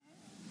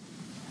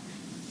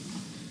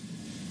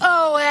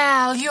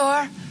Well,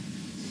 you're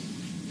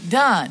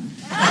done.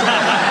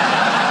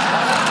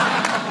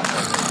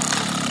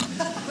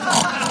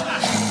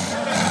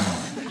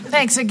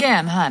 Thanks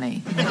again,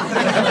 honey.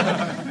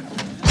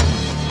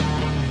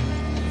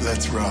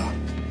 Let's rock.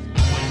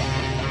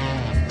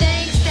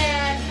 Thanks,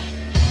 Dad.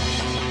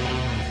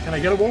 Can I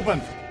get a whooping?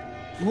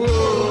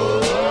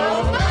 Whoa,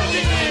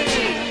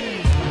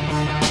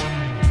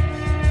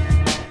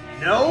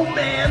 No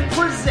Man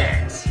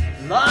presents,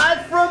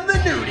 live from the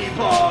nudie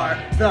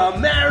bar, the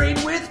Married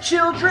with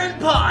Children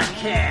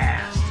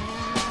podcast.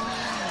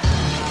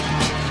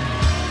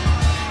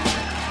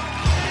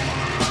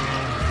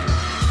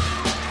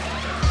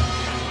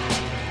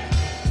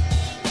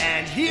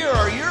 And here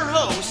are your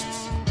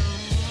hosts,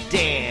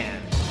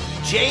 Dan,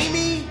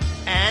 Jamie,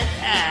 and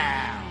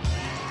Al.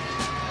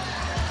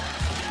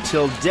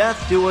 Till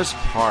death do us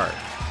part,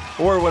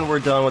 or when we're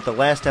done with the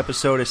last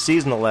episode of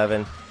Season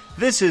 11.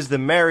 This is the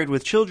Married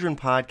with Children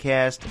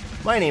podcast.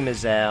 My name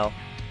is Al,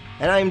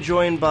 and I'm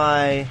joined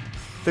by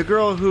the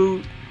girl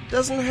who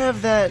doesn't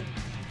have that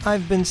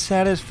I've been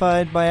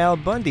satisfied by Al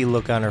Bundy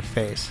look on her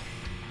face.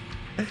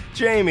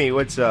 Jamie,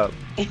 what's up?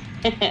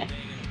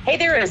 Hey,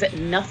 there is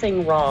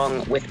nothing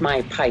wrong with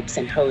my pipes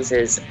and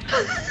hoses.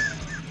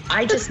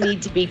 I just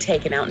need to be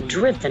taken out and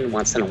driven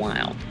once in a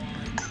while.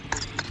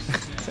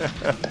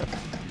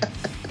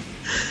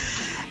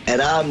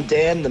 And I'm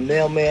Dan, the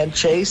mailman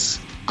Chase.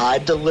 I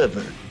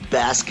deliver.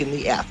 Bask in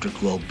the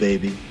afterglow,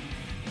 baby.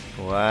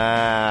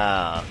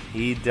 Wow,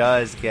 he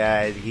does,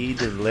 guys. He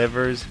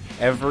delivers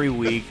every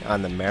week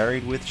on the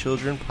Married with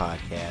Children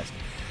podcast.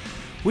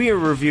 We are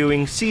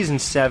reviewing Season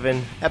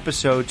 7,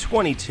 Episode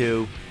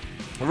 22.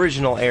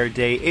 Original air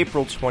date,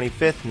 April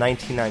 25th,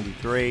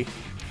 1993.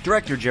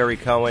 Director Jerry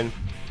Cohen.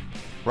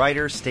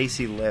 Writer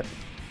Stacy Lipp.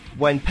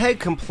 When Peg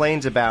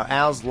complains about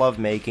Al's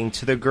lovemaking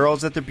to the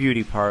girls at the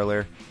beauty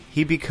parlor,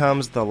 he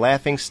becomes the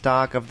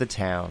laughingstock of the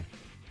town.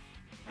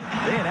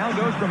 Dan Al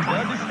goes from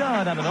bud to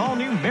stud on an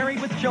all-new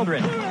Married with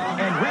Children.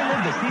 And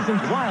relive the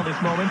season's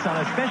wildest moments on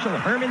a special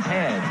Herman's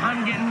Head.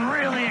 I'm getting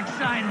really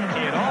excited.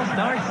 It all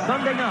starts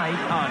Sunday night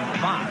on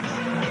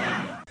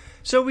Fox.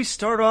 So we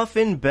start off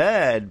in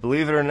bed,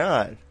 believe it or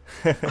not.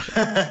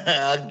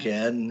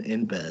 Again,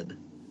 in bed.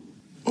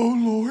 Oh,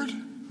 Lord.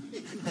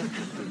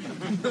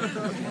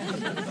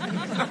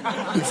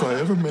 If I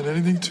ever meant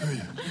anything to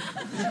you,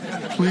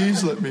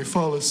 please let me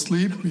fall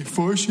asleep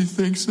before she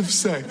thinks of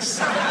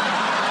sex.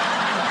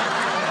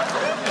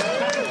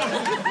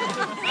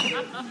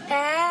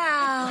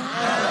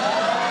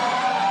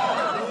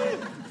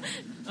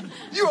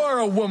 You are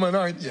a woman,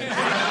 aren't you?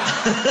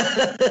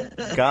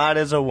 God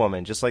is a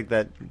woman, just like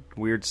that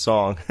weird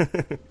song. Like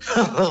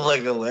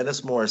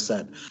Alanis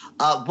Morissette.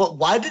 But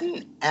why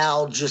didn't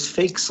Al just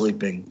fake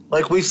sleeping?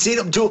 Like, we've seen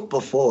him do it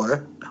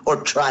before,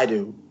 or try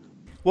to.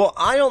 Well,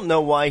 I don't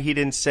know why he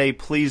didn't say,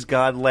 please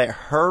God, let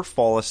her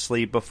fall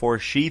asleep before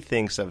she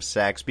thinks of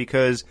sex,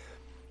 because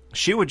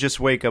she would just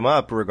wake him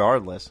up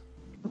regardless.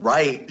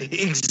 Right,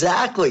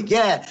 exactly,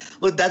 yeah.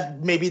 Look,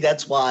 maybe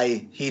that's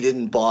why he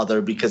didn't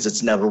bother, because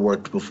it's never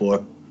worked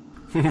before.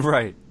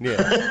 Right,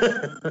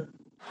 yeah.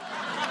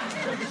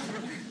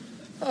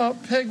 Oh,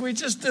 Peg, we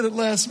just did it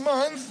last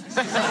month.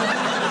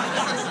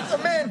 A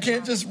man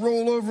can't just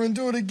roll over and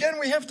do it again.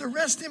 We have to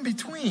rest in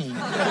between.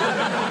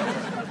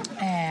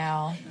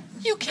 Al,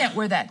 you can't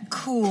wear that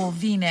cool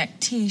V-neck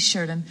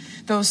T-shirt and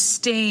those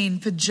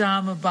stained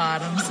pajama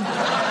bottoms.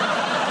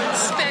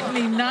 Expect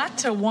me not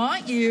to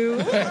want you.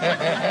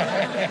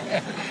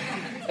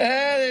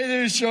 They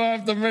do show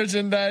off the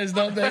merchandise,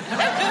 don't they?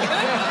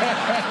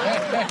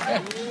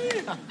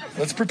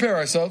 Let's prepare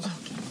ourselves.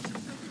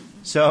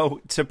 So,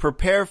 to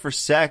prepare for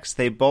sex,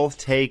 they both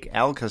take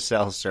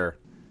Alka-Seltzer.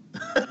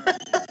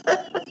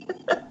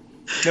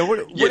 Now,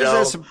 what is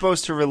that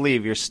supposed to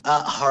relieve? Your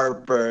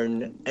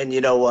heartburn, and you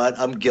know what?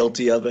 I'm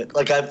guilty of it.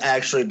 Like, I've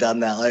actually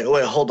done that. Like,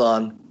 wait, hold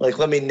on. Like,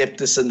 let me nip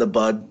this in the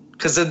bud.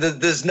 Because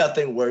there's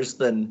nothing worse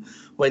than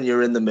when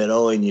you're in the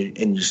middle and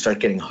you start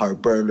getting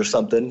heartburn or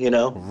something, you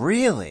know?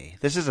 Really?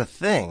 This is a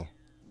thing?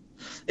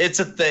 It's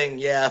a thing,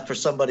 yeah, for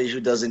somebody who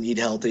doesn't eat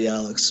healthy,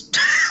 Alex.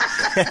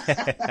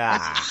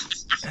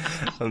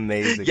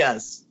 Amazing.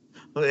 Yes,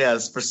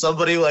 for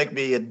somebody like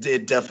me,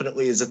 it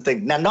definitely is a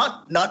thing. Now,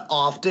 not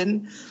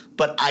often,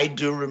 but I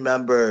do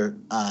remember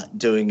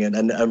doing it.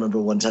 And I remember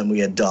one time we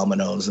had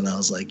Domino's, and I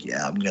was like,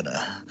 "Yeah, I'm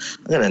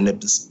gonna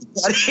nip this."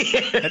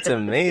 That's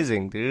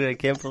amazing, dude! I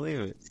can't believe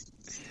it.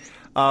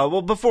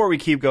 Well, before we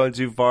keep going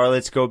too far,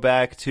 let's go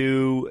back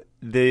to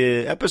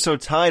the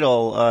episode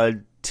title,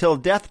 "Till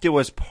Death Do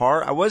Us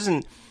Part."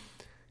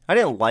 I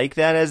didn't like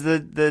that as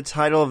the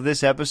title of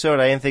this episode.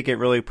 I didn't think it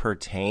really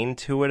pertained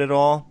to it at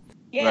all.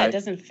 Yeah, Right. It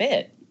doesn't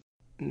fit.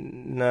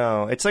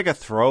 No, it's like a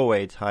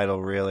throwaway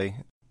title, really.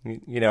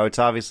 You know, it's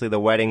obviously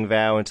the wedding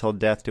vow until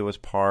death do us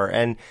part.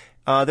 And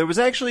there was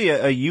actually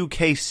a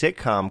UK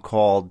sitcom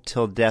called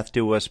Till Death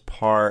Do Us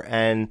Part,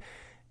 and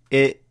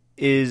it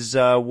is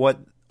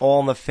what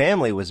All in the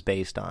Family was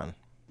based on.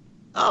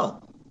 Oh,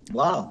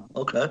 wow.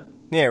 Okay.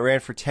 Yeah, it ran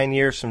for 10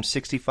 years from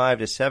 65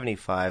 to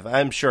 75.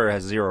 I'm sure it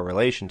has zero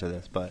relation to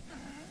this, but...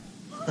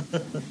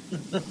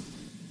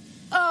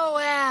 Oh,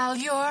 Al,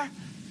 you're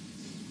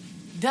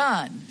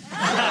done.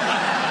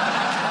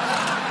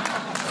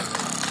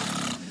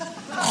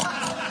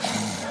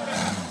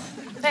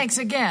 Thanks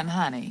again,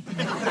 honey.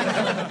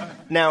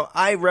 Now,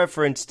 I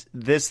referenced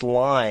this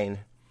line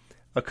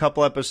a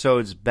couple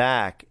episodes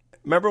back.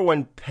 Remember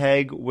when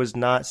Peg was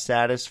not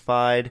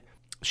satisfied?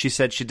 She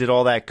said she did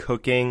all that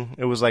cooking.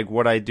 It was like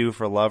What I Do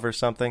for Love or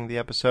something, the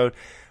episode.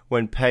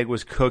 When Peg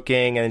was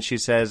cooking and she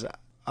says,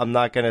 I'm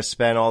not going to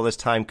spend all this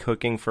time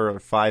cooking for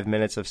 5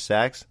 minutes of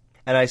sex.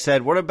 And I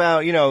said, what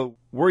about,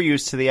 we're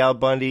used to the Al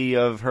Bundy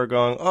of her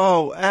going,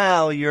 oh,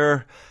 Al,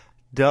 you're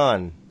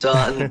done.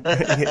 Done.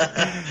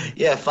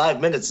 Yeah, 5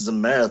 minutes is a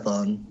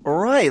marathon.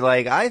 Right.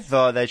 Like, I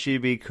thought that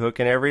she'd be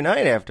cooking every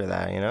night after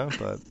that,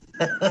 but...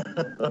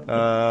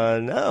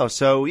 no.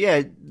 So,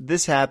 yeah,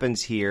 this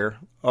happens here.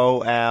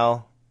 Oh,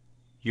 Al,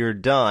 you're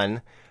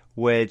done,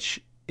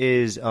 which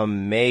is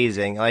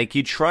amazing. Like,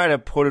 you try to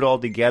put it all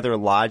together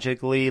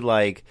logically,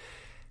 like,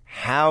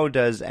 how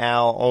does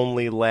Al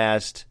only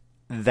last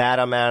that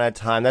amount of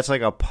time? That's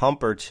like a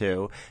pump or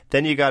two.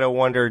 Then you got to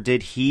wonder,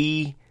 did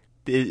he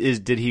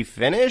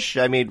finish?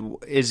 I mean,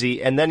 is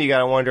he? And then you got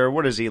to wonder,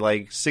 what is he,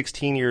 like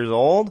 16 years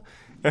old?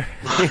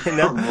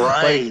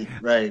 Right.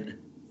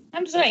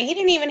 I'm sorry, he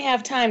didn't even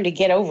have time to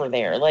get over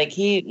there. Like,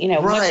 he,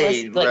 much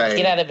less,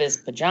 get out of his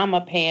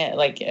pajama pants.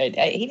 Like, he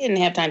didn't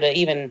have time to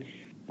even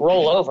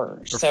roll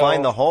over. Or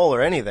find the hole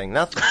or anything.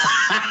 Nothing.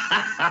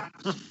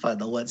 Find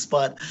the wet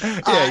spot.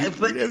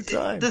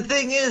 But the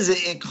thing is,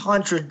 it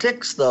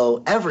contradicts,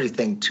 though,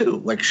 everything,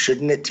 too. Like,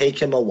 shouldn't it take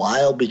him a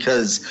while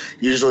because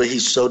usually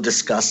he's so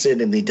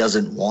disgusted and he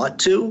doesn't want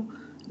to?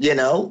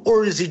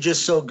 Or is he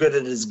just so good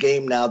at his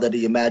game now that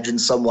he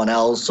imagines someone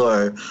else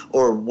or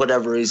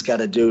whatever he's got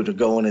to do to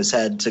go in his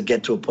head to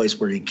get to a place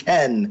where he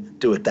can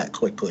do it that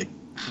quickly?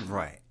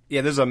 Right.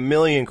 Yeah, there's a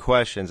million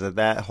questions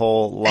that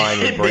whole line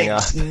would bring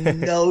up. It makes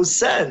no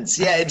sense.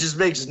 Yeah, it just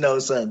makes no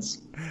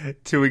sense.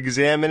 To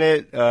examine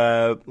it,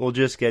 we'll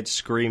just get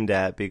screamed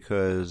at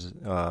because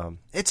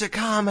it's a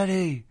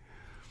comedy.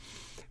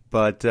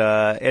 But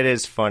it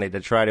is funny to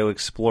try to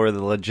explore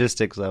the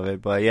logistics of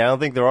it. But, yeah, I don't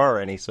think there are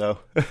any, so...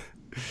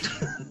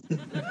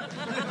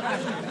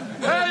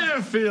 How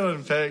you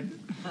feeling, Peg?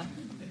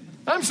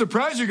 I'm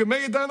surprised you could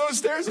make it down those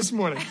stairs this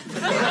morning.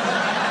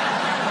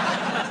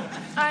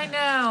 I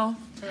know.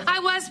 I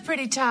was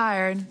pretty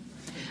tired.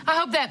 I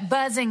hope that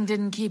buzzing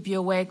didn't keep you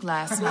awake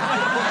last night.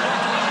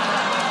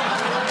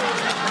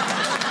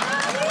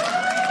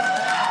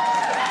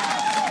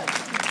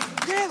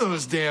 Yeah,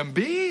 those damn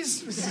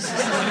bees.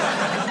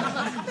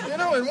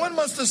 And one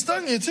must have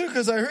stung you, too,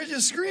 because I heard you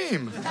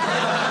scream.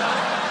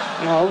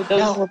 No,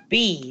 those were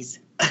bees.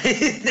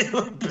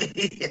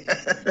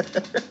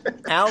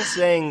 Al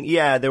saying,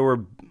 yeah,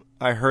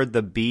 I heard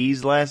the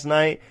bees last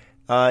night.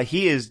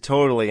 He is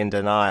totally in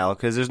denial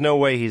because there's no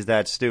way he's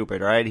that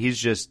stupid, right? He's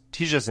just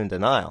in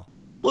denial.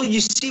 Well, you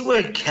see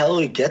where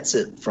Kelly gets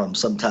it from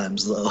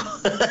sometimes, though.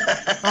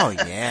 Oh,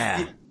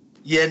 yeah.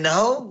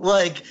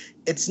 Like,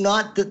 it's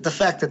not the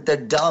fact that they're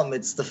dumb,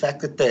 it's the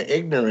fact that they're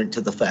ignorant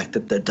to the fact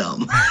that they're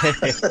dumb.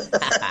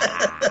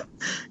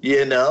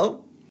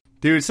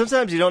 Dude,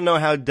 sometimes you don't know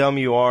how dumb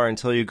you are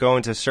until you go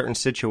into certain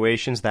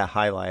situations that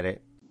highlight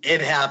it. It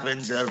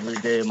happens every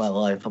day of my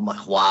life. I'm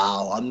like,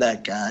 wow, I'm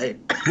that guy.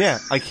 Yeah,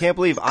 I can't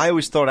believe I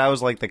always thought I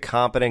was like the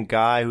competent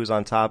guy who's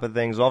on top of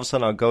things. All of a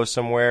sudden I'll go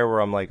somewhere where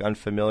I'm like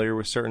unfamiliar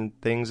with certain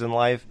things in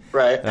life.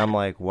 Right. And I'm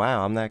like,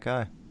 wow, I'm that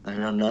guy. I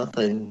know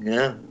nothing,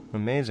 yeah.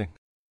 Amazing.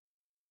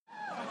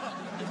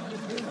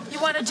 You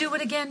want to do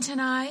it again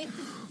tonight?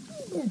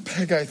 Oh,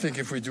 Peg, I think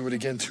if we do it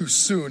again too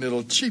soon,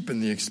 it'll cheapen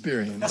the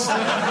experience.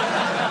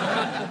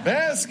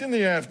 Bask in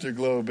the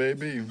afterglow,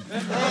 baby.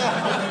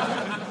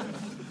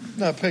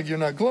 Now, Peg, you're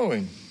not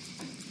glowing.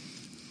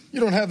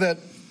 You don't have that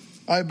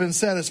I've been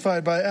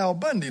satisfied by Al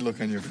Bundy look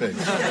on your face.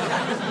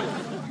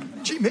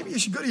 Gee, maybe you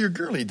should go to your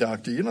girly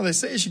doctor. They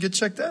say you should get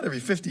checked out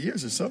every 50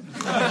 years or so.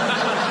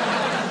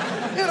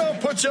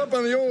 Put you up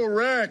on the old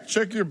rack,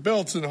 check your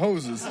belts and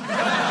hoses.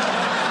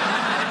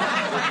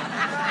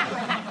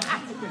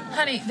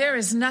 Honey, there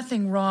is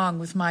nothing wrong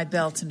with my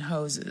belt and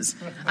hoses.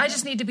 I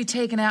just need to be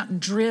taken out and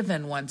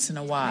driven once in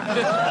a while.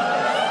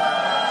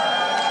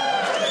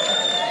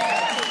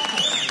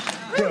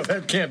 Well,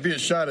 that can't be a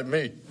shot at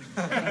me.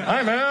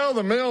 I'm Al,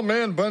 the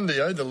mailman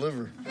Bundy. I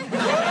deliver.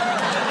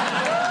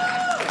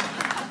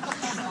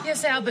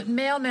 Yes, Al, but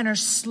mailmen are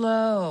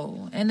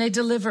slow, and they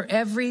deliver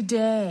every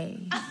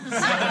day.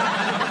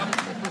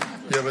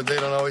 Yeah, but they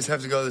don't always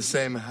have to go to the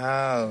same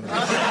house.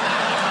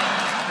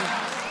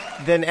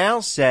 Then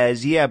Al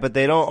says, yeah, but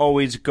they don't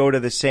always go to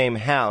the same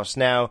house.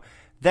 Now,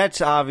 that's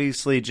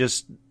obviously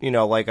just,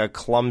 like a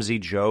clumsy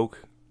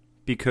joke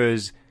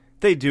because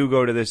they do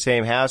go to the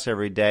same house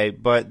every day,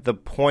 but the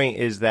point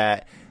is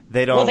that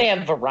they don't... Well, they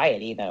have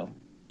variety, though.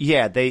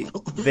 Yeah, they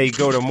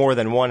go to more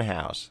than one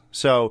house.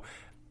 So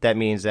that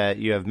means that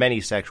you have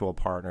many sexual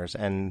partners,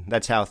 and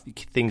that's how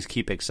things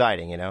keep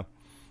exciting,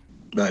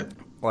 Right.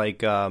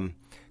 Like,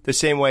 the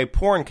same way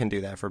porn can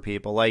do that for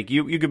people. Like,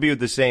 you could be with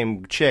the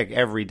same chick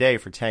every day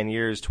for 10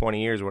 years,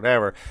 20 years,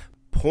 whatever.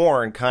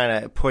 Porn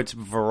kind of puts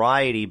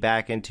variety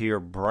back into your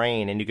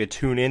brain, and you could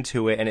tune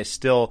into it, and it's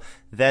still,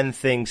 then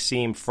things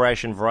seem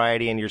fresh and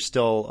variety, and you're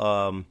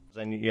still,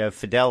 and you have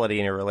fidelity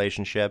in your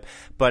relationship,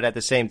 but at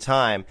the same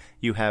time,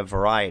 you have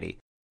variety.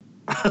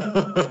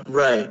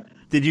 Right.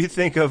 Did you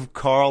think of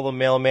Carl the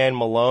Mailman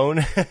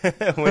Malone?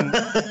 when...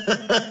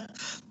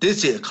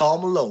 This here, Carl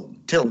Malone,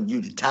 telling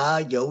you to tie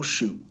your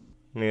shoe.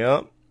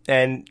 Yep.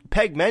 And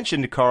Peg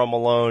mentioned Carl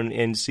Malone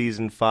in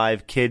season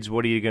 5. Kids,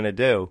 what are you going to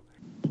do?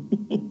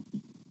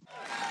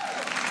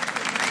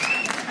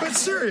 But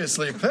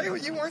seriously,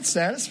 Peg, you weren't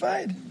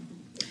satisfied?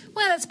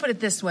 Well, let's put it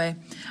this way.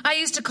 I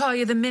used to call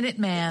you the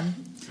Minuteman.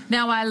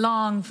 Now I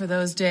long for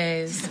those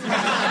days.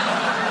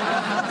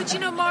 But you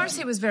know,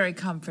 Marcy was very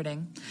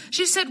comforting.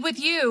 She said, with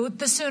you,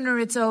 the sooner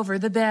it's over,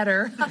 the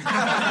better.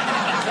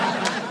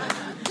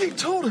 You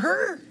told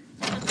her?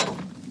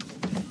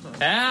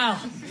 Al,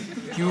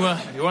 you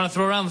want to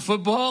throw around the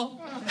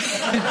football?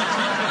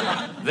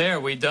 There,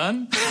 we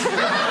done?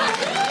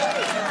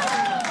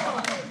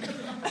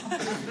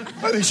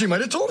 I think she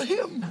might have told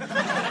him.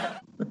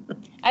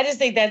 I just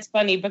think that's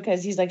funny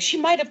because he's like, she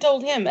might have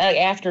told him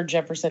after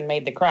Jefferson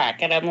made the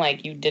crack. And I'm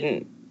like, you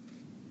don't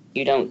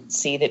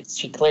see that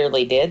she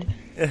clearly did?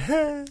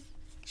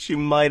 She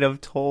might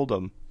have told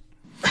him.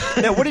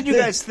 Now, what did you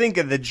guys think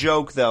of the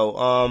joke,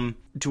 though?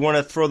 Do you want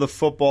to throw the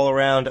football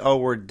around? Oh,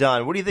 we're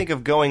done. What do you think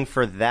of going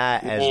for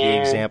that as the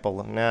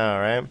example? No,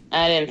 right?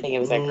 I didn't think it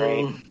was that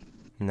great.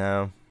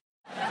 No.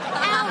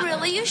 Al,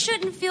 really, you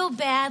shouldn't feel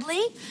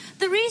badly.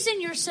 The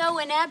reason you're so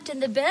inept in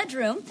the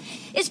bedroom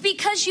is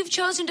because you've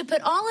chosen to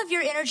put all of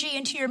your energy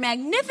into your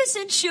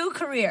magnificent shoe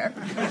career.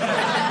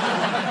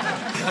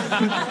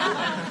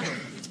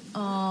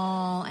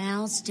 Oh,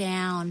 Al's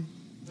down.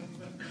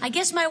 I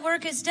guess my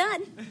work is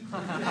done.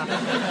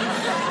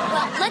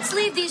 Well, let's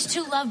leave these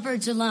two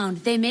lovebirds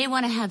alone. They may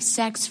want to have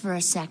sex for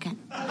a second.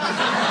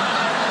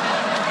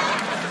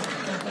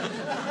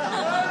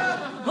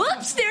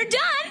 Whoops, they're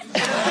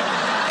done.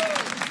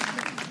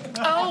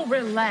 Oh,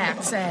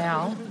 relax,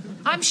 Al.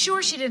 I'm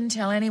sure she didn't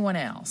tell anyone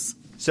else.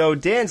 So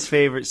Dan's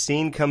favorite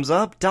scene comes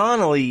up.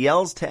 Donnelly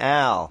yells to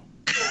Al.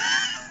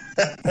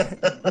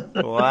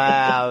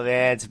 Wow,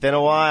 man. It's been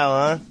a while,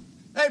 huh?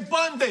 Hey,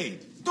 Bundy,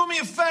 do me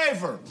a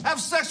favor. Have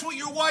sex with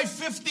your wife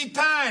 50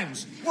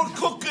 times. We're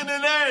cooking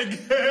an egg.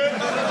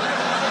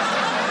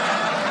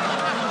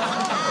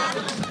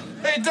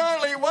 Hey,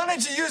 Donnelly, why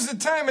don't you use the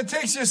time it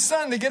takes your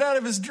son to get out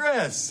of his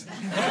dress?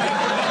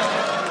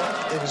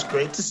 It was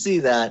great to see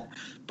that,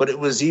 but it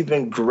was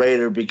even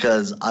greater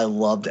because I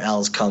loved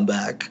Al's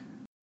comeback.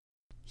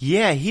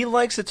 Yeah, he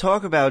likes to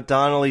talk about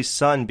Donnelly's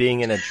son being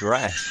in a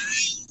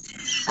dress.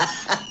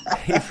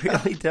 He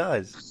really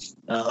does.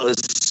 That was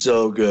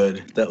so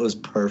good. That was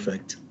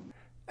perfect.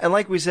 And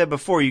like we said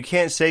before, you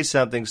can't say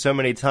something so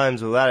many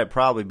times without it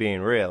probably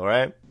being real,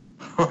 right?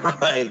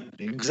 Right,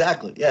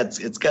 exactly. Yeah,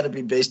 it's got to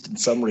be based in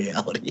some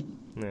reality.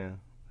 Yeah,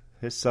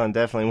 his son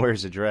definitely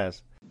wears a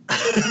dress.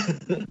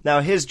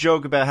 Now, his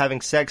joke about having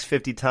sex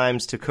 50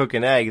 times to cook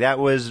an egg, that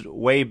was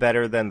way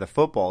better than the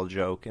football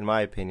joke, in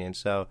my opinion.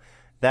 So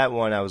that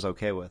one I was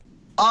okay with.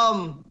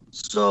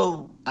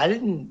 So I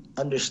didn't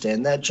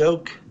understand that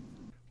joke.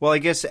 Well, I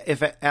guess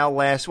if Al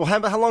lasts... Well,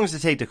 how long does it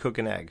take to cook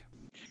an egg?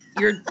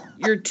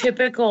 Your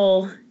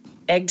typical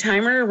egg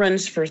timer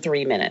runs for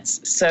 3 minutes.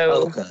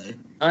 So okay.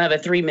 I'll have a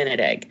 3-minute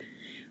egg.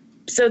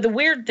 So the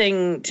weird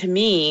thing to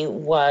me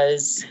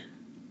was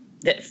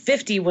that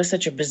 50 was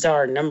such a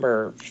bizarre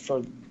number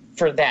for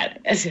that.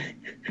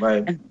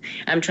 Right.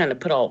 I'm trying to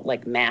put all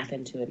like math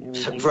into it and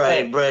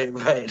everything.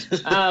 Right.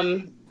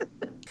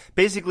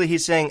 Basically,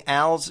 he's saying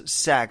Al's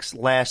sex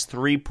lasts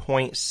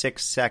 3.6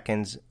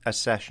 seconds a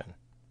session.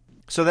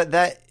 So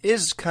that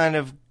is kind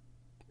of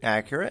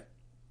accurate.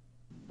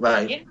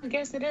 Right. Yeah, I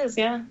guess it is,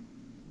 yeah.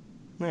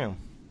 Yeah.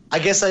 I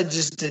guess I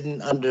just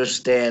didn't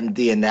understand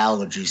the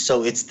analogy.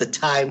 So it's the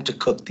time to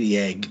cook the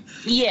egg.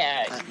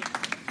 Yeah.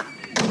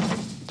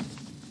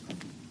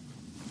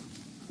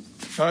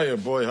 Hiya,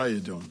 boy. How you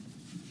doing?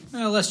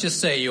 Well, let's just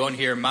say you won't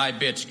hear my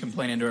bitch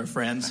complaining to her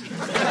friends.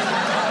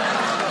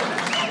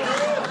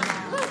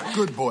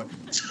 Good boy.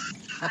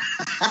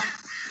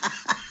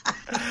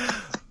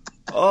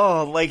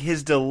 Oh, like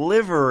his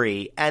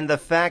delivery and the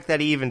fact that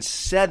he even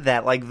said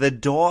that. Like, the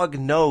dog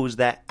knows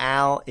that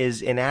Al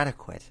is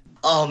inadequate.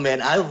 Oh,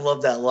 man, I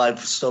love that line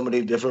for so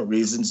many different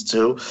reasons,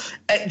 too.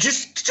 And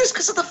just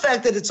because of the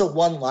fact that it's a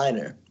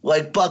one-liner.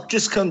 Like, Buck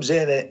just comes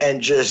in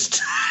and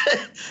just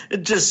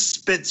it just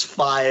spits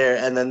fire,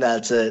 and then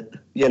that's it,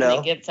 you know?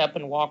 And he gets up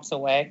and walks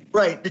away.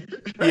 Right.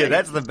 Yeah,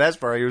 that's the best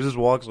part. He just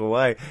walks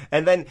away.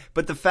 And then,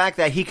 but the fact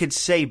that he could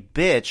say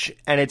bitch,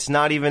 and it's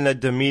not even a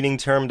demeaning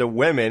term to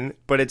women,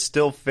 but it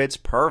still fits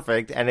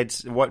perfect, and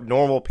it's what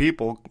normal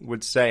people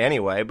would say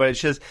anyway. But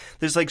it's just,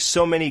 there's like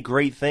so many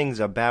great things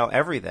about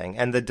everything,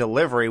 and the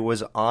delivery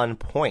was on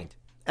point.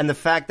 And the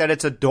fact that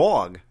it's a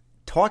dog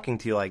talking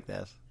to you like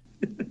this,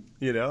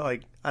 you know,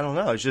 like, I don't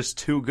know, it's just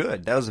too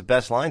good. That was the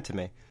best line to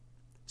me.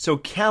 So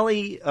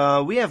Kelly,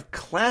 we have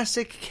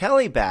classic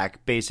Kelly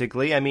back,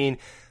 basically. I mean,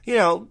 you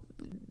know,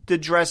 the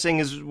dressing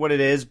is what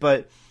it is,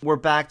 but we're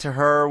back to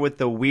her with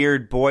the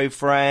weird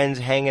boyfriends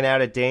hanging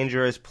out at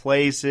dangerous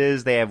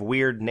places. They have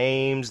weird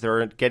names.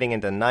 They're getting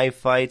into knife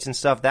fights and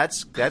stuff.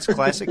 That's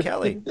classic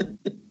Kelly.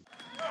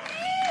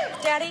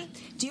 Daddy,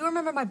 do you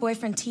remember my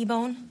boyfriend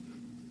T-Bone?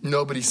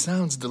 Nobody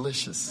sounds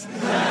delicious. Oh,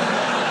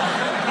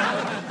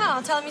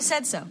 I'll tell him you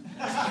said so.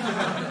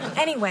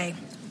 Anyway,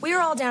 we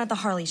were all down at the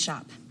Harley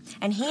shop,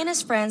 and he and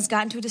his friends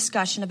got into a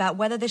discussion about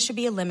whether there should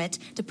be a limit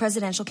to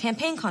presidential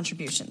campaign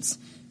contributions,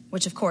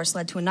 which, of course,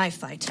 led to a knife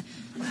fight.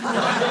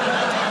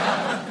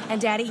 And,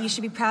 Daddy, you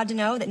should be proud to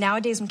know that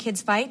nowadays when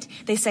kids fight,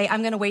 they say,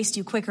 I'm going to waste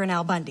you quicker than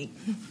Al Bundy.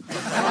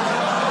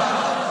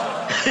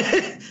 I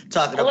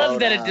love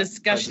that a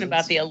discussion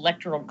about the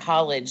Electoral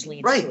College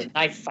leads to a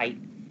knife fight.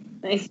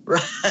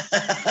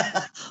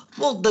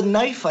 Well, the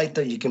knife fight,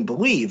 though, you can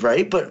believe,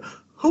 right? But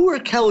who are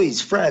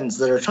Kelly's friends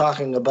that are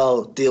talking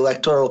about the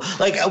electoral?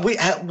 Like,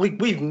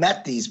 we've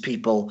met these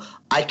people.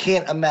 I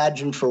can't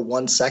imagine for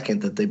 1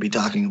 second that they'd be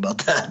talking about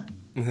that.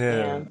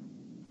 Yeah.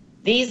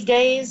 These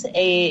days,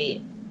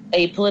 a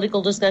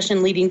political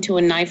discussion leading to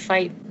a knife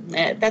fight,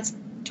 that's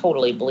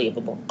totally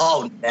believable.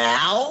 Oh,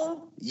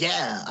 now?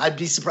 Yeah, I'd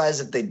be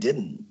surprised if they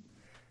didn't.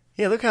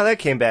 Yeah, look how that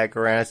came back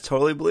around. It's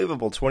totally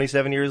believable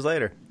 27 years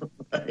later.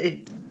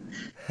 Right.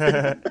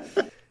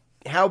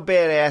 How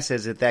badass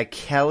is it that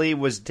Kelly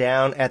was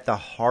down at the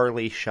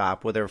Harley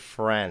shop with her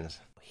friends?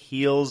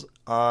 Heels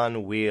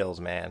on wheels,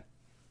 man.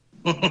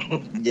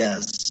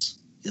 Yes.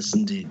 Yes,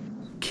 indeed.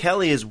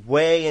 Kelly is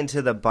way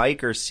into the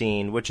biker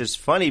scene, which is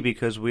funny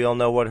because we all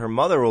know what her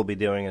mother will be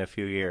doing in a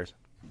few years.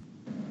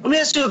 Let me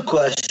ask you a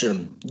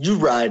question. You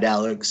ride,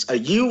 Alex. Are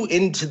you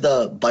into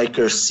the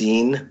biker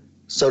scene,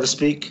 so to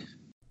speak?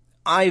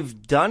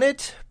 I've done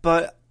it,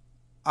 but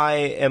I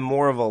am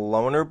more of a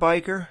loner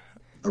biker.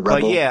 A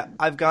rebel? But yeah,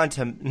 I've gone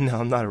to... No,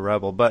 I'm not a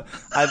rebel, but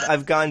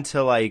I've gone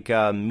to like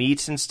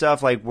meets and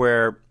stuff, like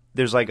where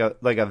there's like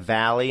a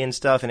valley and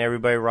stuff, and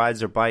everybody rides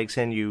their bikes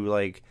in. You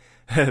like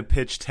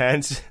pitch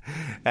tents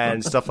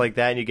and stuff like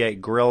that, and you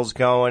get grills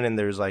going, and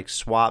there's like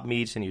swap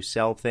meets, and you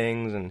sell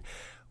things and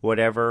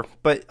whatever.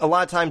 But a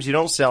lot of times you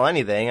don't sell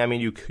anything. I mean,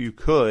 you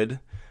could.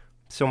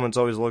 Someone's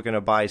always looking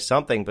to buy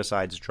something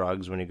besides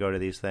drugs when you go to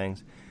these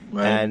things.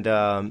 Right. And,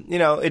 you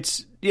know,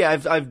 it's, yeah,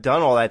 I've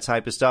done all that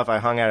type of stuff. I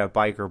hung out at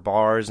biker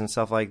bars and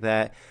stuff like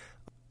that.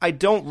 I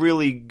don't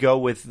really go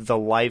with the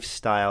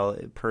lifestyle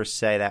per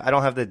se. That I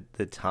don't have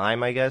the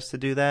time, I guess, to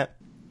do that.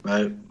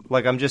 Right.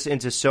 Like, I'm just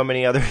into so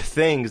many other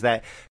things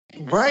that...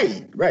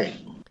 Right.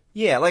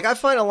 Yeah, like, I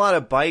find a lot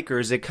of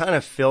bikers, it kind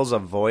of fills a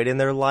void in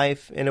their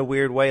life in a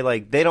weird way.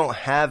 Like, they don't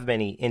have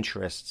many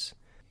interests.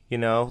 You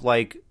know,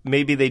 like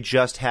maybe they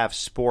just have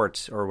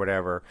sports or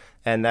whatever,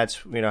 and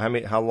that's, you know,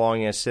 how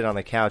long you sit on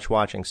the couch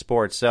watching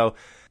sports. So,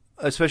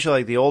 especially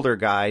like the older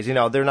guys, you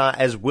know, they're not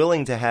as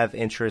willing to have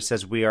interests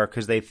as we are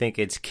because they think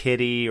it's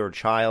kiddie or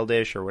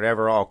childish or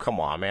whatever. Oh, come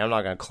on, man, I'm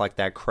not going to collect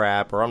that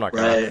crap, or I'm not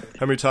going to,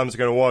 how many times am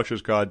I going to watch this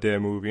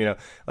goddamn movie, you know,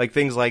 like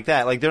things like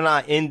that. Like they're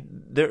not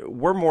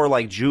we're more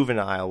like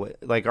juvenile,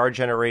 like our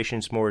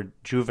generation's more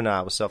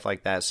juvenile with stuff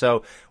like that.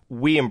 So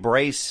we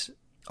embrace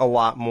a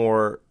lot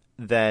more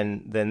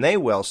than they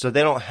will, so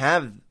they don't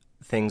have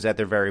things that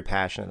they're very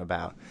passionate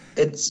about.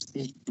 It's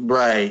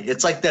right.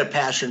 It's like their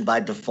passion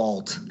by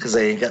default because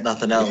they ain't got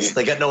nothing else.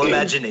 They got no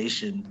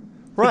imagination.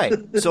 Right.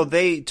 So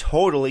they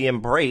totally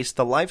embrace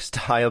the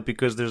lifestyle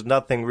because there's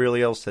nothing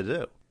really else to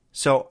do.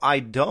 So I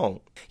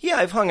don't. Yeah,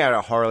 I've hung out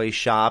at Harley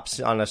shops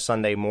on a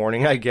Sunday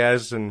morning, I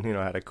guess, and, you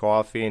know, had a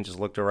coffee and just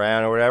looked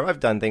around or whatever. I've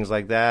done things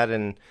like that,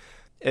 and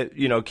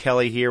you know,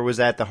 Kelly here was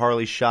at the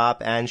Harley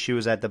shop, and she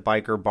was at the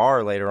biker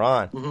bar later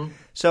on. Mm-hmm.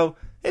 So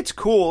it's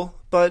cool,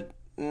 but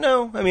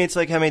no. I mean, it's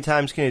like, how many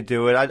times can you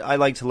do it? I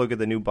like to look at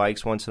the new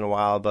bikes once in a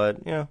while, but,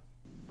 you know.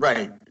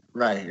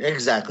 Right,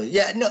 exactly.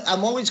 Yeah, no,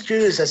 I'm always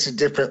curious as to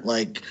different,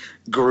 like,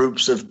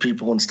 groups of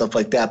people and stuff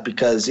like that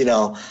because, you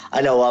know,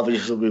 I know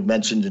obviously we've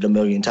mentioned it a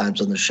million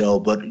times on the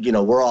show, but, you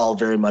know, we're all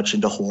very much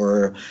into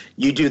horror.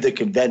 You do the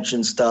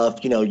convention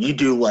stuff, you know, you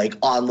do, like,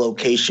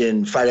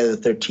 on-location Friday the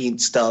 13th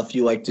stuff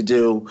you like to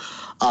do.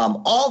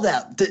 All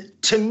that,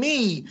 to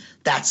me,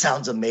 that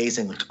sounds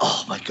amazing. Like,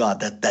 oh, my God,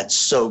 that's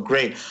so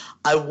great.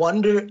 I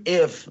wonder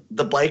if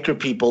the biker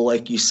people,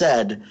 like you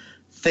said,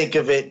 think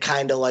of it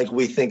kind of like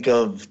we think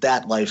of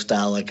that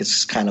lifestyle, like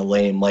it's kind of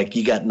lame, like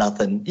you got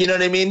nothing. You know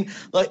what I mean?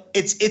 Like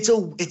it's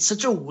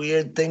such a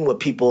weird thing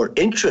what people are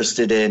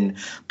interested in.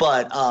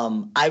 But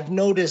I've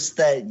noticed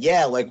that,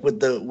 yeah, like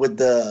with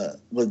a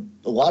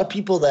lot of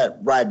people that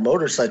ride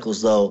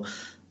motorcycles though,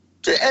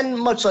 and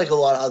much like a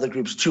lot of other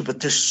groups too, but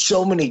there's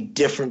so many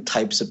different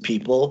types of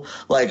people.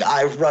 Like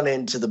I've run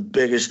into the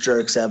biggest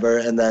jerks ever,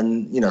 and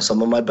then, you know,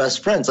 some of my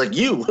best friends, like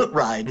you,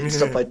 ride and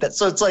stuff like that.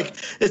 So it's like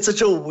it's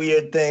such a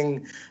weird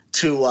thing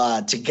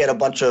to get a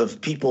bunch of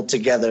people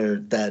together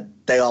that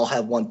they all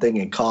have one thing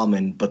in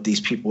common, but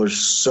these people are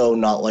so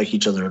not like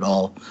each other at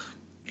all.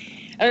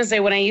 I was gonna say,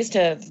 when I used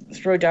to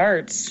throw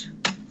darts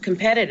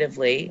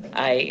competitively,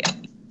 I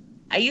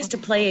I used to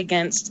play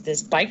against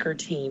this biker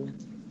team,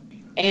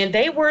 and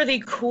they were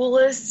the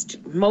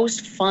coolest,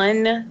 most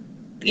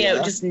fun,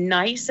 just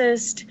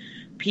nicest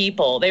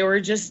people. They were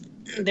this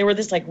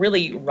like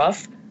really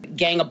rough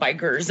gang of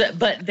bikers,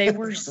 but they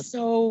were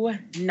so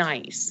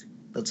nice.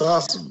 That's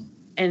awesome.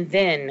 And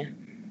then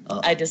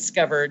I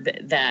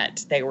discovered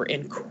that they were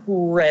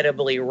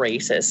incredibly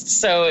racist.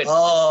 So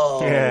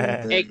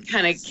it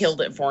kind of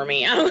killed it for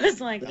me. I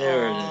was like,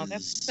 oh,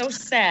 that's so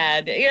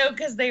sad.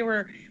 Because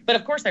but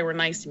of course they were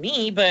nice to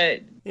me,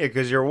 but... Yeah,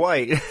 because you're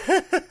white.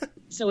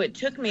 So it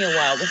took me a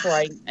while before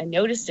I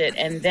noticed it.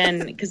 And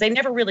then, because they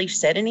never really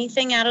said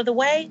anything out of the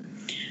way.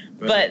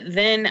 Right. But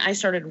then I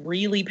started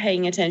really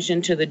paying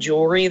attention to the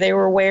jewelry they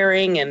were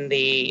wearing and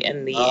the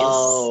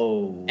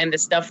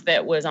stuff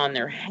that was on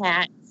their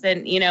hats.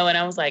 And, and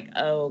I was like,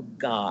 oh,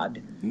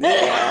 God.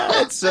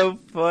 That's so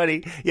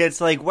funny. Yeah,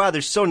 it's like, wow,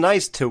 they're so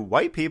nice to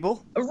white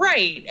people.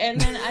 Right. And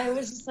then I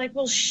was just like,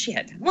 well,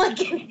 shit. And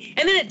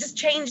then it just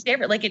changed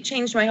it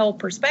changed my whole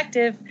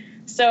perspective.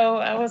 So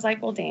I was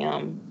like, well,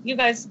 damn. You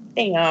guys,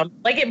 damn.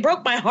 It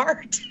broke my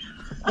heart.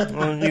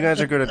 Well, you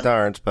guys are good at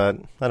darts, but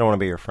I don't want to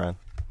be your friend.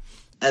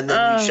 And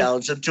then you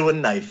challenged them to a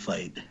knife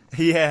fight.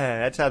 Yeah,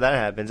 that's how that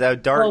happens.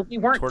 We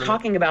weren't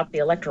talking about the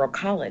Electoral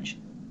College.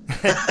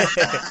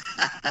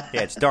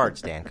 Yeah, it's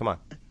darts, Dan. Come on.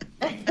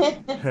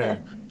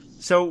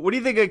 So, what do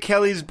you think of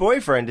Kelly's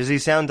boyfriend? Does he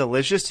sound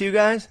delicious to you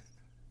guys?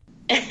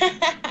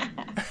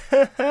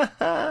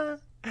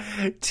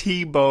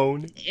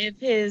 T-bone. If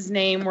his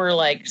name were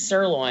like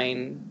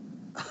sirloin.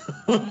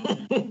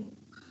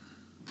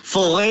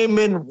 Filet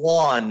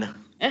mignon.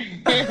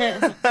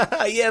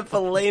 Yeah,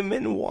 filet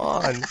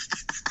mignon.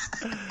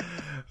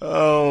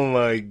 Oh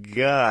my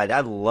God, I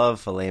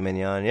love filet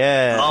mignon.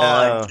 Yeah.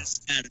 I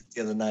just had it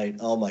the other night.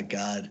 Oh my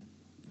God.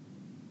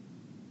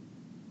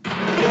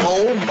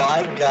 Oh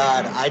my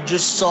God, I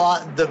just saw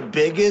the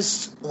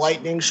biggest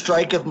lightning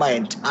strike of my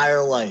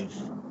entire life.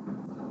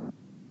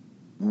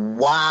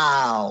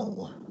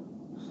 Wow.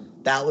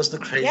 That was the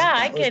crazy. Yeah,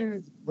 I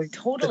can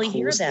totally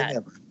hear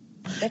that.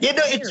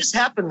 It just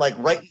happened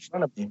right in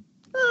front of me.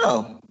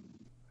 Oh.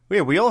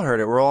 Yeah, we all heard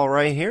it. We're all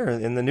right here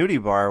in the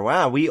nudie bar.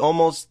 Wow, the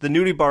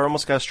nudie bar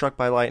almost got struck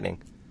by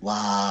lightning.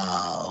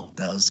 Wow,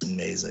 that was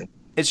amazing.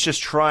 It's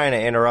just trying to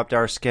interrupt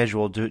our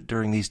schedule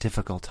during these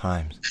difficult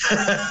times.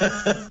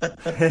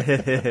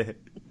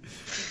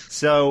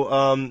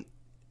 So,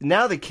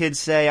 now the kids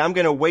say, I'm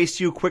going to waste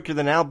you quicker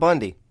than Al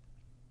Bundy.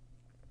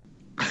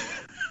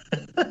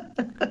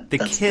 The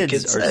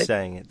kids are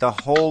saying it. The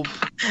whole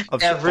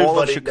of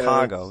all of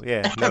Chicago,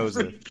 knows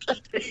it.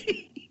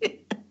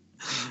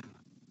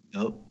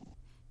 Nope.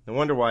 No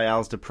wonder why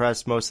Al's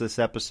depressed most of this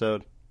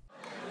episode.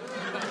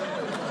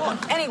 Well,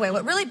 anyway,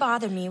 what really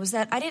bothered me was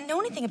that I didn't know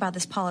anything about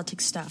this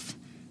politics stuff.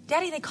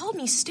 Daddy, they called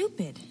me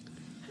stupid.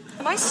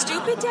 Am I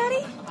stupid,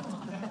 Daddy?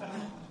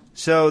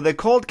 So they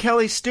called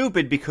Kelly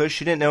stupid because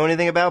she didn't know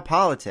anything about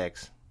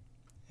politics.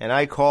 And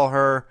I call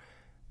her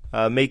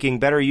making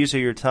better use of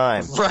your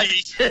time.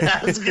 Right.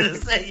 I was going to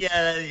say,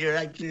 yeah, you're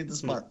actually the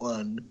smart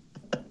one.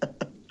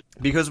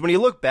 Because when you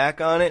look back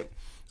on it,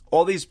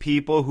 all these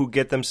people who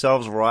get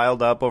themselves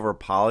riled up over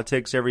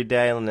politics every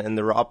day and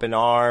they're up in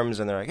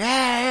arms and they're like,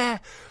 ah,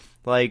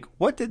 like,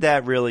 what did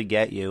that really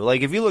get you?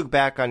 Like, if you look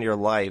back on your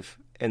life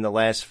in the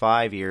last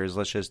 5 years,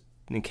 let's just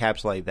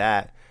encapsulate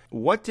that.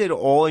 What did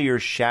all your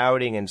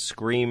shouting and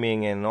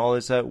screaming and all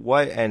this,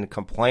 and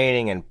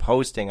complaining and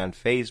posting on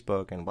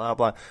Facebook and blah,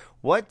 blah,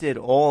 what did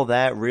all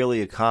that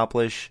really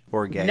accomplish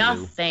or get you?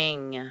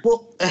 Nothing.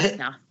 Well,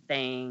 nothing.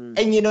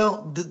 And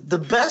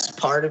the best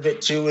part of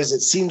it too is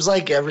it seems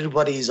like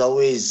everybody's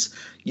always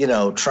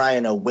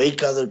trying to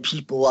wake other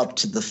people up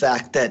to the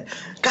fact that,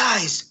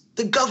 guys,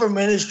 the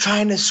government is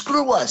trying to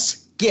screw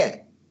us. Yeah,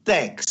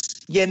 thanks.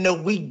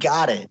 We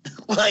got it.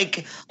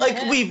 like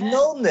we've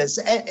known this,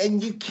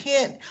 and you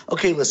can't.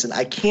 Okay, listen,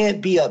 I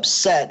can't be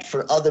upset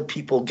for other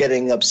people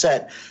getting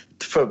upset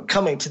for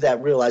coming to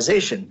that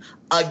realization.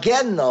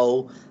 Again,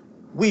 though,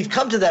 we've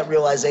come to that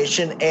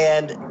realization,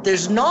 and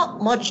there's not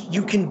much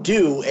you can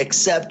do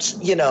except,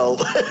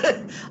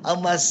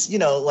 unless,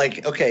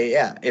 okay,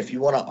 yeah, if you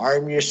want to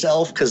arm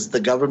yourself because the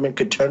government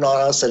could turn on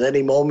us at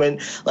any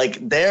moment,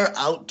 they're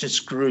out to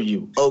screw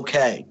you,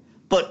 okay.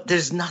 But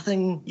there's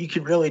nothing you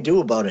can really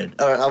do about it,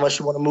 unless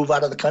you want to move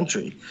out of the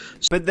country.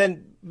 But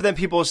then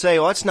people will say,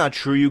 well, that's not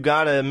true. You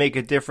got to make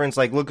a difference.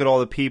 Look at all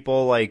the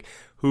people,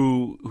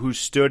 who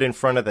stood in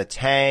front of the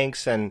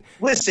tanks and...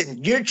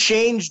 Listen, your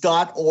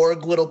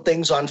change.org little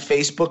things on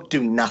Facebook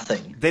do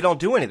nothing. They don't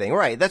do anything,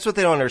 right. That's what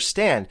they don't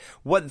understand.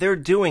 What they're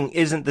doing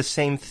isn't the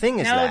same thing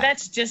as that. No,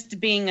 that's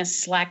just being a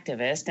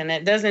slacktivist, and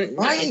it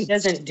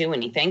doesn't do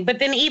anything. But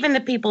then even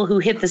the people who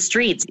hit the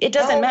streets, it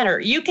doesn't matter.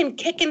 You can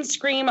kick and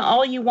scream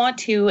all you want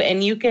to,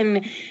 and you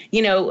can,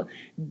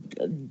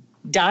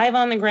 dive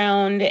on the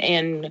ground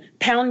and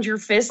pound your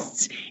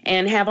fists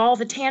and have all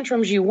the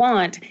tantrums you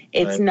want.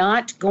 It's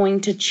not going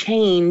to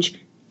change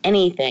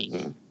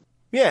anything.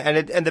 Yeah,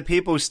 and the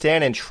people who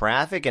stand in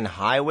traffic and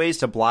highways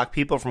to block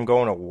people from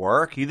going to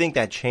work, you think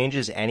that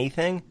changes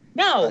anything?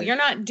 No, you're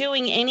not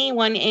doing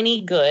anyone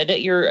any good.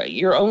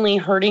 You're only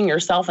hurting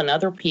yourself and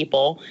other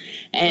people,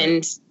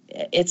 and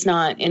it's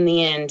not, in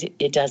the end,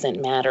 it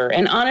doesn't matter.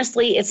 And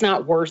honestly, it's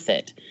not worth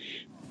it.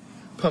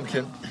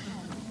 Pumpkin.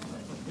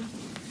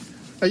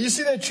 Now, you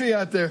see that tree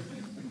out there?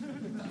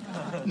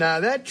 Now,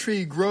 that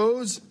tree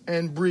grows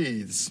and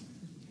breathes,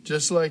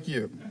 just like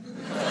you.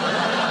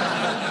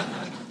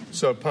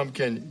 So,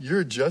 Pumpkin,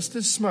 you're just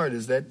as smart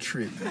as that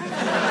tree.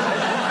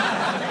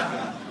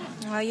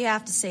 Well, you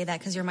have to say that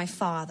because you're my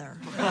father.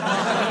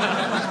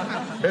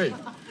 Hey,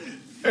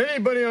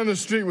 anybody on the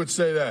street would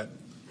say that.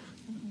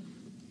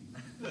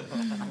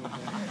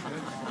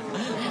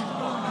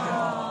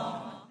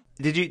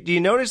 Do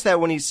you notice that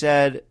when he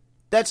said,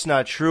 "That's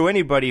not true,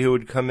 anybody who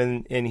would come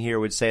in here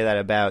would say that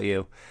about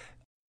you"?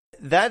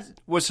 That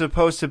was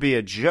supposed to be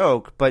a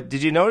joke, but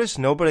did you notice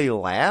nobody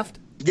laughed?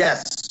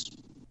 Yes.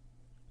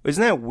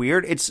 Isn't that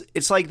weird?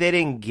 It's like they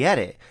didn't get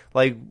it.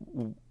 Like,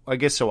 I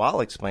guess so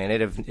I'll explain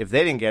it. If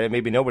they didn't get it,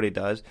 maybe nobody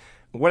does.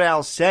 What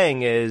Al's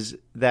saying is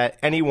that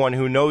anyone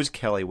who knows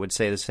Kelly would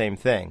say the same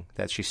thing,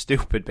 that she's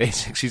stupid,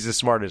 basically. She's as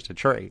smart as a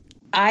tree.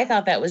 I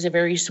thought that was a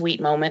very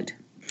sweet moment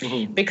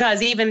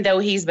because even though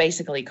he's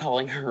basically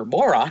calling her a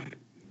moron,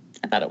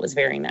 I thought it was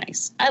very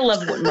nice. I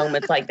love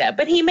moments like that.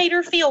 But he made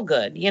her feel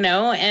good,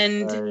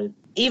 and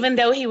even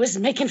though he was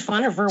making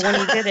fun of her when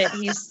he did it,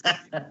 he's,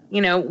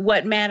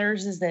 what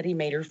matters is that he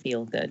made her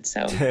feel good.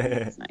 So,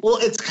 nice. Well,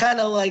 it's kind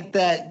of like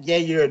that, yeah,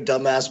 you're a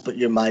dumbass, but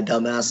you're my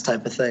dumbass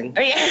type of thing.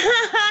 Oh, yeah.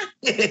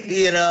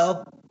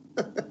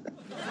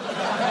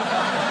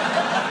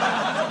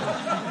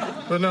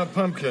 But now,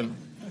 Pumpkin,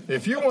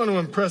 if you want to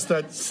impress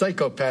that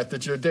psychopath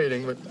that you're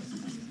dating,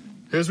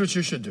 here's what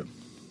you should do.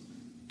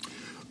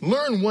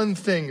 Learn one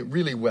thing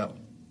really well.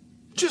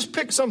 Just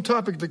pick some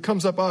topic that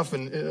comes up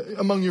often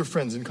among your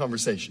friends in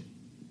conversation.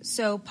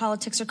 So,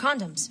 politics or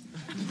condoms?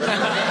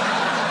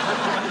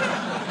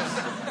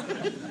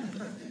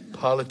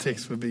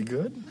 Politics would be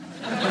good.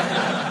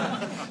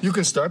 You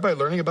can start by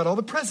learning about all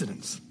the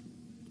presidents.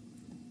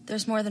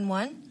 There's more than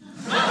one?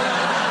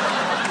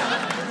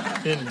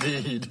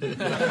 Indeed.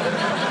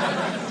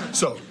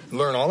 So,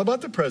 learn all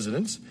about the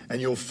presidents, and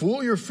you'll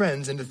fool your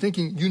friends into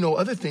thinking you know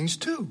other things,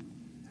 too.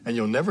 And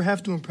you'll never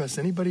have to impress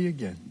anybody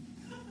again.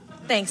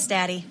 Thanks,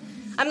 Daddy.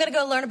 I'm going to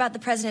go learn about the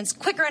presidents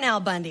quicker than Al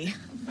Bundy.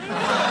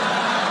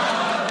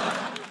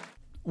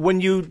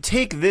 When you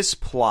take this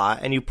plot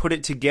and you put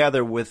it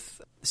together with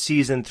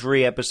Season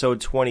 3, Episode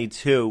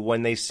 22,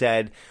 when they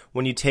said,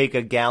 when you take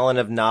a gallon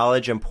of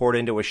knowledge and pour it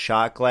into a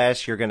shot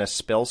glass, you're going to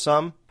spill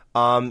some,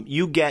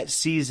 you get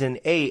Season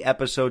 8,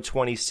 Episode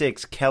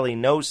 26, Kelly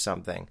Knows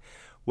Something,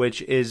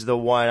 which is the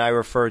one I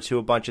refer to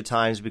a bunch of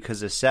times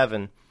because of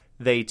Seven.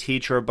 They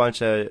teach her a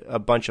bunch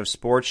of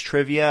sports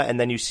trivia, and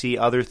then you see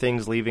other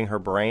things leaving her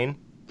brain.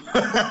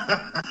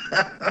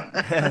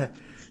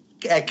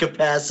 At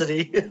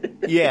capacity.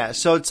 Yeah,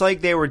 so it's like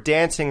they were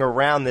dancing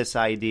around this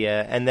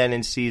idea, and then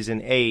in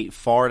Season 8,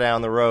 far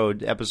down the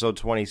road, Episode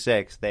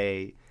 26,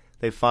 they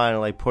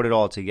finally put it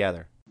all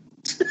together.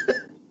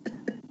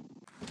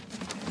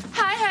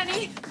 Hi,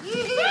 honey.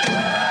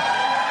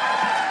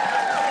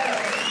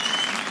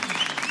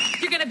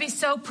 You're going to be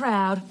so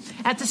proud.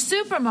 At the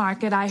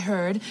supermarket, I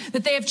heard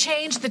that they have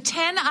changed the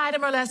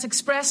 10-item or less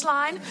express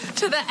line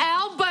to the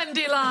Al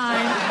Bundy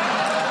line.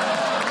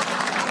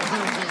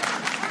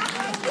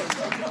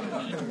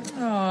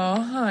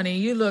 Oh, honey,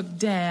 you look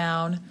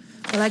down.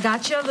 Well, I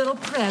got you a little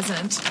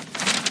present.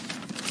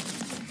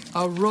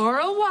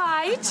 Aurora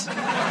White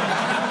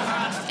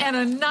and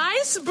a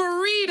nice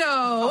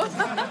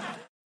burrito.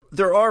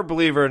 There are,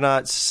 believe it or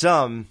not,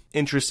 some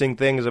interesting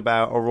things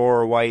about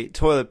Aurora White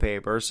toilet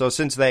paper. So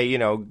since they,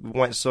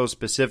 went so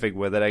specific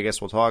with it, I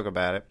guess we'll talk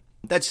about it.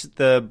 That's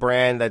the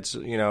brand that's,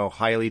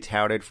 highly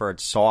touted for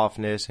its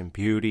softness and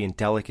beauty and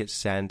delicate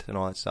scent and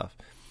all that stuff.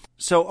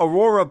 So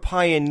Aurora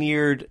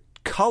pioneered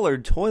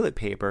colored toilet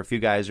paper, if you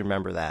guys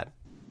remember that.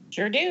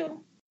 Sure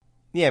do.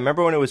 Yeah,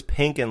 remember when it was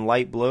pink and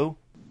light blue?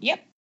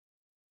 Yep.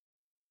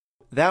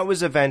 That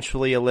was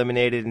eventually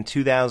eliminated in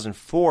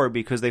 2004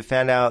 because they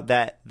found out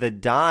that the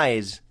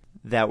dyes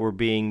that were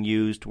being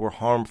used were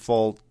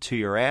harmful to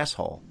your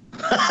asshole.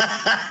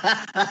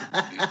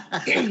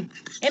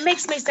 It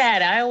makes me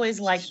sad. I always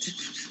liked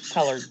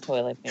colored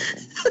toilet paper.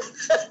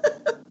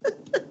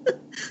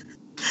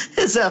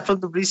 Is that from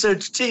the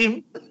research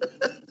team?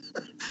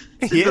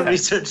 Did the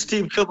research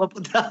team come up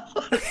with that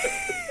one?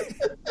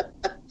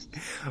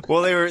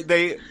 Well,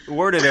 they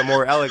worded it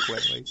more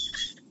eloquently.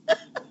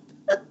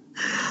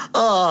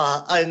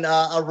 And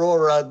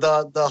Aurora,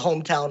 the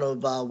hometown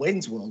of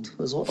Wayne's World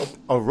as well.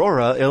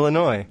 Aurora,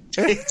 Illinois.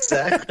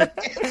 Exactly.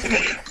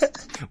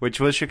 Which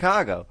was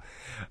Chicago.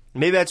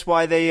 Maybe that's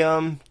why they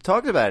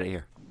talked about it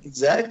here.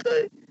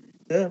 Exactly.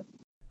 Yeah.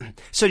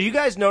 So do you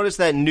guys notice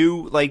that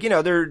new,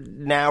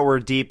 we're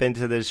deep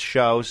into this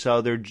show,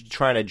 so they're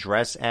trying to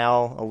dress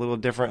Al a little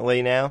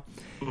differently now?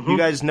 Mm-hmm. You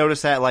guys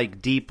notice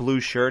that, deep blue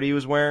shirt he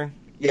was wearing?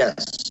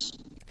 Yes.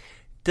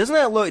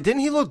 Didn't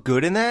he look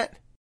good in that?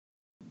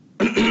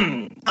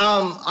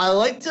 I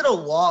liked it a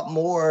lot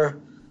more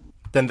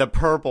than the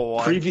purple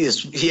one.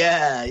 Previous,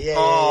 yeah.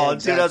 Oh,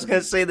 exactly. Dude, I was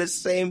going to say the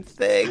same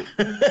thing.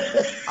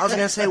 I was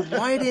going to say,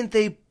 why didn't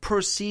they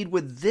proceed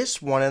with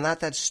this one and not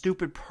that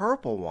stupid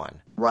purple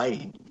one?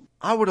 Right.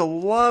 I would have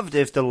loved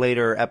if the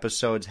later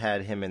episodes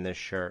had him in this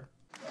shirt.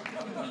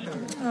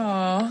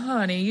 Oh,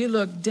 honey, you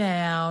look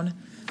down.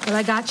 Well,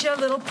 I got you a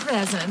little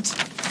present.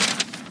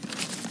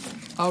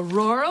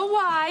 Aurora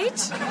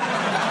White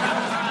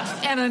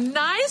and a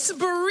nice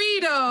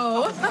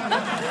burrito.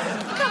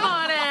 Come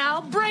on,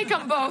 Al, break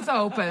them both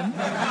open.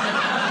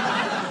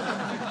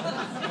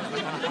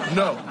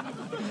 No.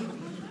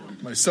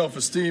 My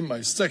self-esteem,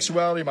 my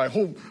sexuality, my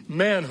whole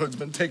manhood's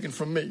been taken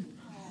from me.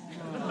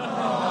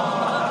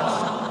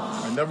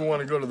 I never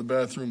want to go to the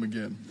bathroom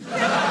again.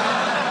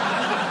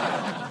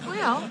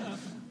 Well,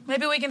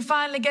 maybe we can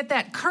finally get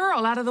that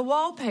curl out of the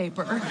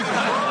wallpaper.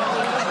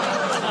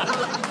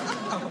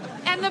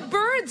 And the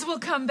birds will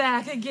come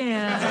back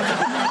again.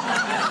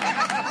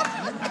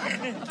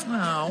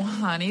 Oh,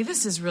 honey,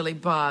 this is really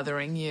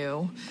bothering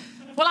you.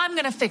 Well, I'm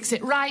going to fix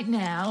it right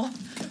now.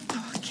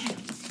 Okay.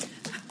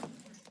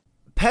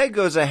 Peg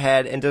goes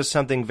ahead and does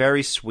something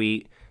very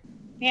sweet.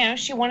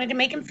 She wanted to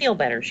make him feel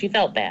better. She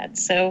felt bad.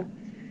 So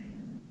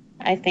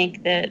I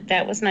think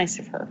that was nice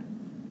of her.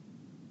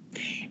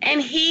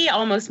 And he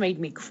almost made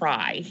me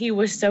cry. He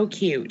was so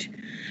cute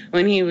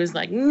when he was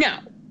like, no.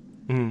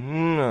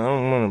 Mm-hmm, I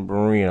don't want a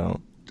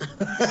burrito.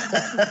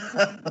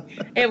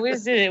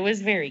 It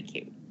was very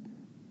cute.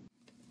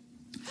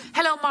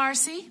 Hello,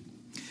 Marcy.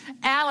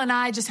 Al and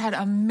I just had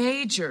a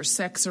major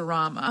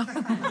sexorama.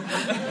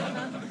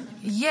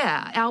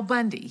 Yeah, Al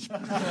Bundy.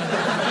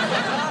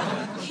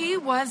 He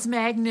was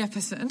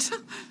magnificent.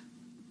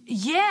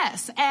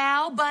 Yes,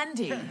 Al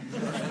Bundy.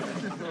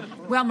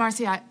 Well,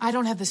 Marcy, I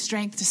don't have the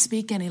strength to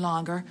speak any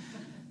longer.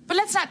 But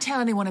let's not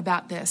tell anyone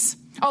about this.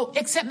 Oh,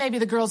 except maybe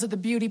the girls at the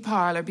beauty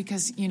parlor,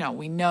 because,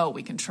 we know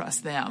we can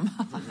trust them.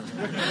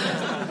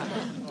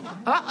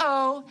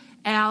 Uh-oh.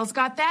 Al's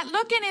got that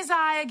look in his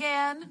eye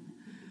again.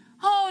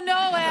 Oh, no,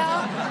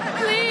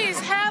 Al. Please,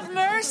 have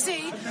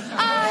mercy.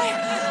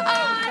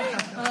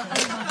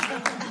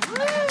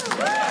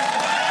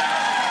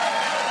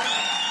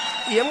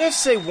 Yeah, I'm going to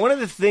say one of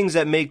the things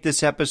that make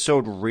this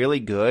episode really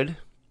good,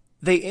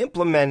 they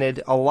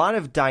implemented a lot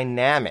of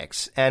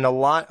dynamics and a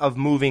lot of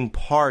moving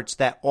parts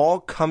that all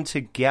come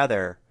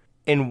together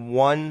in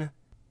one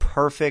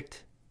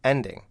perfect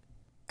ending.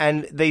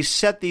 And they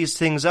set these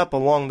things up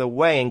along the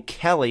way, and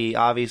Kelly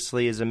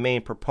obviously is a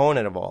main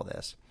proponent of all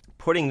this.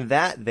 Putting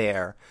that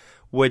there,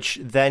 which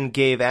then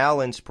gave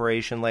Al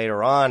inspiration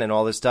later on and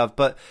all this stuff.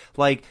 But,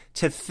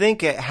 to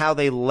think at how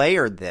they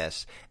layered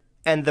this,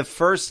 and the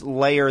first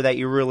layer that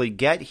you really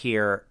get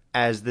here,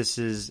 as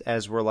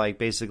we're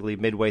basically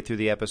midway through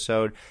the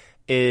episode,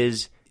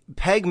 is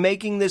Peg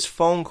making this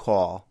phone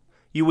call.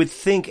 You would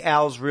think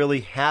Al's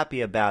really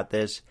happy about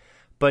this,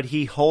 but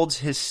he holds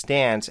his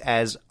stance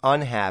as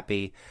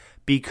unhappy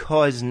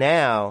because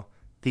now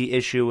the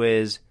issue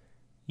is,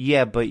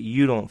 yeah, but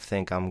you don't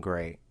think I'm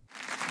great.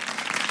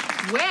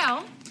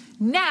 Well,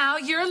 now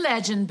you're a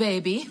legend,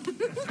 baby.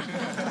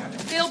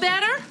 Feel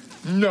better?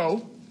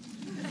 No.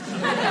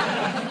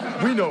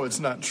 We know it's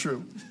not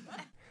true.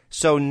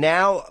 So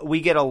now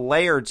we get a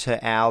layer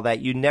to Al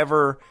that you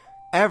never,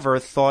 ever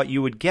thought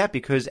you would get,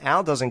 because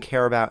Al doesn't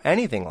care about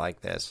anything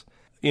like this.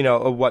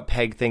 Of what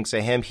Peg thinks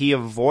of him. He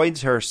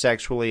avoids her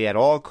sexually at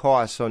all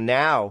costs. So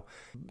now,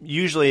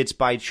 usually it's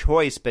by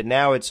choice, but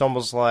now it's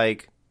almost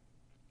like,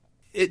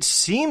 it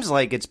seems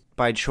like it's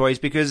by choice,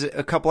 because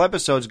a couple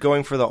episodes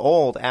going for the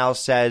old, Al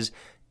says,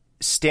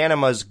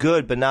 Stanima's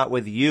good, but not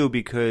with you,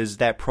 because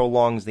that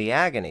prolongs the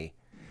agony.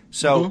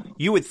 So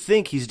you would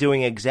think he's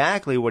doing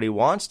exactly what he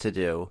wants to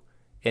do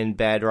in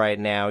bed right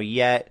now,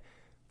 yet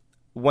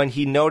when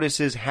he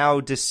notices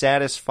how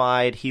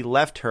dissatisfied he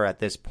left her at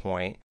this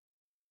point.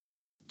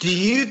 Do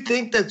you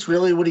think that's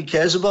really what he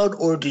cares about,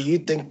 or do you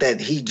think that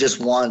he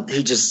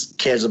just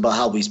cares about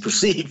how he's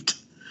perceived?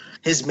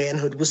 His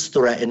manhood was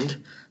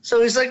threatened,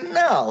 so he's like,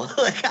 no.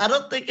 I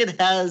don't think it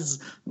has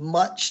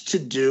much to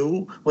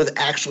do with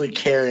actually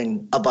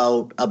caring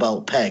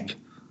about Peg.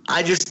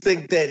 I just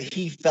think that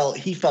he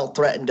felt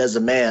threatened as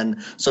a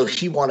man, so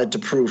he wanted to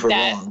prove her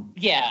wrong.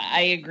 Yeah,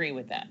 I agree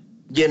with that.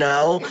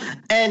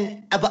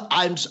 But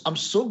I'm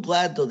so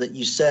glad though that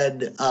you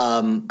said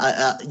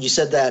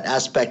that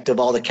aspect of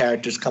all the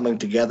characters coming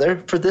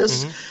together for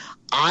this.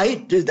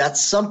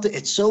 That's something.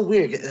 It's so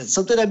weird. It's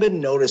something I've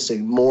been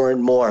noticing more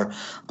and more.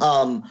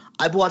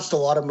 I've watched a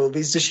lot of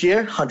movies this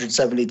year.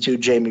 172,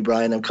 Jamie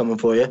Bryan, I'm coming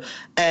for you,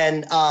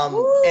 and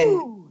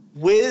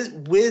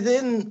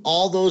within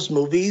all those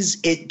movies,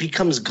 it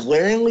becomes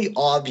glaringly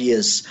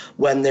obvious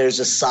when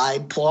there's a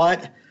side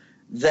plot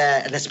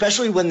and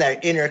especially when they're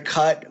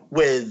intercut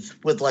with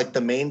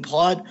the main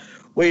plot,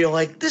 where you're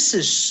like, this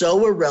is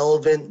so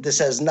irrelevant. This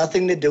has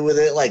nothing to do with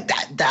it.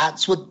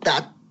 That's what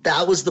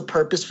that was the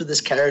purpose for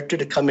this character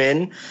to come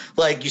in.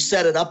 Like, you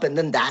set it up and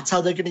then that's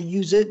how they're going to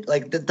use it.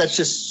 Like, that's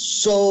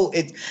just so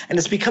and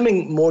it's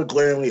becoming more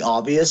glaringly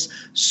obvious.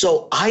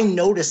 So I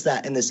noticed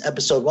that in this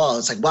episode. Wow,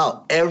 it's like,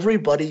 wow,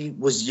 everybody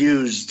was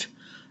used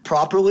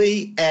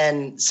properly.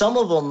 And some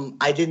of them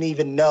I didn't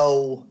even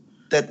know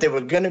that they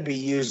were going to be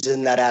used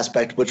in that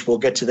aspect, which we'll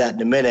get to that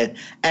in a minute.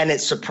 And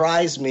it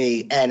surprised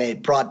me, and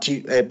it brought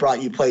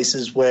you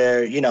places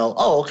where, you know,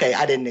 oh, okay,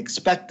 I didn't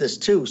expect this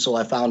too, so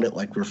I found it,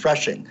 like,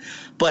 refreshing.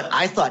 But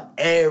I thought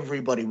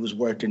everybody was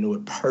worked into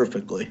it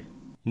perfectly.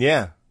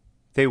 Yeah,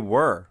 they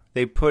were.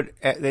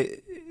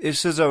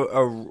 This is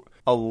a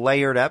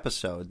layered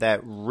episode that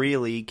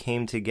really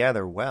came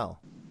together well.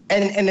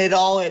 And it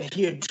all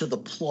adhered to the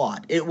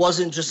plot. It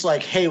wasn't just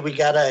like, hey, we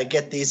gotta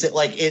get these.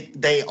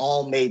 They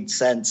all made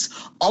sense.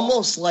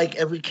 Almost like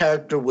every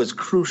character was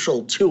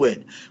crucial to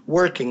it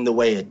working the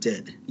way it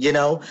did, you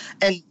know?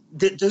 And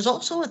there's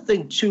also a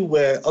thing, too,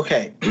 where,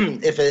 okay,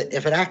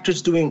 if an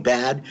actor's doing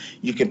bad,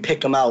 you can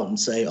pick them out and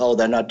say, oh,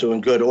 they're not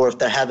doing good. Or if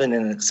they're having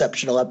an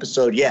exceptional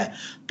episode, yeah.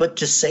 But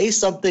to say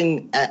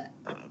something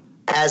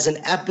as an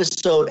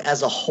episode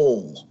as a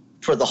whole,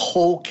 for the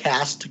whole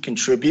cast to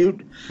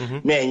contribute,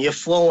 man, you're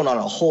flowing on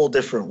a whole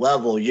different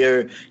level.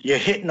 You're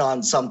hitting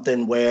on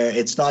something where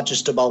it's not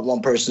just about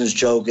one person's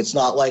joke. It's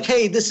not like,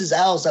 hey, this is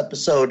Al's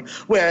episode,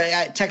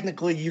 where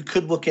technically you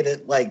could look at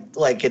it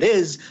like it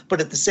is, but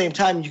at the same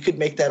time you could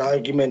make that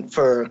argument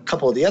for a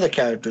couple of the other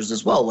characters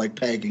as well, like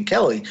Peg and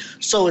Kelly.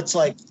 So it's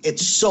like,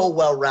 it's so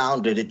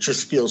well-rounded. It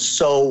just feels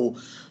so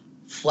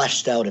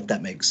fleshed out, if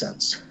that makes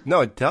sense.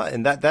 No, it does,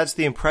 and that's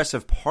the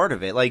impressive part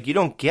of it. Like, you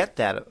don't get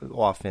that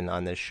often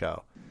on this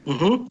show.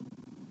 Mm-hmm.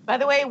 By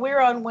the way,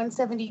 we're on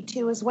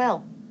 172 as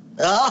well.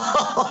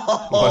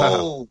 Oh,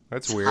 wow,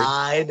 that's weird.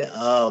 Tied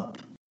up.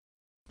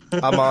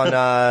 I'm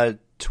on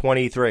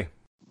 23.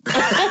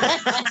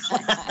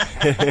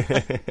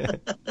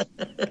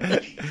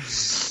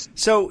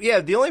 So,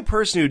 yeah, the only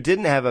person who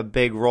didn't have a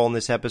big role in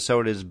this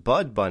episode is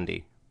Bud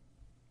Bundy.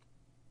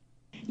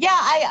 Yeah,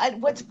 I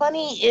what's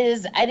funny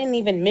is I didn't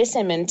even miss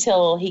him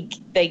until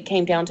they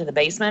came down to the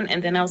basement,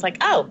 and then I was like,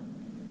 oh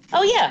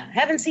yeah,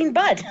 haven't seen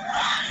Bud.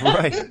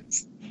 Right.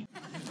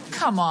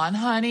 Come on,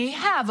 honey,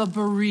 have a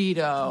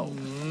burrito.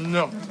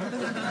 No.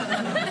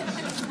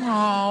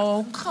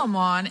 Oh, come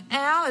on,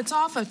 Al, it's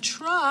off a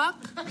truck.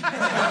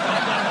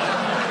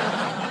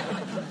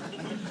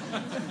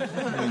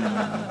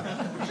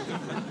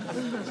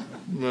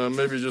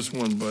 Maybe just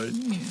one bite.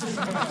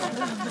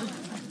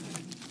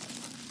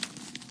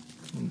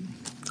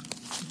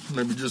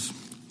 Maybe just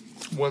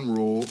one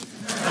roll.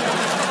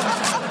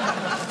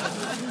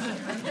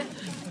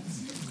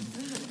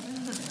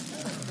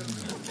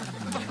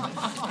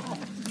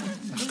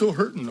 Still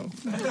hurting, though.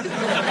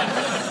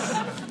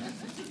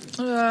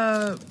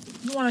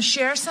 You want to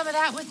share some of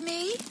that with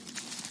me?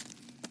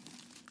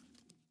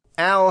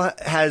 Al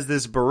has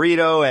this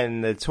burrito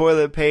and the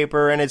toilet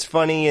paper, and it's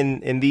funny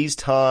in these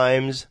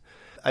times.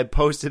 I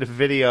posted a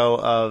video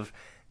of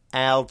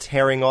Al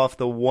tearing off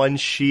the 1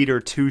 sheet or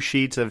 2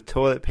 sheets of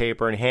toilet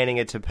paper and handing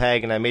it to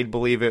Peg, and I made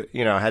believe it,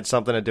 had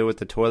something to do with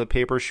the toilet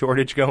paper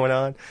shortage going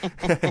on.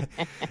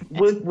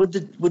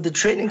 with the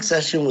training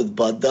session with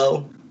Bud,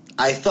 though,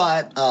 I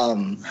thought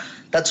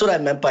that's what I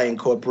meant by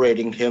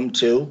incorporating him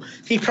too.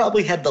 He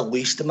probably had the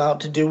least amount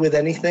to do with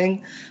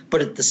anything,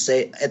 but at the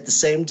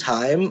same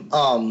time,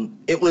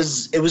 it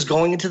was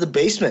going into the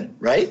basement,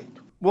 right?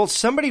 Well,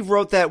 somebody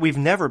wrote that we've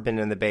never been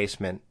in the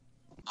basement.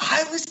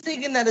 I was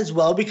thinking that as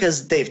well,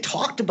 because they've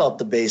talked about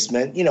the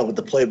basement, with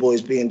the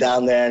Playboys being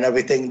down there and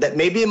everything. That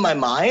maybe in my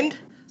mind,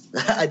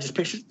 I just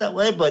pictured it that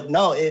way, but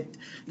no,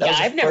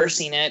 I've never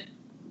seen it.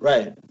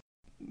 Right.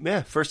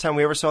 Yeah, first time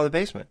we ever saw the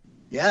basement.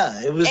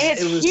 Yeah, it was. And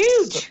it was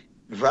huge.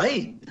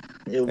 Right.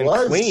 It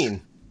was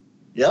clean.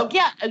 Yep.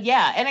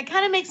 Yeah, and it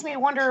kind of makes me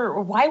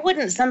wonder, why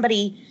wouldn't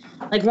somebody,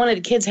 like one of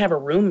the kids, have a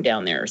room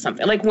down there or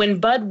something? Like when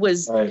Bud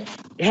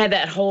had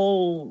that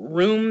whole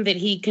room that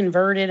he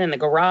converted and the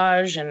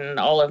garage and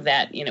all of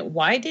that,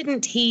 why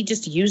didn't he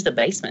just use the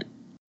basement?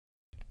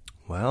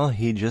 Well,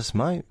 he just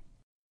might.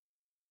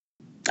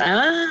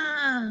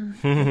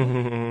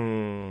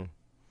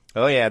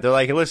 Oh, yeah. They're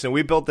like, listen,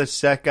 we built this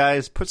set,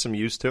 guys. Put some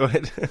use to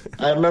it.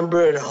 I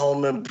remember in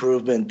Home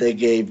Improvement, they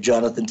gave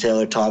Jonathan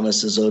Taylor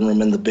Thomas his own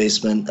room in the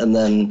basement, and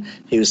then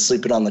he was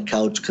sleeping on the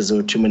couch because there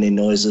were too many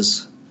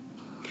noises.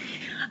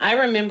 I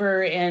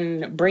remember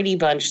in Brady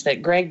Bunch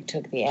that Greg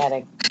took the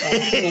attic.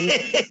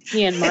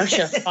 He and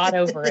Marcia fought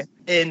over it.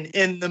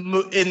 In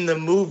the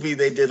movie,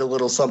 they did a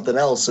little something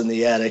else in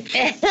the attic.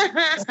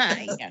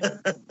 Yeah.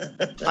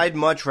 I'd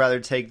much rather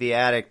take the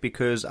attic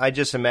because I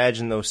just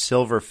imagine those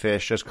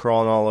silverfish just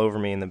crawling all over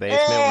me in the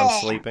basement when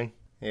I'm sleeping.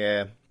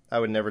 Yeah, I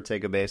would never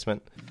take a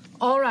basement.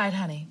 All right,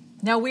 honey.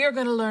 Now we are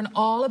going to learn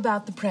all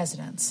about the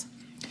presidents.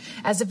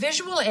 As a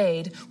visual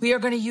aid, we are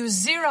going to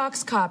use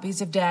Xerox copies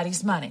of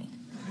Daddy's Money.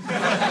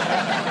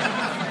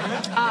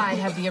 I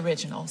have the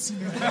originals,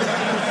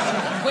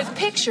 with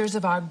pictures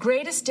of our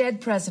greatest dead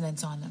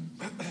presidents on them.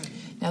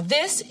 Now,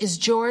 this is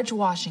George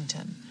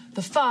Washington,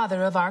 the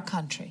father of our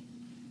country.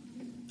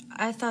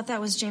 I thought that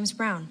was James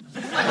Brown.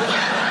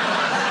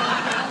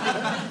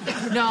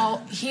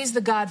 No, he's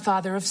the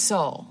godfather of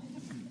soul.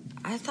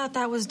 I thought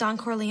that was Don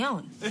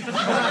Corleone.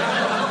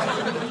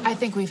 I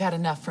think we've had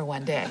enough for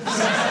one day.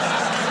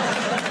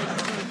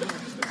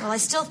 Well, I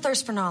still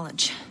thirst for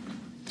knowledge.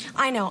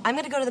 I know. I'm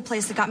going to go to the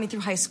place that got me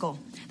through high school.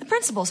 The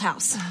principal's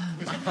house.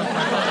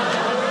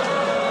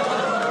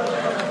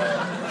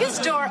 His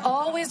door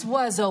always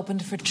was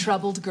opened for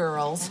troubled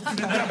girls.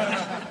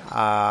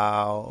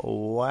 Wow.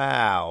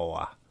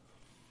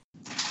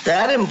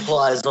 That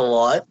implies a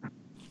lot.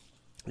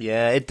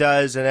 Yeah, it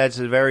does, and that's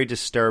very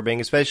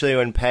disturbing, especially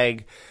when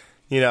Peg,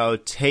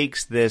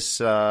 takes this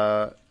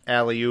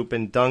alley-oop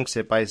and dunks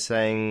it by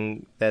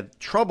saying that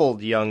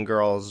troubled young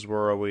girls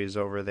were always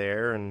over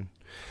there, and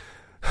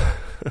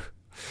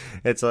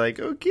it's like,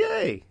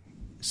 okay.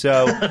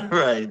 So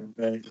right.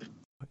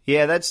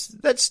 Yeah,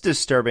 that's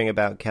disturbing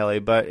about Kelly,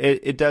 but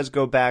it does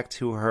go back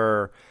to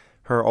her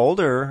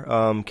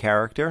older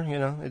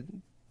character,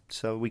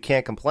 so we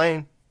can't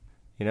complain.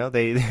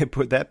 They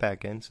put that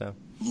back in, so.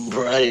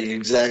 Right,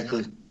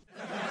 exactly.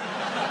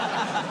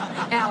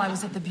 Al, I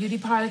was at the beauty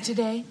parlor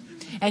today,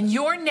 and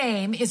your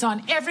name is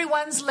on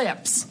everyone's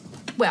lips.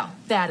 Well,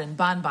 that and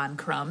bonbon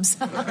crumbs.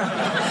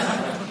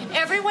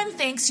 Everyone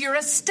thinks you're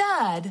a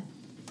stud.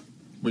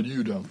 But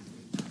you don't.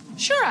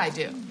 Sure I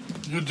do.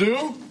 You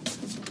do?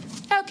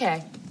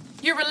 Okay.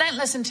 Your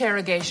relentless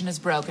interrogation has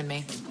broken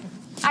me.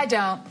 I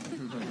don't.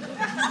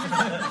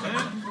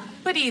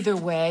 But either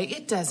way,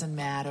 it doesn't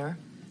matter.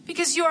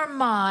 Because you're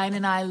mine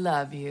and I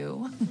love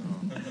you.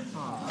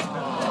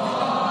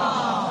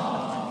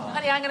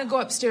 Honey, I'm going to go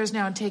upstairs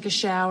now and take a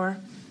shower.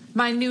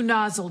 My new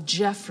nozzle,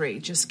 Jeffrey,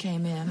 just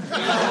came in.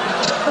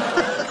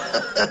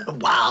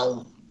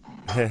 Wow.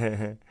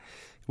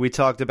 We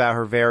talked about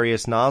her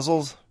various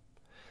nozzles.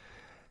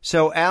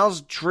 So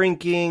Al's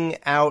drinking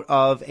out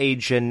of a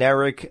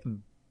generic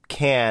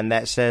can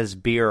that says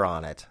beer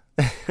on it.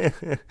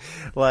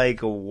 Like,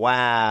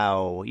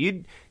 wow.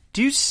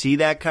 Do you see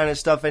that kind of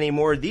stuff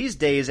anymore? These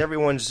days,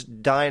 everyone's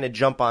dying to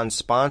jump on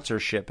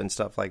sponsorship and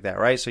stuff like that,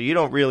 right? So you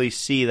don't really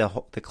see the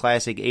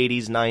classic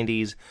 80s,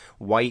 90s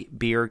white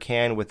beer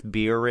can with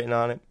beer written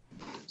on it.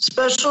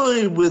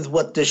 Especially with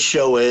what this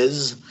show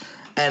is,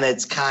 and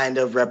it's kind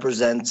of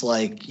represents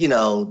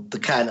the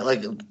kind of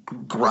like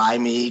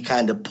grimy,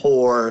 kind of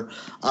poor,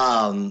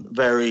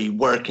 very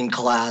working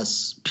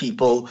class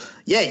people.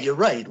 Yeah, you're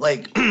right.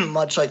 Like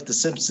much like The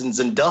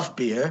Simpsons and Duff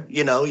Beer,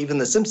 even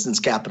The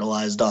Simpsons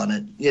capitalized on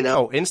it.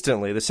 Oh,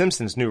 instantly. The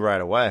Simpsons knew right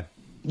away.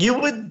 You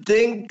would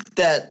think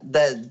that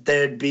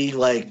there'd be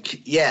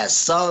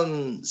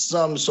some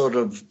sort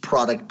of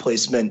product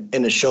placement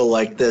in a show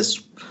like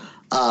this.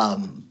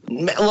 And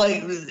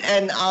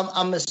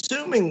I'm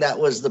assuming that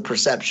was the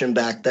perception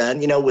back then,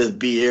 with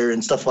beer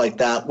and stuff like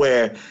that,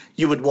 where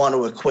you would want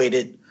to equate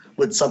it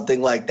with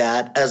something like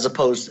that, as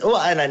opposed to,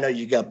 and I know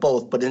you got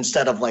both, but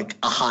instead of like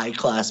a high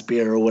class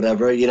beer or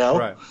whatever,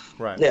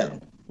 Right. Yeah.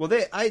 Well,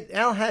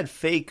 Al had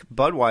fake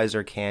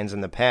Budweiser cans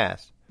in the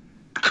past.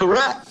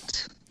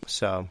 Correct.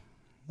 So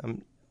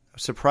I'm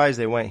surprised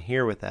they went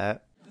here with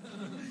that.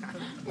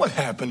 What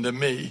happened to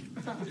me?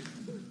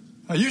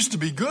 I used to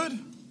be good.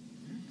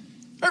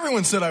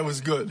 Everyone said I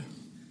was good.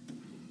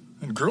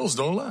 And girls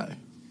don't lie.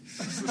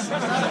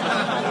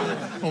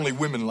 Only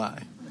women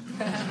lie.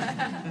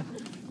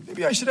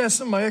 Maybe I should ask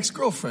some of my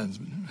ex-girlfriends.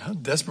 How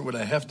desperate would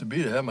I have to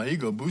be to have my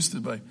ego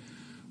boosted by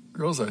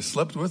girls I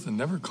slept with and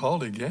never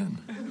called again?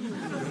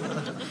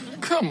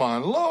 Come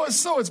on, Lois.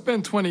 So it's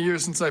been 20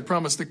 years since I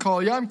promised to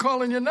call you. I'm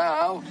calling you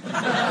now.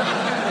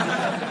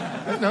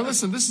 Now,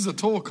 listen, this is a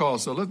toll call,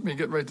 so let me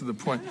get right to the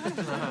point.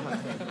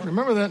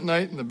 Remember that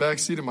night in the back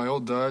seat of my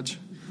old Dodge?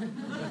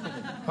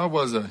 How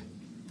was I?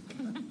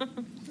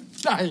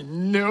 I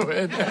knew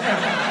it.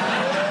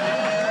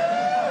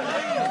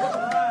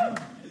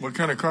 What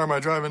kind of car am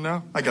I driving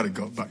now? I gotta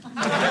go. Bye.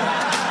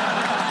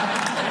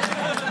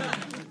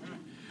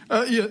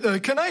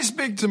 Can I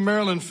speak to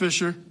Marilyn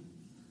Fisher?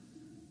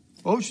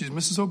 Oh, she's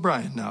Mrs.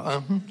 O'Brien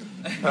now.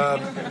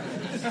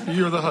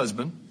 You're the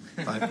husband.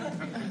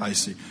 I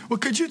see. Well,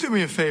 could you do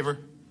me a favor?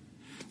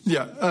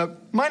 Yeah,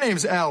 my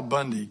name's Al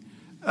Bundy.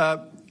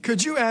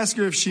 Could you ask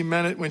her if she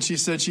meant it when she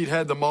said she'd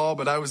had them all,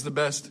 but I was the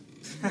best?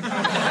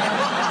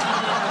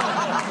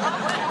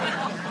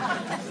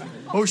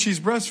 Oh, she's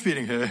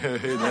breastfeeding.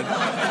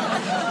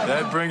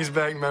 That brings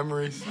back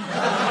memories.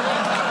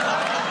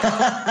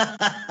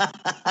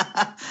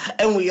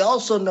 And we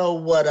also know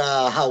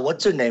how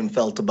what's her name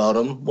felt about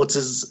him. What's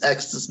his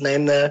ex's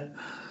name there?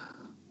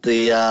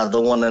 The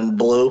one in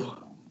blue,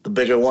 the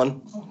bigger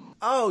one.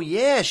 Oh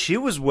yeah, she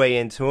was way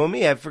into him.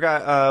 Yeah, I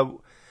forgot.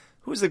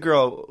 Who's the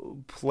girl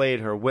who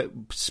played her?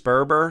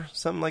 Sperber,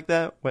 something like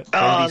that.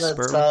 That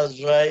sounds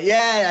right.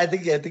 Yeah, I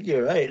think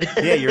you're right.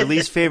 Yeah, your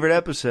least favorite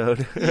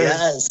episode.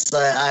 Yes,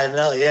 I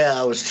know. Yeah,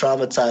 I was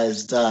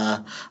traumatized.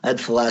 I had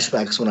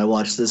flashbacks when I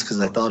watched this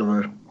because I thought of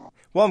her.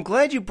 Well, I'm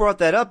glad you brought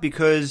that up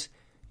because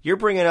you're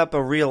bringing up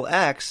a real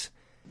ex.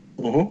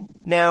 Mm-hmm.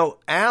 Now,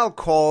 Al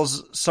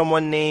calls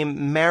someone named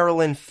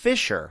Marilyn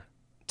Fisher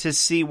to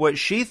see what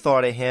she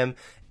thought of him.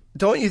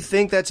 don't you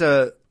think that's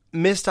a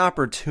missed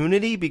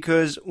opportunity?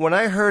 Because when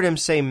I heard him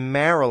say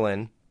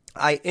Marilyn,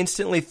 I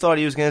instantly thought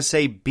he was going to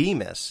say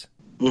Bemis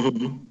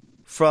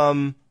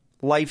from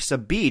Life's a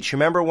Beach.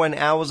 Remember when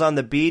Al was on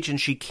the beach and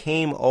she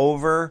came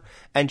over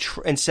and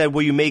said,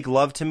 will you make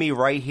love to me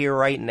right here,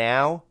 right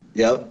now?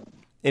 Yep.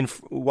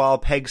 While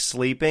Peg's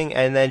sleeping,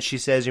 and then she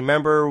says, you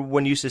remember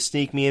when you used to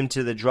sneak me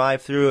into the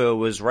drive-thru? It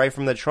was right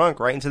from the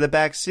trunk, right into the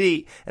back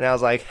seat. And I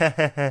was like,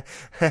 because,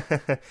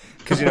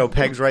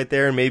 Peg's right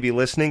there and maybe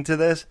listening to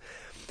this.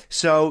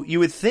 So you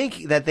would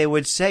think that they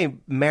would say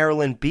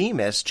Marilyn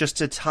Bemis just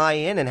to tie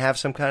in and have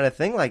some kind of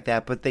thing like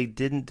that, but they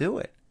didn't do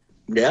it.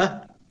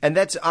 Yeah. And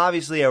that's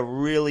obviously a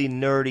really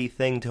nerdy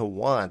thing to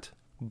want,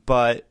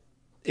 but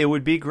it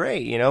would be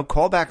great,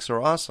 Callbacks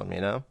are awesome,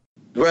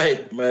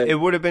 Right. It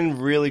would have been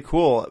really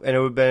cool, and it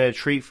would have been a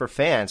treat for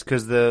fans,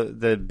 because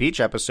the beach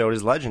episode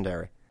is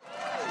legendary.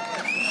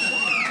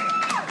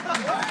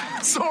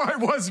 So I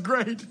was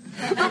great.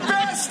 The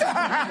best!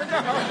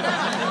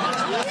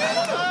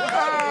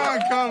 Oh,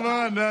 come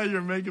on, now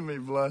you're making me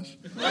blush.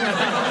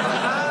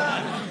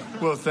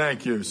 Well,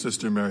 thank you,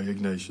 Sister Mary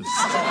Ignatius.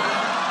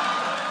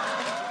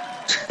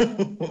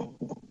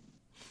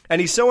 And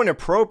he's so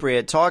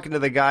inappropriate talking to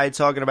the guy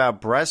talking about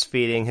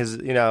breastfeeding his,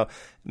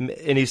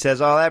 and he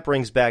says, oh, that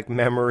brings back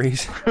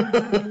memories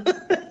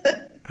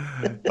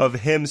of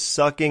him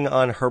sucking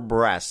on her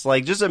breasts.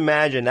 Like, just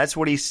imagine that's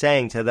what he's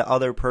saying to the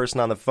other person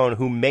on the phone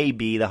who may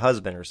be the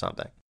husband or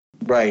something.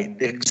 Right,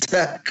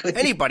 exactly.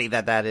 Anybody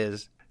that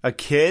is. A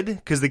kid,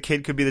 because the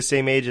kid could be the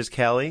same age as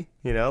Kelly.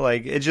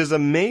 It's just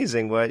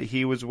amazing what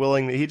he was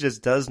willing to, he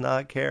just does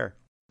not care.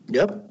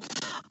 Yep.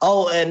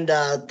 Oh, and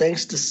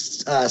thanks to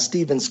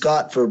Stephen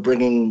Scott for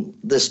bringing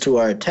this to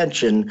our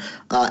attention.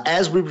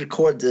 As we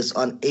record this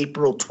on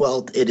April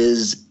 12th, it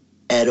is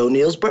Ed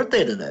O'Neill's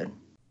birthday today.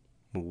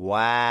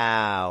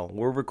 Wow.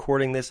 We're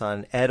recording this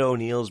on Ed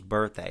O'Neill's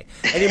birthday.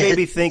 And you may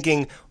be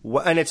thinking,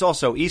 and it's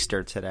also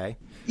Easter today.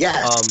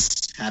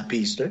 Yes. Happy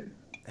Easter.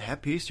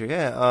 Happy Easter,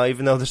 yeah.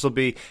 Even though this will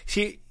be...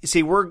 See,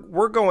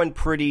 we're going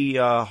pretty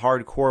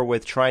hardcore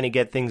with trying to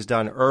get things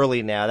done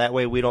early now. That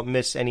way we don't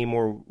miss any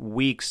more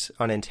weeks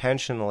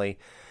unintentionally.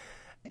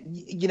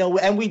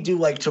 And we do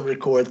like to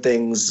record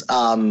things,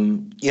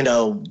 doing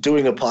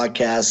a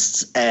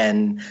podcast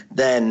and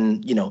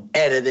then,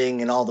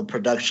 editing and all the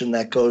production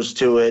that goes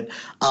to it.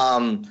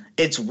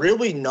 It's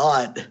really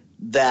not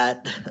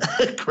that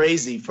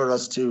crazy for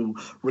us to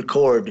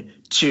record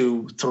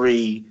 2,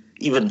 3,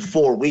 even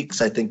 4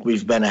 weeks. I think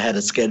we've been ahead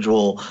of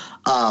schedule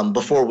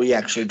before we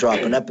actually drop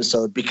an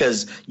episode,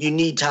 because you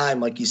need time,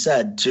 like you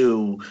said,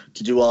 to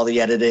do all the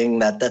editing.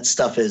 That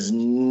stuff is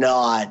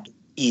not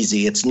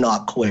easy. It's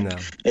not quick. No.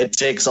 It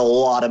takes a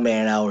lot of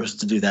man hours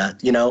to do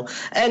that,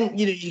 and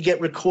you get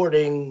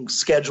recording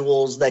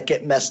schedules that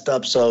get messed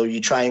up, so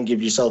you try and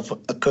give yourself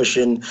a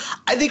cushion.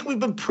 I think we've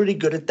been pretty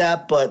good at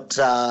that, but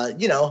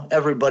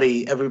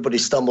everybody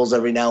stumbles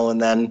every now and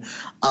then.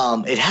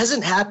 It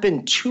hasn't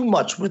happened too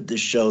much with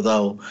this show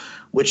though,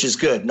 which is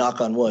good,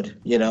 knock on wood,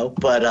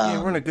 but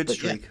we're on a good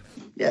streak.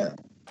 Yeah.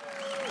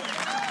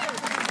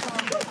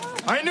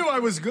 I knew I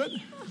was good.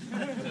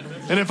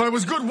 And if I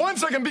was good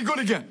once, I can be good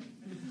again.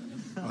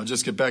 I'll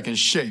just get back in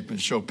shape and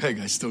show Peg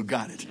I still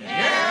got it. Al,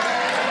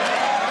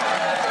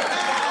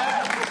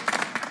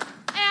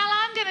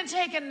 I'm going to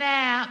take a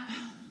nap.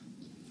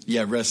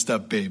 Yeah, rest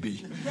up,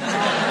 baby.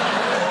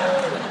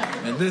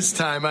 And this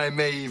time I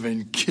may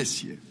even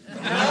kiss you.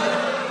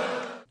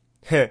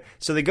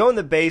 So they go in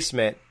the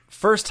basement.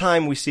 First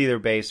time we see their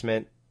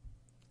basement,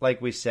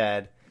 like we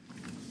said.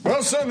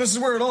 Well, son, this is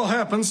where it all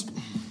happens.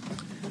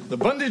 The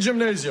Bundy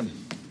Gymnasium.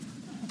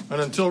 And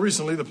until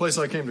recently, the place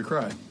I came to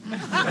cry.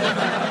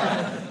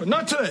 But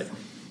not today.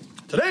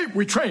 Today,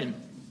 we train.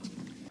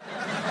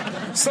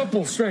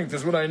 Supple strength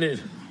is what I need.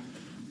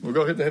 We'll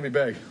go hit the heavy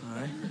bag. All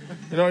right.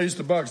 I used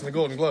to box in the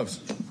Golden Gloves.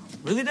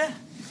 Really, Dad?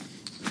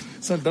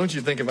 Son, don't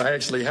you think if I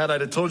actually had, I'd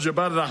have told you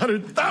about it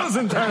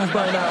 100,000 times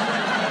by now.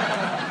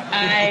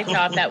 I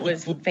thought that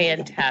was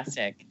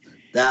fantastic.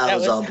 That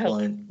was on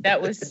point.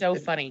 That was so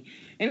funny.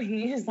 And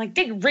he was like,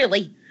 "Did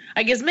really?"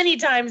 Like, as many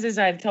times as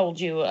I've told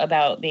you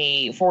about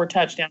the 4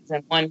 touchdowns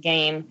in one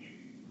game,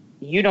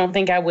 you don't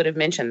think I would have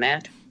mentioned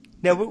that?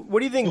 Now, what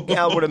do you think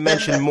Al would have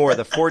mentioned more,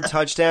 the 4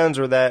 touchdowns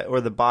or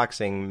the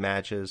boxing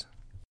matches?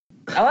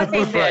 Oh, I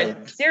think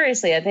that,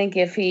 seriously, I think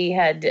if he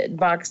had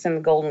boxed in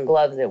the Golden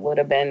Gloves, it would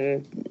have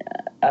been...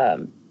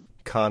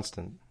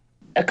 constant.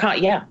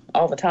 Yeah,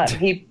 all the time.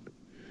 He'd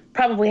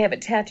probably have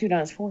it tattooed on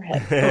his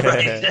forehead.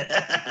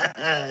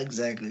 Right.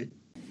 Exactly.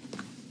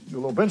 Do a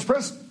little bench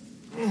press.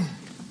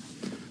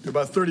 Do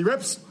about 30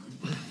 reps.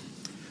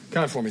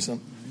 Count for me,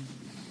 son.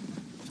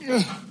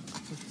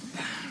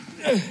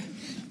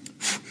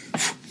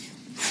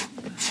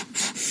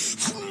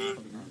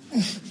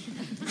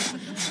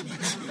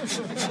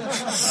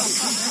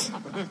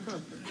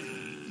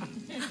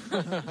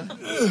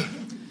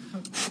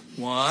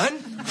 One.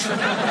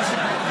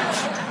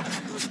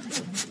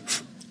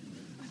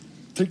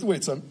 Take the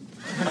weight, son.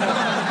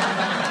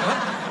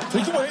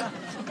 Take the weight.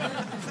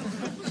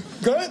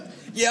 Got it?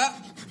 Yeah.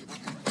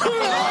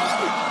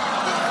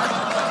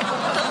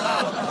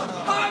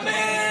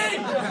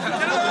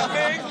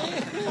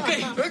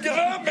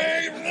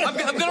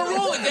 I'm gonna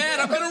roll it, Dad.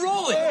 I'm gonna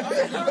roll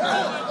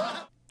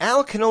it.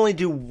 Al can only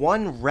do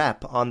one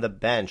rep on the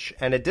bench,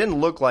 and it didn't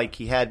look like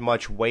he had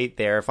much weight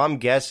there. If I'm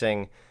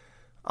guessing,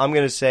 I'm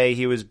going to say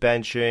he was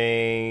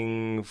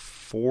benching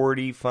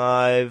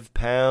 45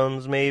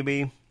 pounds,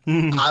 maybe.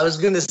 I was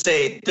going to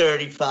say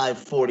 35,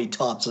 40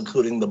 tops,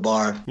 including the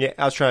bar. Yeah,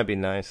 I was trying to be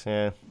nice,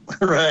 yeah.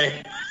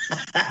 Right.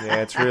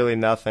 Yeah, it's really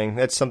nothing.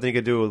 That's something you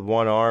could do with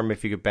one arm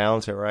if you could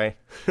balance it right.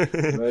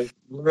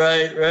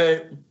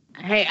 Right.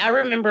 Hey, I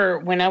remember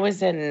when I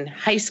was in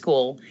high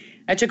school,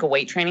 I took a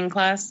weight training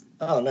class.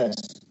 Oh,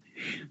 nice.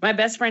 My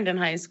best friend in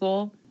high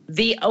school,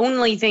 the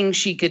only thing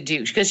she could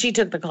do, because she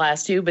took the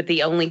class too, but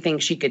the only thing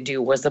she could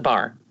do was the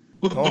bar.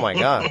 Oh, my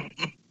God.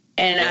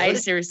 And I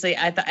seriously,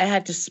 I thought I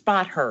had to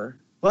spot her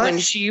when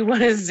she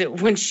was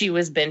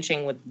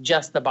benching with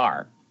just the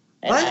bar.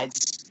 And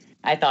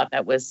I thought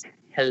that was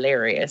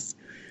hilarious.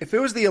 If it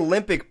was the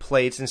Olympic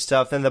plates and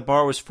stuff, then the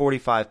bar was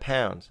 45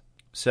 pounds.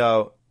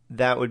 So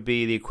that would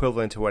be the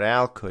equivalent to what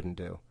Al couldn't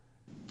do.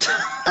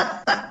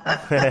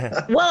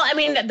 Well, I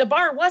mean, the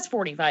bar was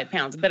 45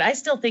 pounds, but I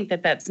still think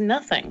that that's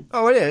nothing.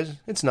 Oh, it is.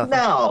 It's nothing.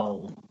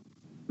 No.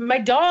 My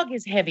dog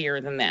is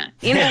heavier than that,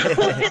 you know?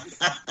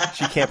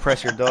 She can't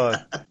press your dog.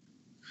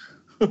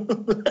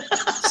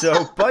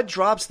 So Bud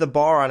drops the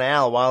bar on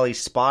Al while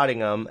he's spotting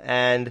him,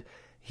 and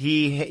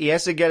he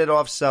has to get it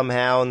off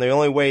somehow, and the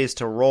only way is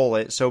to roll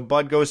it. So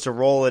Bud goes to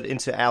roll it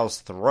into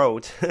Al's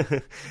throat,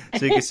 so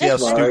you can see how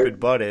stupid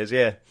Bud is,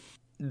 yeah.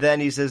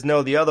 Then he says,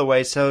 no, the other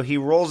way. So he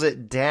rolls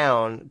it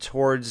down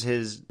towards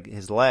his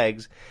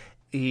legs.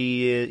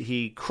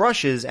 He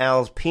crushes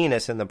Al's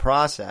penis in the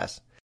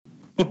process.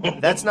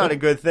 That's not a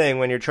good thing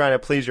when you're trying to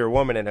please your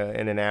woman in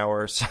an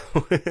hour or so.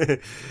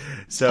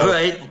 So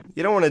right.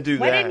 You don't want to do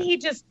that. Why didn't he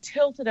just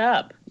tilt it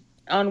up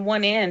on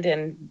one end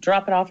and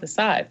drop it off the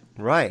side?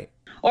 Right.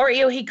 Or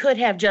he could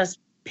have just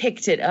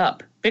picked it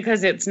up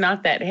because it's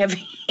not that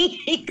heavy.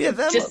 Yeah,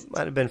 that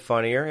might have been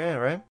funnier. Yeah,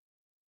 right.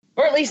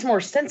 Or at least more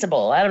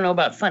sensible. I don't know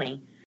about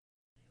funny.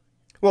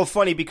 Well,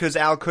 funny because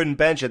Al couldn't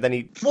bench it. Then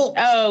he.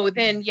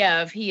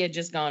 If he had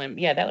just gone,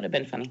 that would have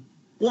been funny.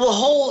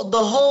 Well,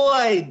 the whole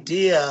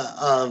idea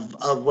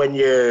of when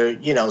you're,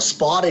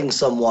 spotting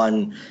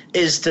someone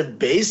is to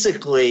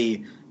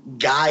basically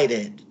guide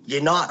it.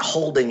 You're not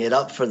holding it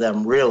up for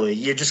them, really.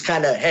 You're just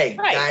kind of,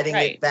 guiding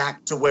it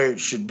back to where it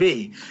should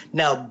be.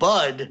 Now,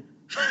 Bud,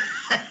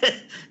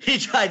 he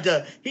tried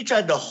to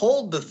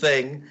hold the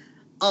thing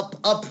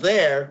up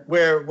there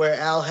where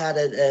Al had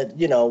it at,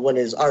 when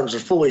his arms are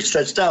fully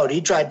stretched out.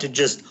 He tried to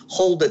just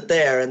hold it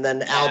there, and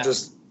then Al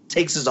just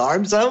takes his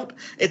arms out.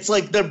 It's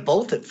like they're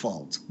both at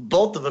fault,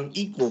 both of them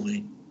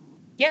equally.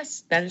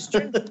 Yes, that is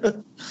true.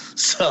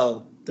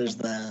 So there's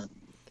that.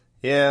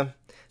 Yeah.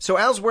 So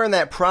Al's wearing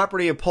that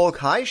Property of Polk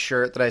High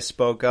shirt that I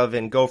spoke of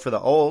in Go for the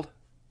Old.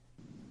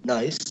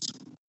 Nice.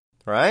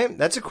 Right?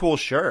 That's a cool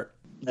shirt.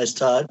 Nice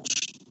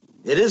touch.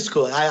 It is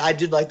cool. I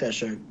did like that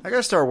shirt. I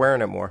gotta start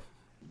wearing it more.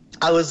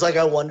 I was like,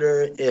 I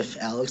wonder if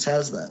Alex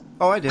has that.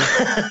 Oh, I do.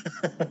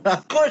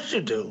 Of course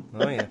you do.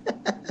 Oh, yeah.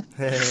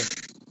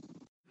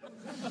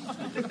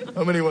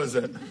 How many was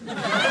that?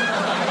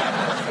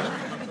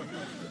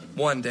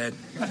 One, Dad.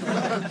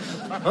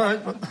 All right.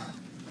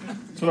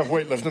 It's enough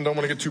weightlifting. Don't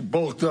want to get too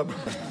bulked up.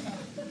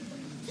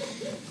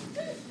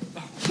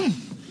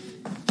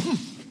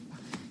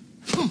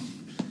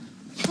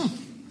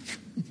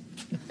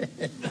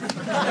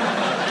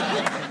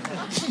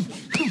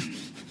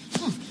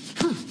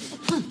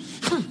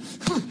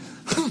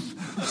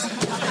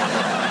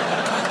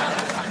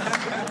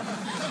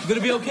 You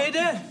gonna be okay,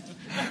 Dad?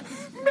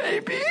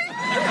 Maybe.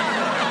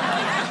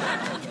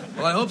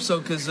 Well, I hope so,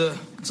 because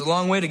it's a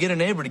long way to get a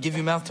neighbor to give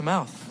you mouth to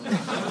mouth.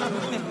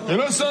 You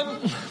know,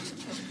 son,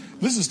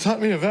 this has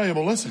taught me a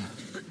valuable lesson.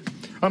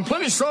 I'm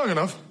plenty strong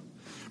enough,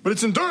 but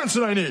it's endurance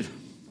that I need.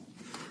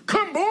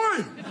 Come,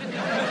 boy!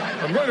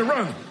 I'm going to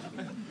run.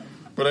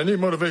 But I need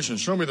motivation.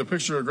 Show me the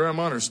picture of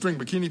Grandma in her string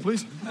bikini,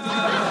 please.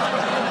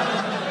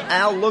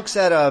 Al looks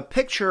at a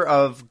picture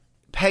of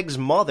Peg's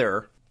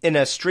mother in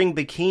a string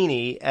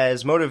bikini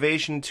as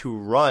motivation to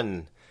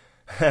run.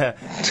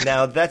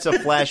 Now, that's a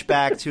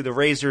flashback to the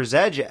Razor's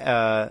Edge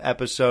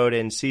episode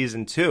in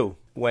season 2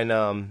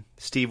 when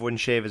Steve wouldn't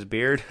shave his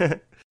beard.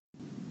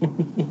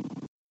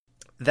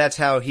 That's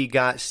how he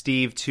got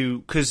Steve to...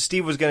 Because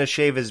Steve was going to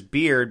shave his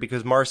beard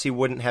because Marcy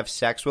wouldn't have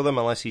sex with him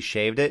unless he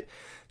shaved it.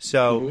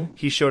 So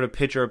he showed a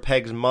picture of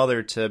Peg's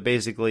mother to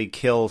basically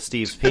kill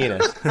Steve's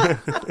penis.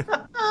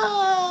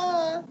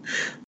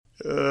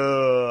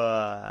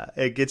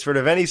 It gets rid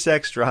of any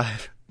sex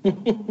drive.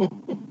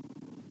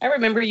 I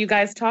remember you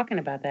guys talking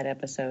about that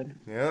episode.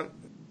 Yeah.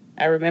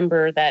 I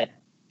remember that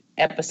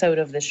episode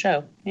of the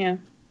show. Yeah.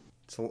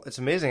 It's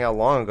amazing how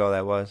long ago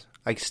that was.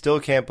 I still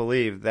can't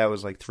believe that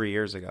was like 3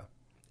 years ago.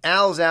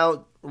 Al's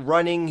out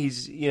running.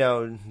 He's,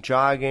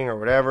 jogging or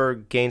whatever,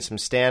 gained some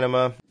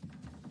stamina.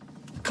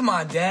 Come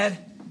on, Dad.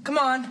 Come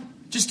on.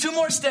 Just 2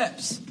 more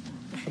steps.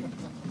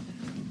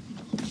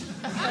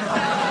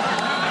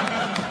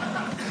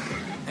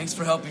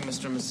 for helping,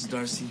 Mr. and Mrs.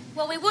 Darcy.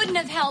 Well, we wouldn't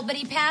have helped, but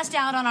he passed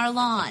out on our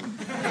lawn.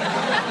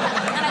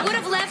 And I would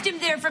have left him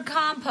there for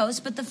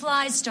compost, but the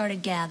flies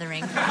started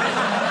gathering.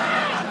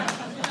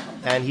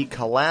 And he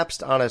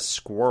collapsed on a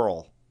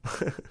squirrel.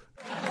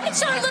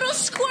 It's our little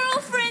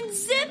squirrel friend,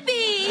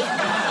 Zippy.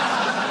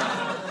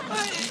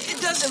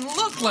 It doesn't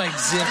look like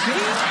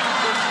Zippy.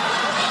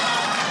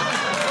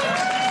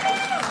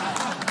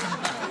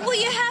 Well,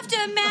 you have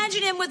to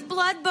imagine him with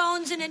blood,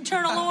 bones, and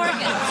internal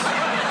organs.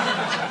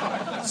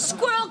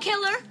 Squirrel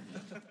killer.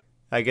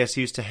 I guess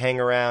he used to hang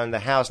around the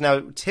house.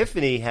 Now,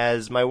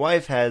 my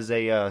wife has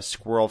a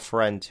squirrel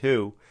friend,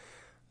 too.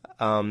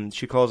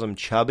 She calls him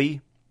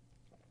Chubby.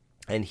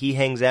 And he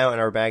hangs out in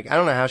our bag. I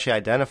don't know how she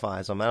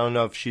identifies him. I don't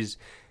know if she's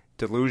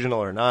delusional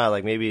or not.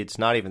 Like, maybe it's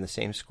not even the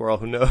same squirrel.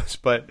 Who knows?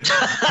 But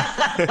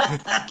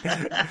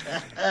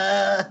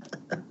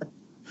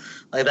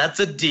like, that's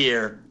a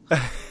deer.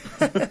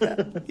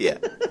 Yeah.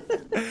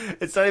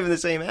 It's not even the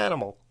same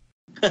animal.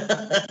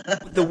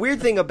 The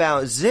weird thing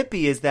about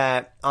Zippy is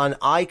that on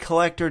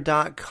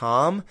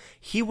iCollector.com,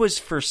 he was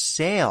for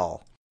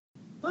sale.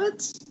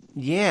 What?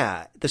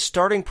 Yeah, the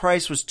starting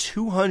price was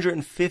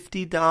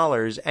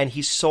 $250, and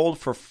he sold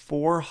for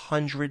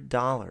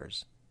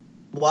 $400.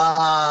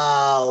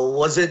 Wow.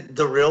 Was it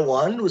the real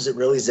one? Was it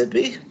really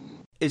Zippy?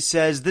 It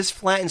says, this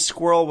flattened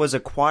squirrel was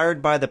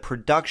acquired by the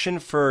production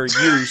for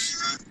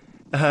use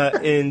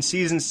in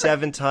Season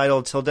 7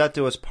 titled Till Death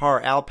Do Us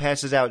Part. Al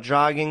passes out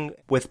jogging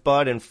with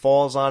Bud and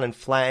falls on and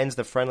flattens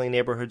the friendly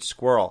neighborhood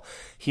squirrel.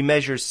 He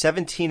measures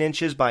 17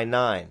 inches by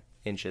 9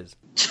 inches.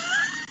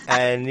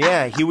 And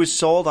yeah, he was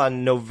sold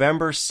on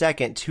November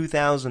 2nd,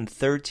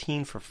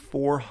 2013 for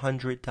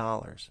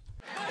 $400.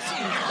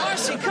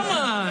 Marcy, come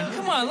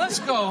on, let's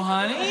go,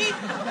 honey.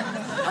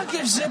 I'll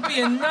give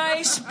Zippy a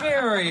nice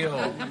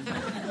burial.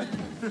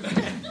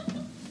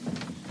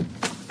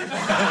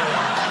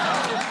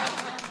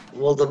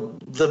 Well,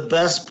 the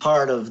best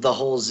part of the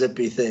whole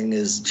Zippy thing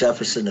is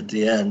Jefferson at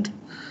the end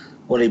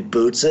when he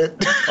boots it.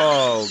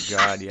 Oh,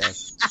 God,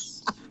 yes.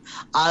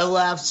 I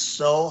laughed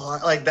so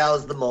hard. Like, that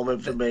was the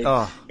moment for me.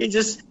 Oh. He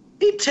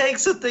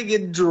takes the thing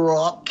and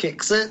drop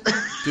kicks it.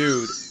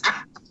 Dude,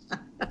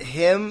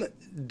 him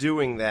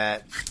doing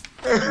that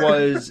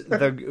was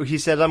he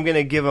said, I'm going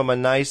to give him a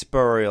nice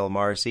burial,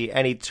 Marcy.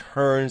 And he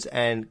turns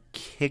and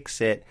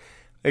kicks it.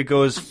 It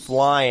goes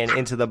flying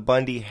into the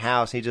Bundy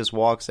house. He just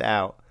walks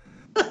out.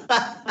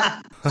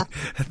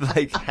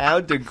 Like, how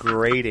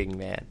degrading,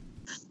 man.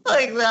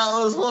 Like, that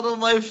was one of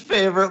my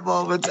favorite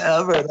moments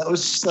ever. That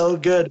was so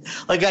good.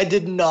 Like, I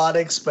did not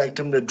expect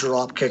him to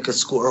drop kick a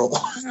squirrel.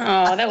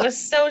 Oh, that was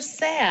so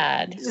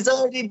sad. He's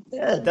already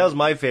dead. That was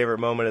my favorite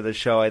moment of the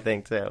show, I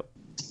think, too.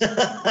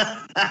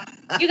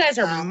 You guys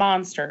are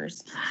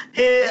monsters.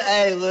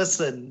 Hey,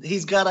 listen.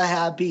 He's got a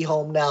happy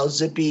home now.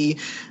 Zippy,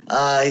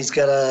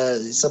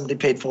 somebody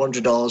paid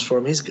 $400 for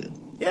him. He's good.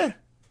 Yeah.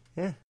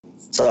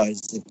 Sorry,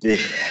 Zippy.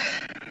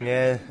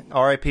 Yeah,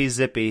 R.I.P.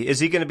 Zippy. Is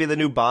he going to be the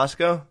new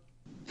Bosco?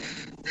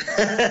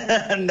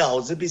 No,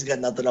 Zippy's got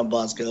nothing on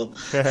Bosco.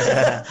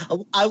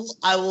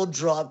 I will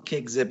drop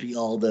kick Zippy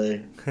all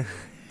day.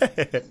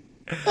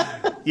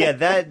 Yeah,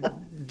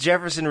 that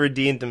Jefferson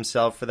redeemed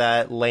himself for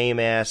that lame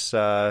ass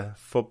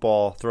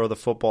football, throw the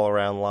football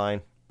around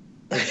line.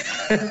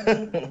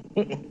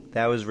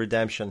 That was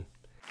redemption.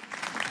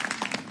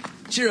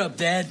 Cheer up,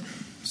 Dad.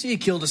 See, you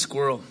killed a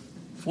squirrel.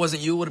 If it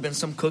wasn't you, it would have been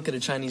some cook at a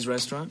Chinese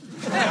restaurant.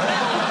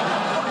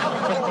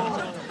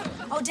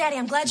 Oh, Daddy,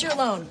 I'm glad you're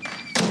alone.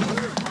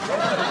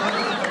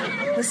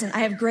 Listen, I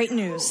have great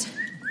news.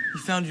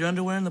 You found your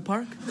underwear in the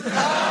park?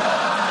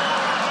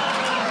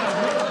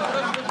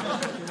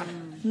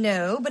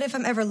 No, but if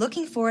I'm ever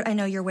looking for it, I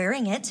know you're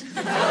wearing it.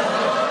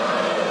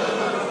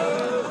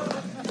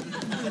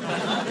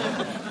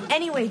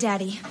 Anyway,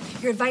 Daddy,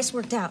 your advice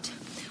worked out.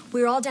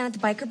 We were all down at the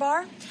biker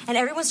bar, and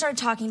everyone started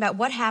talking about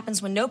what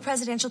happens when no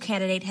presidential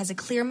candidate has a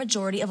clear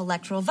majority of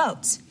electoral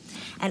votes.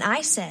 And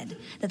I said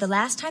that the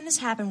last time this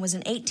happened was in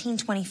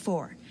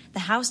 1824.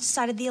 The House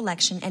decided the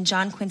election, and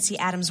John Quincy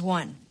Adams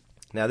won.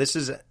 Now, this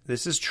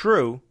is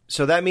true,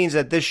 so that means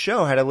that this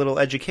show had a little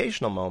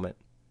educational moment.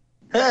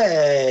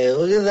 Hey,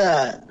 look at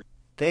that.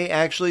 They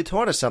actually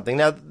taught us something.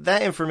 Now,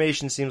 that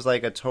information seems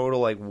like a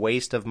total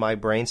waste of my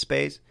brain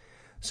space,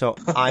 so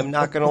I'm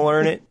not going to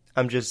learn it.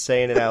 I'm just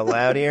saying it out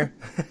loud here.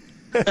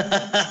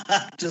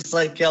 Just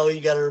like Kelly,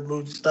 you got to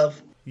remove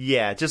stuff.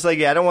 Yeah,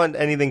 I don't want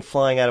anything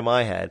flying out of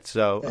my head,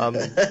 so I'm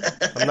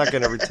not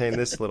going to retain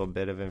this little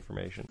bit of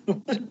information.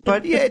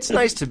 But yeah, it's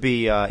nice to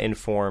be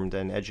informed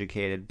and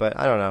educated, but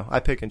I don't know. I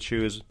pick and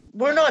choose.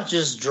 We're not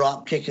just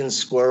drop kicking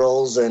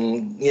squirrels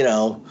and,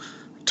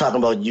 talking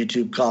about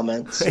YouTube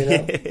comments,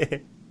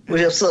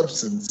 We have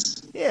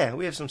substance. Yeah,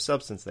 we have some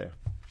substance there.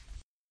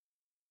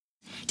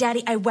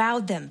 Daddy, I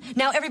wowed them.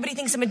 Now everybody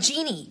thinks I'm a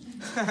genie.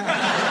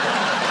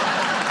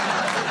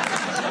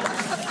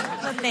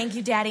 Oh, thank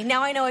you, Daddy.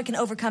 Now I know I can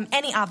overcome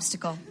any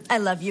obstacle. I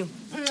love you.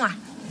 Mwah.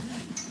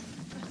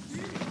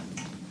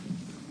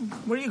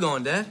 Where are you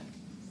going, Dad?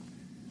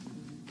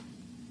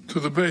 To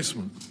the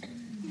basement.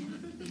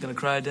 Gonna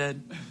cry,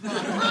 Dad?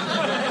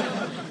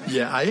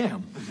 Yeah, I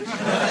am.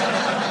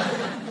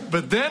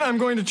 But then I'm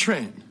going to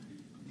train.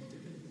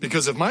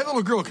 Because if my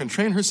little girl can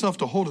train herself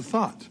to hold a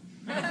thought,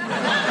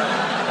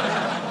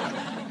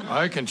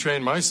 I can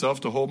train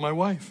myself to hold my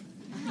wife.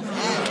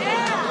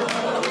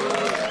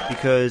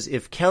 Because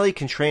if Kelly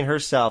can train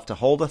herself to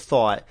hold a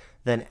thought,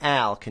 then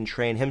Al can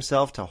train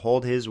himself to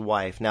hold his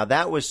wife. Now,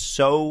 that was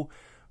so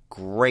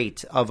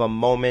great of a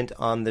moment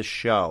on the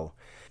show.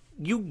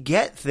 You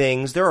get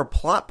things, there are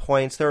plot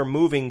points, there are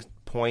moving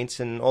points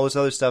and all this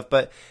other stuff,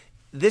 but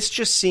this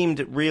just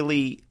seemed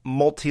really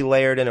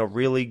multi-layered in a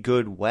really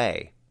good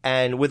way.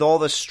 And with all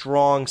the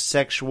strong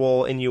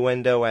sexual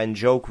innuendo and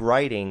joke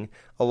writing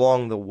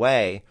along the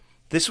way,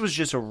 this was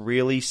just a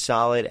really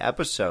solid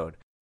episode.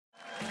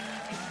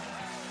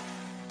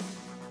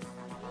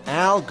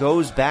 Al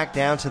goes back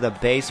down to the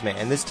basement,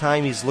 and this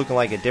time he's looking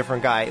like a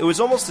different guy. It was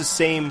almost the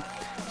same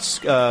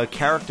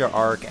character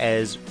arc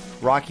as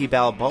Rocky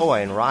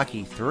Balboa in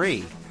Rocky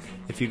 3.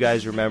 If you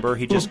guys remember,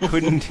 he just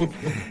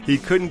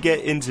couldn't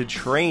get into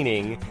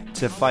training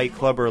to fight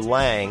Clubber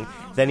Lang.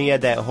 Then he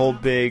had that whole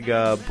big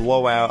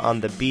blowout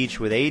on the beach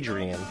with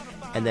Adrian,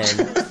 and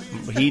then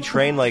he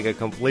trained like a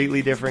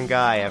completely different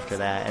guy after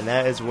that. And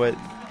that is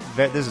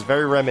this is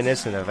very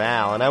reminiscent of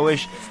Al. And I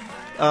wish,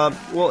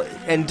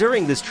 and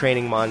during this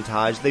training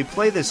montage, they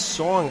play this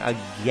song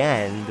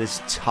again,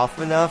 this "Tough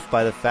Enough"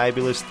 by the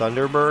Fabulous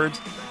Thunderbirds.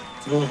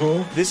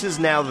 Mm-hmm. This is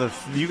now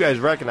you guys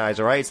recognize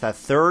it, right? It's the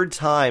third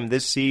time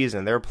this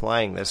season they're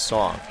playing this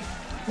song.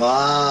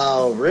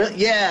 Wow, really?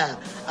 Yeah.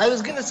 I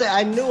was going to say,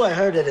 I knew I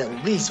heard it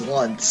at least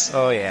once.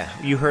 Oh, yeah.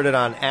 You heard it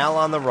on Al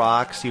on the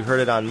Rocks, you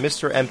heard it on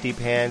Mr. Empty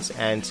Pants,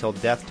 and Till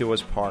Death Do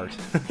Us Part.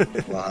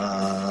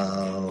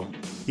 Wow.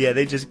 Yeah,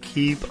 they just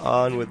keep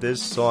on with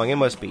this song. It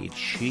must be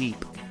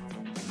cheap.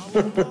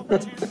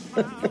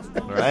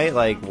 Right?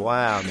 Like,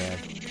 wow, man.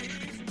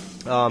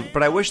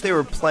 But I wish they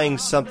were playing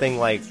something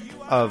like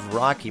of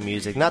Rocky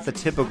music. Not the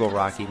typical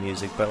Rocky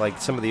music, but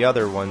like some of the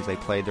other ones they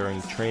play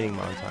during training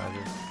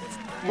montages.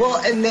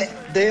 Well, and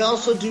they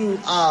also do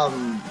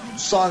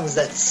songs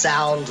that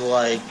sound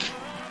like,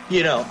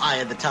 Eye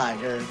of the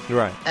Tiger.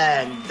 Right.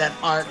 And that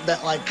aren't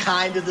like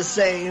kind of the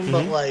same,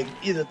 but like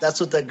that's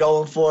what they're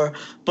going for.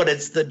 But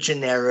it's the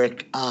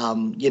generic,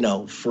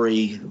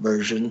 free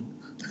version.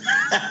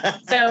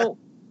 So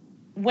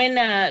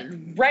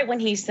right when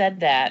he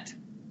said that,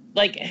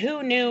 like,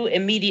 who knew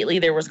immediately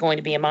there was going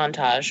to be a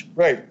montage?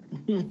 Right.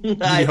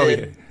 I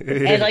did.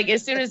 And, like,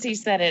 as soon as he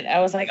said it, I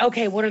was like,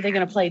 okay, what are they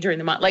going to play during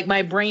the montage? Like,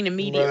 my brain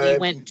immediately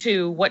went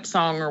to what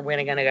song are we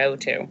going to go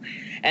to?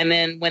 And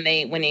then when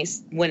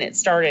it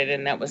started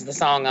and that was the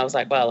song, I was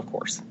like, well, of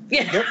course.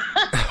 Yeah. Yep.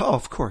 Oh,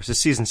 of course. It's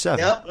season 7.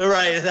 Yep,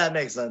 right. That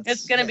makes sense.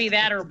 It's going to be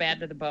that or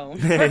Bad to the Bone.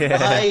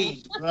 Right.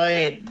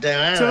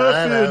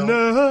 Tough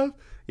enough.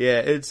 Yeah,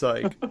 it's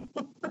like...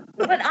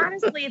 But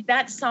honestly,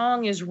 that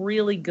song is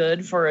really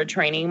good for a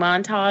training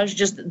montage.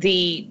 Just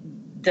the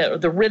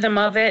rhythm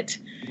of it,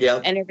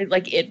 and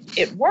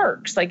it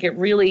works. Like it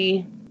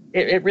really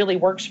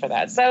works for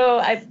that. So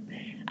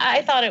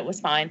I thought it was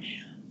fine.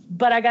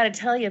 But I got to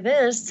tell you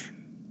this,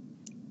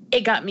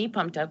 it got me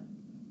pumped up.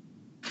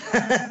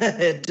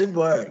 It did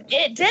work.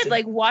 It did.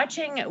 Like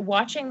watching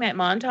that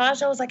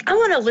montage, I was like, I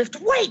want to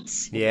lift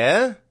weights.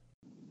 Yeah.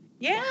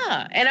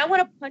 Yeah, and I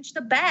want to punch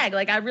the bag.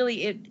 Like I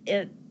really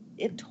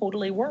it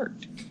totally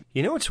worked.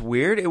 You know what's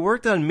weird? It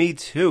worked on me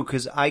too,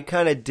 because I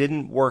kind of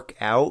didn't work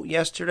out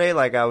yesterday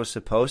like I was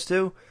supposed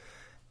to,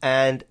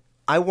 and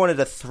I wanted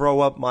to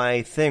throw up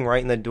my thing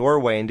right in the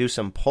doorway and do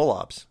some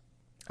pull-ups.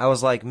 I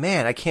was like,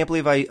 man, I can't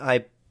believe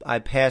I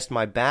passed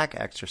my back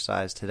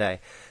exercise today,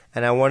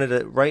 and I wanted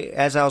to, right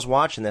as I was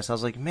watching this, I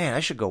was like, man, I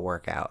should go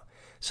work out.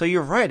 So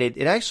you're right,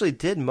 it actually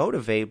did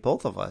motivate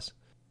both of us.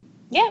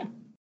 Yeah.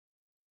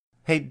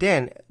 Hey,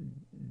 Dan,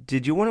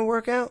 did you want to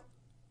work out?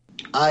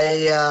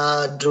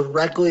 I,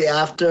 directly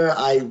after,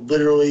 I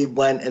literally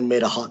went and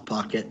made a Hot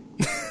Pocket.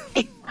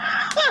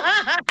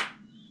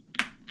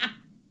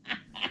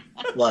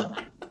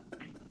 What?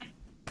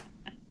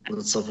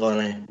 What's so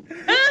funny?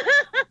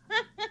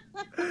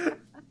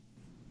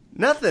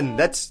 Nothing.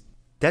 That's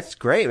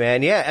great,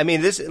 man. Yeah, I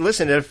mean,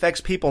 listen, it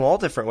affects people in all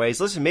different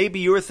ways. Listen, maybe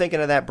you were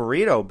thinking of that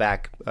burrito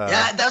back.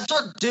 Yeah, that's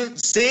what,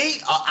 dude,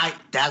 see?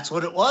 That's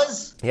what it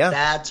was. Yeah.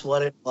 That's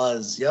what it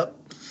was. Yep.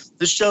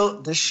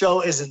 The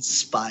show is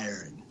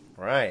inspiring.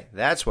 Right.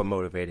 That's what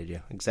motivated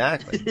you.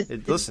 Exactly.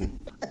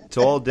 Listen, it's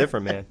all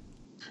different, man.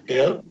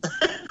 Yep.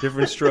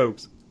 Different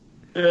strokes.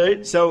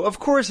 Right. So, of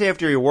course,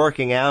 after you're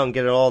working out and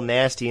get it all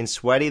nasty and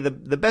sweaty, the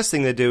best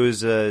thing to do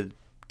is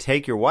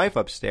take your wife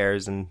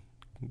upstairs and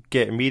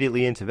get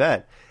immediately into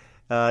bed.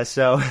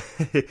 So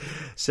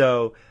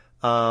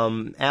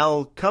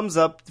Al comes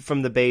up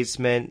from the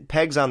basement,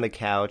 Peg's on the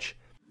couch.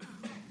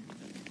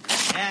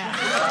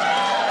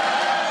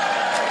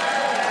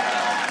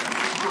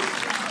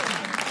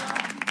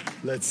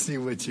 Let's see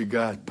what you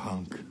got,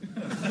 punk.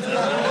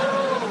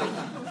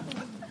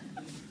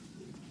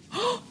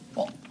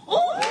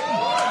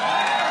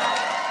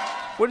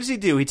 What does he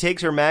do? He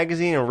takes her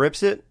magazine and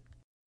rips it?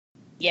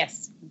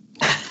 Yes.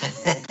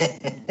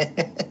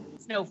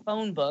 It's no no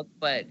phone book,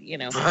 but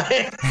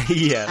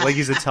Yeah, like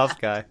he's a tough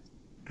guy.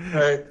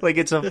 Right. Like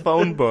it's a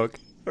phone book.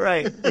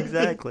 Right,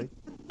 exactly.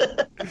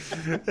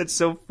 That's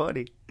so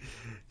funny.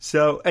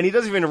 So, and he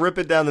doesn't even rip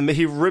it down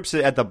he rips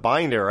it at the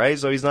binder, right?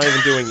 So he's not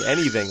even doing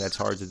anything that's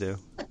hard to do.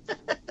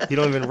 He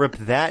don't even rip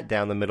that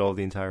down the middle of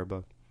the entire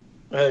book.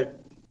 Right.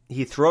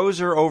 He throws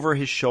her over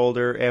his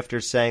shoulder after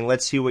saying,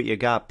 "Let's see what you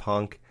got,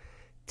 punk."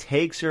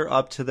 Takes her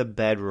up to the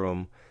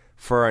bedroom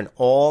for an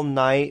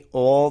all-night,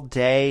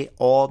 all-day,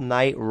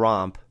 all-night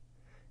romp.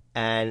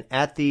 And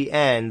at the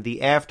end,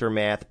 the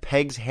aftermath,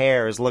 Peg's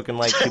hair is looking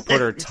like she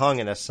put her tongue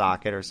in a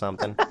socket or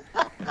something.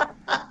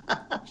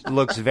 She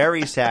looks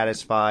very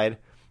satisfied.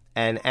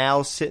 And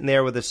Al's sitting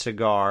there with a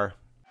cigar.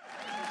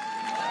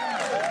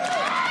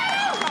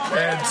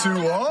 And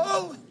to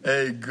all,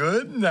 a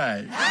good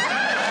night.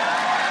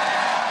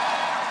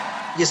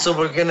 Yeah, so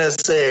we're going to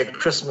say a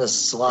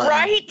Christmas line.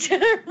 Right?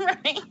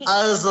 Right.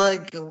 I was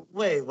like,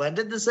 wait, when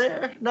did this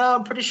air? No,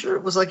 I'm pretty sure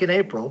it was like in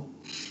April.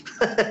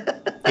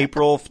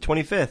 April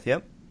 25th,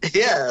 yep.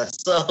 Yeah,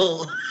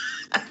 so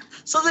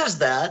there's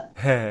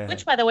that.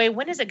 Which, by the way,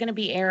 when is it going to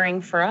be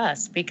airing for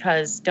us?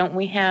 Because don't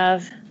we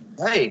have...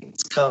 Right,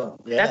 it's coming.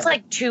 Yeah. That's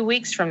like 2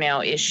 weeks from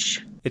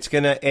now-ish. It's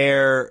going to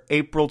air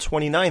April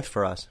 29th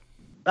for us.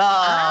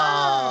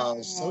 Oh,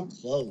 so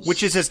close.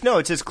 Which is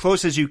it's as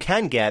close as you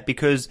can get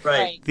because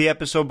the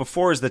episode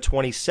before is the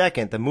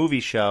 22nd, the movie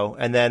show,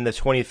 and then the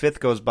 25th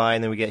goes by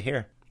and then we get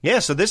here. Yeah,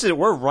 so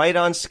we're right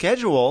on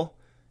schedule,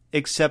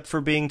 except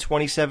for being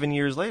 27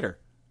 years later.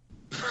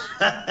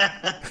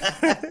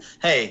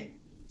 Hey,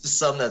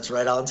 something that's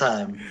right on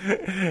time.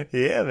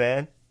 Yeah,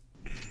 man.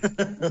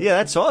 Yeah,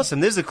 that's awesome.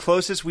 This is the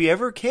closest we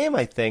ever came,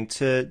 I think,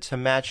 to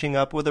matching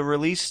up with a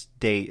release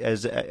date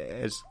as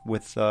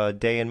with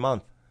day and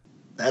month.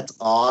 That's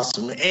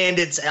awesome. And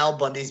it's Al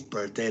Bundy's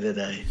birthday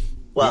today.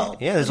 Well,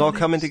 yeah, it's all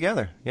coming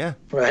together. Yeah.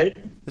 Right.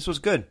 This was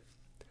good.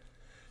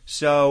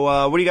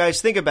 So what do you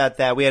guys think about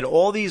that? We had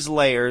all these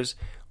layers,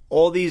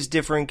 all these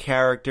different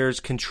characters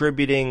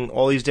contributing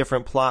all these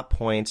different plot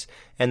points,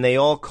 and they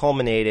all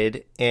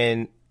culminated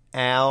in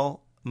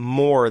Al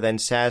more than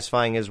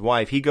satisfying his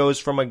wife. He goes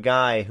from a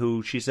guy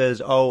who she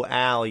says, "Oh,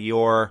 Al,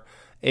 you're,"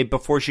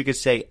 before she could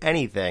say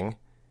anything.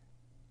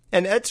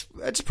 And that's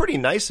pretty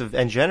nice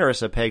and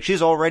generous of Peg.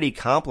 She's already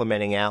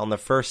complimenting Al in the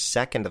first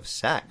second of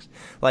sex.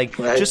 Like,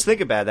 just think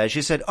about that.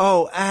 She said,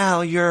 "Oh,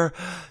 Al, you're..."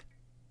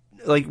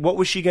 Like, what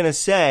was she going to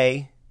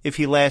say if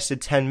he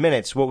lasted 10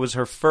 minutes? What was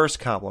her first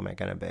compliment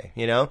going to be,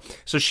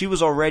 So she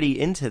was already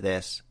into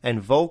this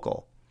and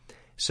vocal.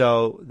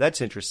 So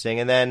that's interesting.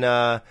 And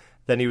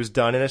then he was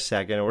done in a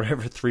second or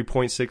whatever,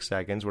 3.6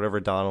 seconds, whatever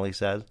Donnelly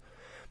says.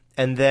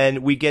 And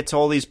then we get to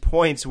all these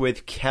points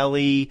with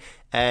Kelly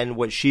and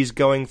what she's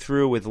going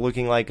through with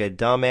looking like a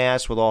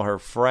dumbass with all her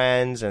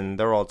friends, and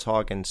they're all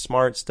talking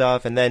smart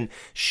stuff. And then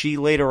she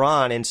later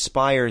on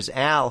inspires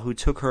Al, who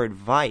took her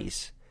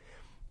advice,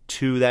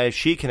 to that if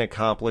she can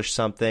accomplish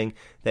something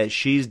that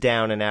she's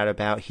down and out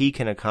about, he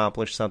can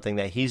accomplish something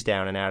that he's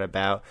down and out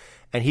about.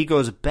 And he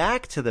goes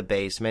back to the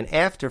basement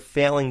after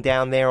failing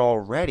down there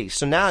already.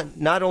 So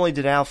not only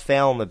did Al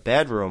fail in the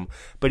bedroom,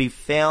 but he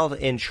failed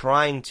in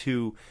trying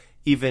to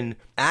even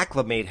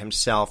acclimate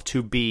himself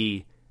to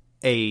be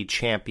a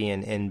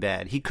champion in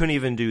bed. He couldn't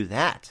even do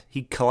that.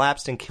 He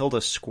collapsed and killed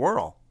a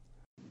squirrel.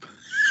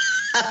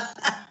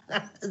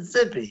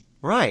 Zippy.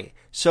 Right.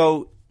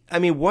 So, I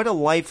mean, what a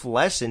life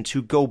lesson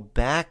to go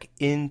back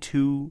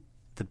into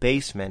the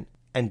basement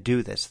and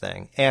do this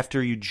thing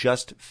after you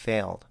just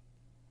failed.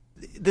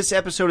 This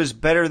episode is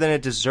better than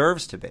it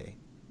deserves to be.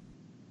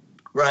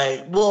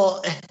 Right.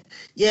 Well,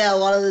 yeah, a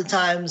lot of the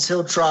times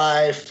he'll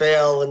try,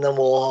 fail, and then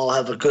we'll all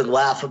have a good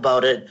laugh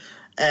about it.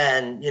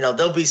 And,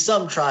 there'll be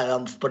some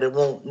triumph, but it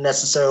won't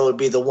necessarily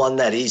be the one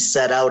that he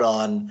set out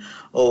on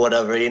or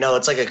whatever.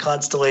 It's like a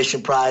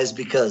constellation prize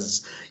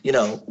because,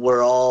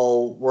 we're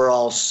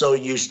all so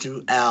used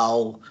to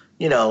Al,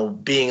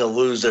 being a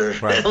loser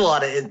in a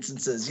lot of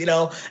instances,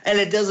 and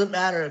it doesn't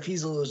matter if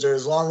he's a loser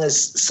as long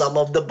as some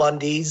of the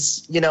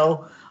Bundys,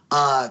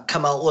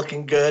 come out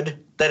looking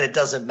good, then it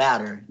doesn't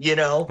matter,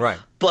 Right.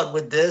 But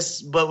with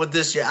this,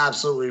 you're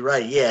absolutely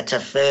right. Yeah, to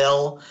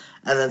fail,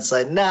 and then it's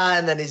like, nah,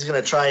 and then he's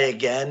going to try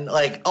again.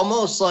 Like,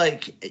 almost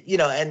like,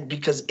 and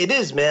because it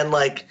is, man,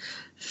 like,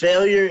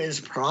 failure is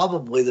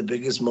probably the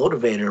biggest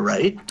motivator,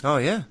 right? Oh,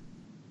 yeah.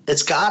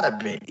 It's gotta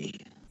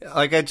be.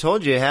 Like I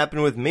told you, it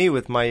happened with me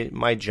with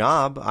my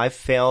job. I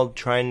failed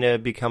trying to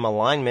become a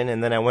lineman,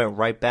 and then I went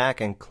right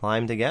back and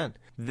climbed again.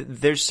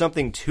 There's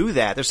something to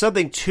that. There's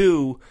something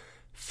to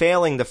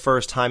failing the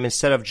first time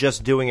instead of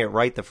just doing it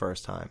right the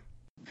first time.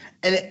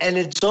 And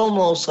it's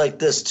almost like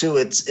this, too.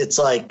 It's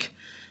like,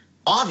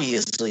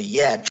 obviously,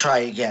 yeah, try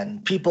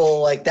again.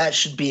 People, like, that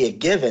should be a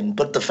given.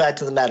 But the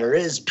fact of the matter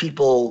is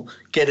people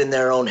get in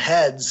their own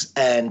heads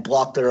and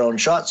block their own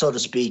shot, so to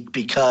speak,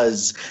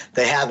 because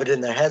they have it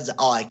in their heads,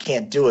 oh, I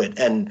can't do it.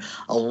 And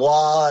a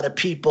lot of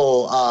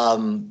people,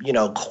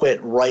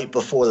 quit right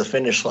before the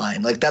finish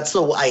line. Like,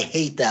 I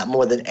hate that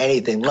more than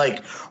anything.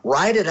 Like,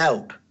 ride it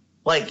out.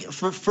 Like,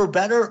 for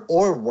better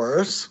or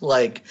worse,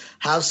 like,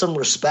 have some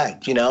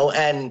respect, you know?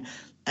 And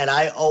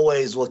I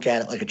always look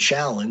at it like a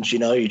challenge, you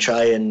know? You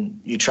try and,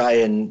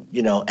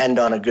 you know, end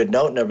on a good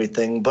note and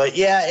everything. But,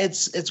 yeah,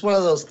 it's one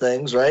of those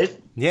things, right?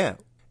 Yeah.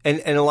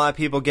 And a lot of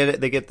people get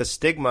it. They get the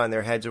stigma in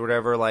their heads or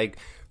whatever, like,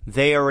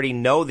 they already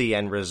know the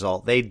end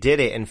result. They did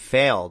it and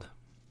failed.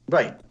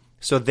 Right.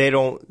 So they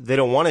don't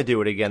want to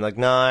do it again. Like,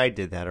 nah, I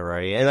did that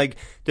already. And like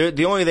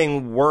the only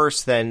thing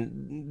worse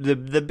than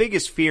the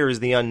biggest fear is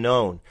the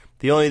unknown.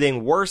 The only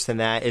thing worse than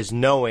that is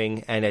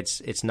knowing, and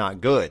it's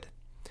not good.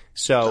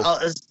 So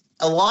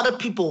a lot of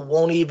people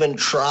won't even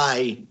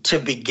try to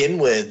begin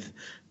with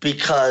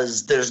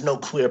because there's no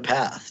clear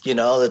path. You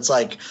know, it's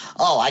like,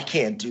 oh, I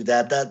can't do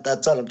that.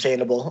 That's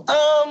unobtainable.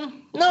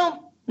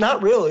 No,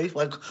 not really.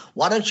 Like,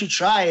 why don't you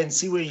try and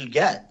see where you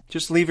get?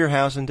 Just leave your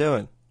house and do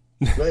it.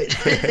 Right.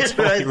 That's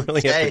what you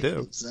really have to do.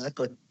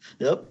 Exactly.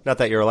 Yep. Not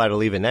that you're allowed to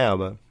leave it now,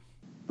 but.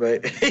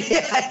 Right.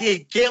 Yeah,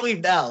 you can't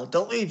leave now.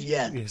 Don't leave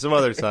yet. Yeah, some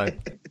other time.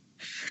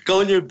 Go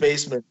in your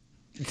basement.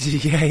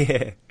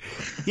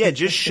 Yeah,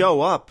 just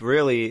show up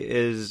really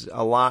is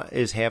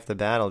half the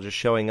battle. Just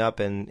showing up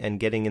and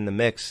getting in the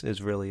mix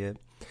is really it.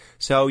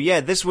 So,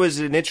 yeah, this was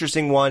an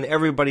interesting one.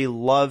 Everybody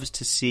loves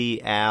to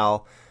see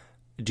Al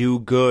do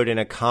good and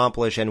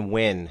accomplish and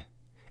win.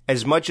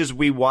 As much as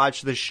we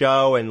watch the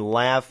show and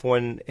laugh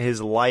when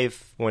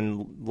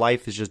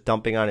life is just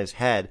dumping on his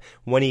head,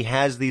 when he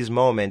has these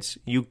moments,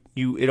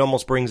 it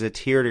almost brings a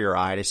tear to your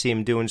eye to see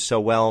him doing so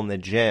well in the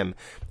gym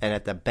and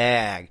at the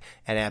bag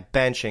and at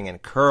benching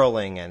and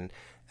curling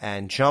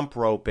and jump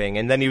roping.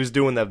 And then he was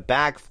doing the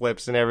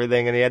backflips and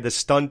everything, and he had the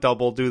stunt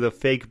double do the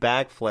fake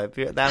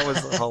backflip. That was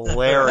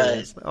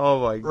hilarious. Right.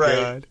 Oh, my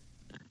God.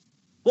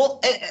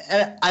 Well,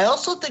 and I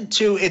also think,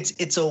 too,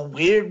 it's a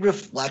weird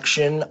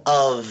reflection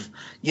of,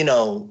 you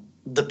know,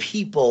 the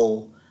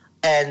people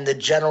and the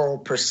general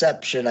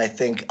perception, I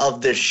think,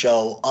 of this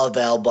show, of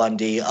Al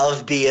Bundy,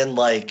 of being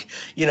like,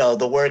 you know,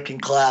 the working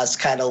class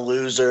kind of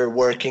loser,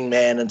 working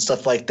man and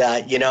stuff like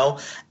that, you know,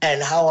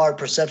 and how our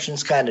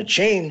perceptions kind of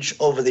change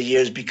over the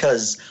years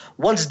because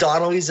once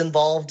Donnelly's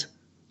involved,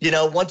 you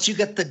know, once you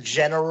get the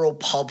general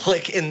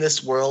public in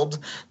this world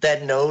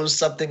that knows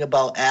something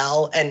about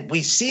Al, and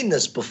we've seen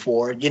this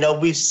before, you know,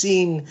 we've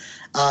seen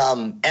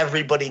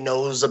everybody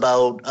knows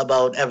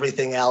about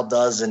everything Al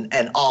does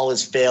and all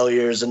his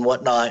failures and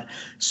whatnot.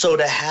 So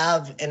to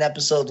have an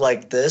episode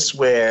like this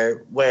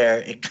where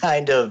it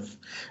kind of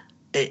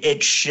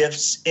it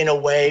shifts in a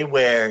way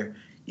where,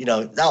 you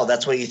know, no,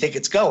 that's where you think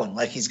it's going.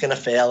 Like, he's going to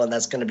fail and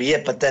that's going to be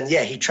it. But then,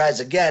 yeah, he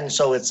tries again.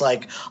 So it's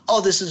like, oh,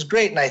 this is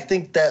great. And I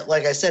think that,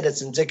 like I said,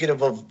 it's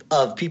indicative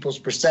of people's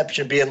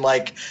perception being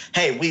like,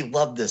 hey, we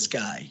love this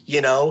guy.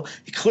 You know,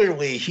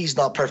 clearly he's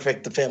not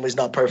perfect. The family's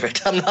not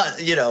perfect. I'm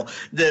not, you know,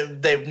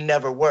 they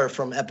never were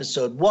from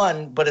episode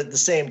one. But at the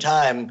same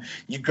time,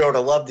 you grow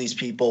to love these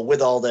people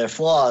with all their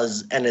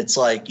flaws. And it's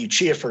like you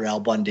cheer for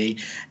Al Bundy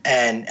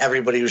and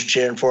everybody was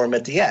cheering for him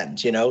at the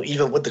end, you know,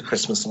 even with the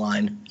Christmas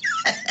line.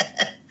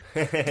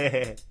 All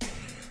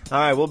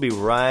right, we'll be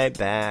right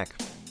back.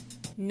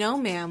 No,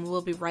 ma'am,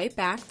 we'll be right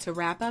back to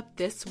wrap up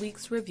this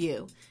week's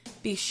review.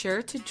 Be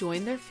sure to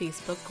join their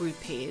Facebook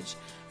group page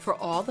for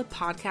all the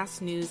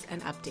podcast news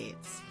and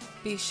updates.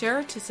 Be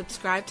sure to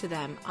subscribe to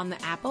them on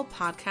the Apple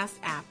Podcast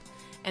app,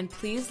 and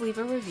please leave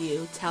a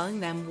review telling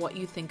them what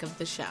you think of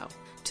the show.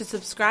 To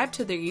subscribe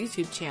to their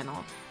YouTube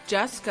channel,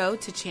 just go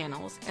to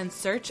channels and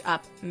search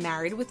up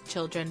Married with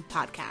Children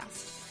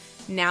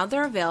podcast. Now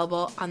they're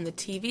available on the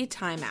TV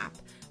Time app.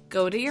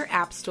 Go to your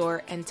app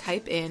store and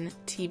type in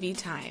TV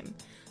Time.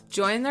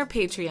 Join their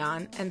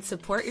Patreon and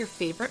support your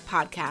favorite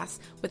podcasts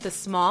with a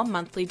small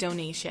monthly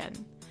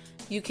donation.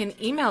 You can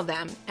email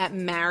them at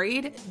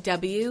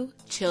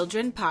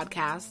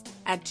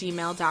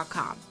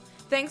marriedwchildrenpodcast@gmail.com.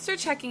 Thanks for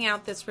checking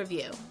out this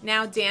review.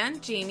 Now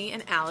Dan, Jamie,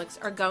 and Alex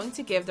are going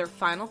to give their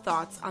final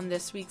thoughts on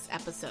this week's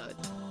episode.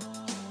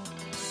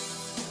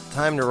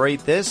 Time to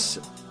rate this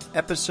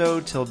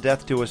episode, Till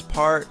Death Do Us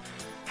Part.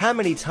 How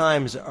many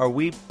times are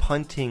we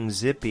punting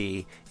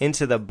Zippy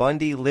into the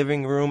Bundy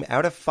living room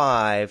out of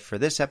 5 for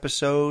this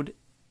episode,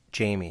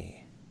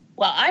 Jamie?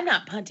 Well, I'm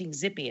not punting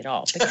Zippy at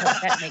all because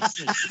that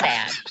makes me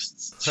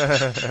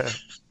sad.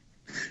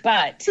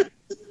 But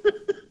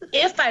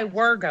if I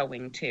were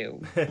going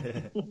to,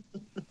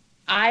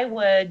 I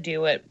would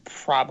do it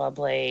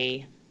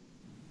probably...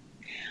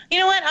 You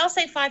know what? I'll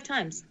say 5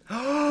 times.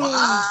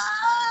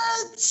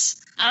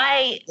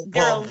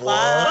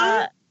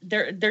 What?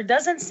 There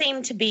doesn't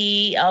seem to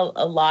be a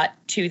lot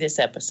to this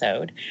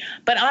episode.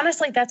 But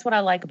honestly, that's what I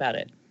like about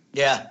it.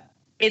 Yeah.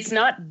 It's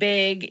not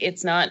big.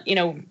 It's not, you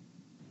know,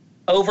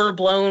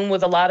 overblown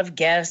with a lot of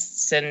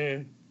guests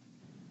and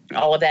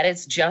all of that.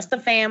 It's just the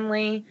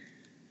family.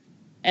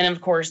 And, of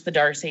course, the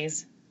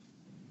Darcys.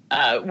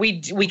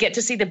 We get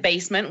to see the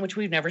basement, which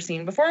we've never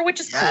seen before, which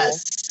is cool.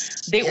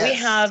 We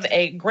have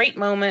a great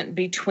moment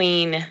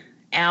between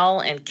Al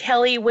and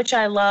Kelly, which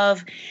I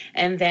love.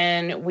 And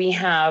then we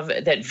have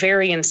that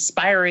very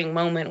inspiring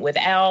moment with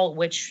Al,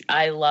 which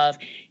I love.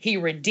 He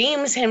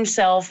redeems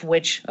himself,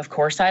 which, of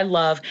course, I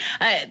love.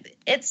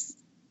 It's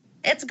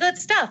good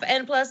stuff.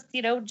 And plus,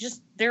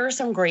 just there are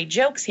some great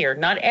jokes here.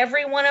 Not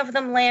every one of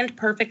them land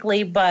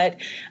perfectly, but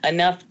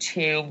enough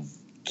to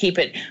keep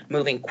it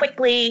moving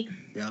quickly.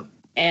 Yep.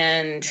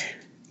 And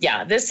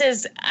yeah,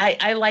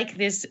 I like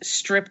this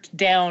stripped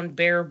down,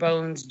 bare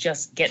bones,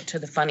 just get to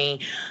the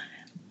funny,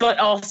 but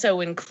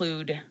also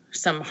include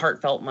some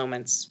heartfelt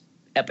moments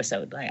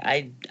episode.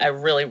 I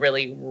really,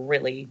 really,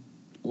 really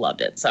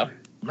loved it. So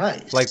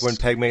nice. Like when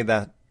Peg made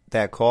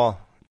that call.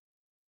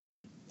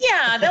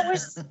 Yeah, that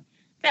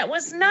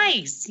was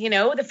nice.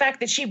 The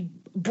fact that she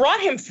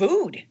brought him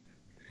food.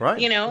 Right.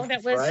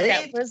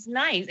 That was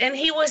nice. And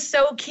he was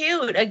so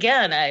cute.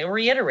 Again, I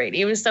reiterate,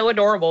 he was so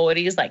adorable. And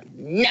he was like,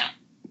 no.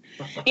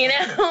 And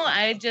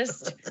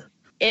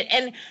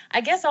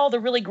I guess all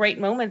the really great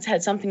moments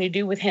had something to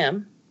do with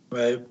him.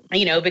 Right.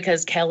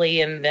 Because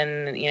Kelly and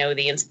then,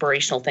 the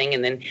inspirational thing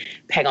and then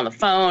Peg on the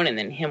phone and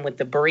then him with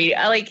the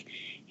burrito.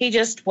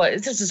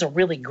 This is a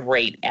really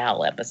great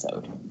Al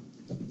episode.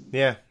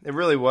 Yeah, it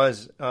really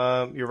was.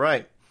 You're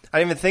right. I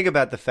didn't even think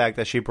about the fact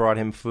that she brought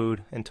him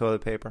food and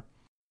toilet paper.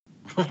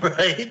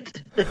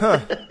 Right? Huh.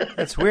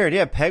 That's weird.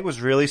 Yeah, Peg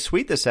was really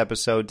sweet this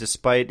episode,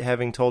 despite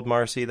having told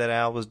Marcy that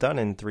Al was done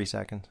in 3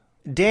 seconds.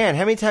 Dan,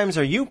 how many times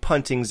are you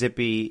punting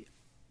Zippy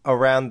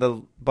around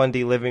the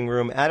Bundy living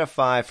room out of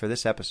 5 for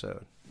this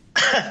episode?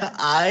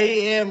 I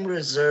am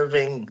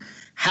reserving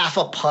half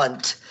a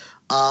punt,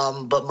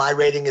 but my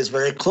rating is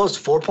very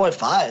close,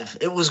 4.5.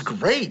 It was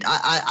great.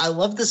 I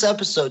love this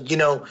episode.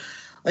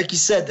 Like you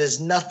said,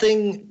 there's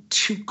nothing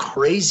too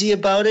crazy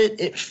about it.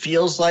 It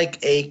feels like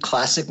a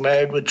classic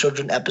Married with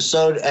Children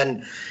episode.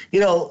 And,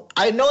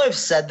 I know I've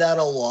said that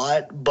a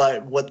lot,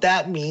 but what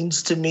that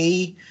means to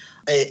me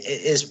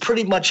is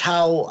pretty much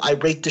how I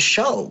rate the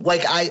show.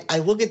 Like, I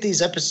look at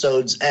these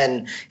episodes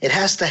and it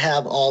has to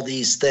have all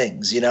these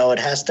things. It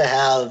has to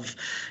have,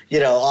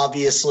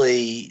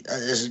 obviously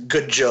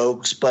good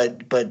jokes,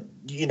 but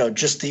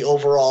just the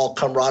overall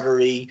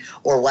camaraderie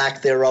or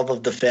lack thereof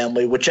of the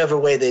family, whichever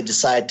way they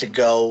decide to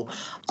go.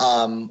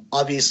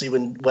 Obviously,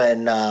 when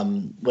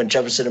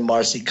Jefferson and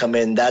Marcy come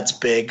in, that's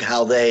big,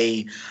 how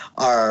they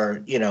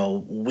are,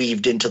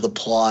 weaved into the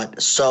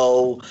plot.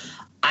 So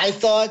I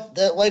thought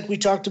that, like we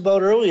talked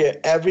about earlier,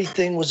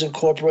 everything was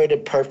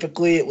incorporated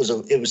perfectly. It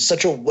was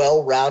such a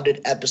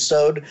well-rounded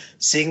episode.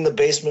 Seeing the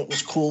basement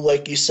was cool,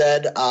 like you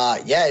said.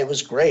 Yeah, it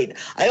was great.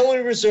 I only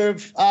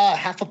reserve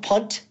half a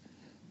punt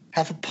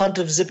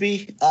of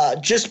Zippy,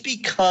 just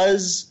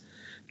because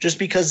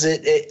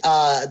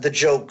the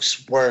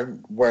jokes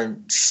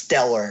weren't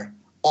stellar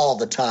all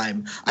the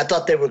time. I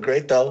thought they were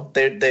great though.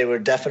 They were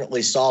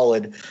definitely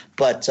solid.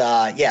 But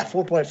yeah,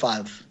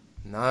 4.5.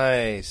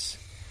 Nice.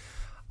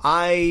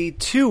 I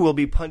too will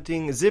be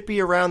punting Zippy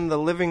around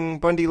the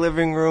Bundy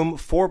living room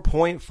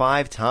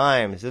 4.5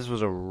 times. This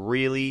was a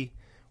really,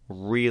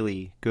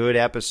 really good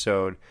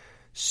episode.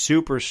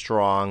 Super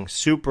strong,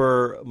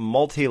 super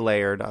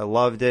multi-layered. I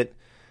loved it.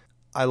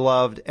 I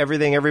loved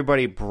everything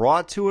everybody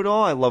brought to it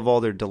all. I love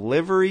all their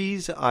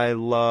deliveries. I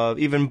love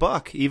even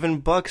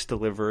Buck's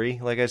delivery,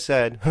 like I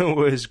said,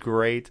 was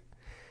great.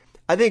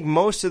 I think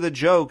most of the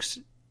jokes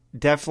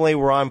definitely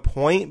were on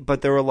point,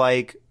 but there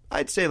were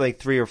I'd say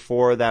 3 or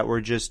 4 that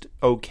were just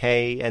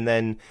okay, and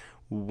then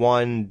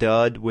one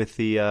dud with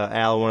the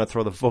Al want to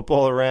throw the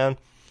football around.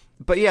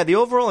 But yeah, the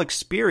overall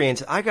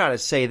experience, I gotta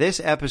say, this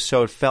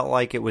episode felt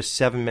like it was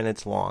 7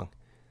 minutes long.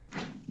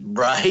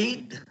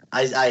 Right?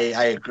 I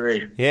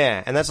agree.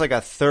 Yeah, and that's like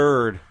a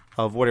third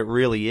of what it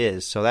really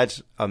is, so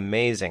that's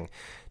amazing.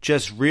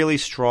 Just really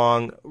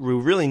strong. We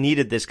really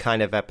needed this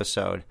kind of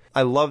episode.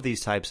 I love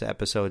these types of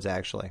episodes,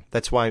 actually.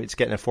 That's why it's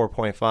getting a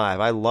 4.5.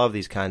 I love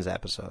these kinds of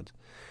episodes.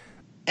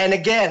 And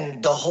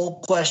again, the whole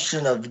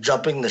question of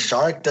jumping the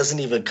shark doesn't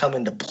even come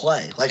into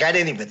play. I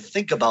didn't even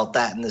think about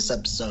that in this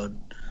episode.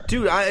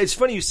 Dude, it's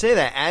funny you say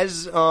that.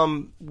 As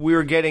we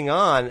were getting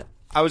on,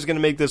 I was going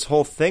to make this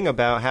whole thing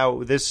about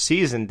how this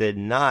season did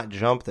not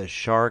jump the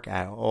shark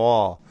at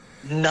all.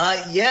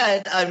 Not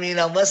yet. I mean,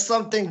 unless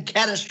something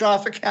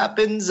catastrophic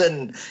happens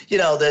and,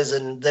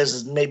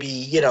 there's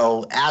maybe,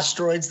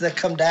 asteroids that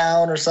come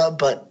down or something.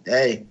 But,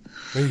 hey,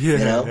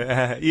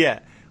 Yeah.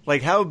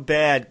 How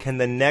bad can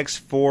the next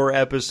 4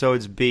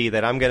 episodes be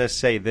that I'm going to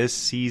say this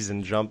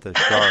season jumped the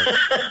shark?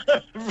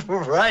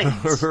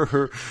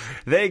 Right.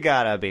 They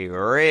got to be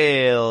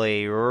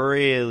really,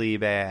 really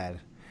bad.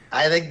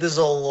 I think there's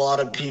a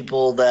lot of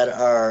people that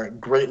are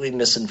greatly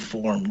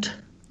misinformed.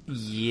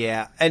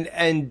 Yeah,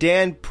 and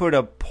Dan put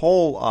a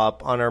poll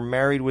up on our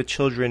Married with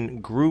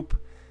Children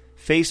group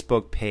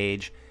Facebook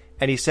page,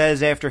 and he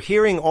says, after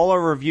hearing all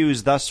our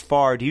reviews thus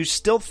far, do you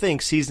still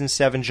think Season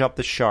 7 jumped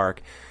the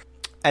shark?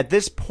 At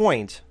this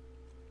point,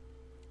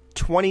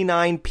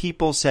 29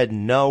 people said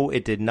no,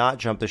 it did not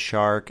jump the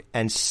shark,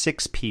 and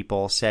 6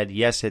 people said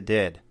yes, it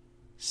did.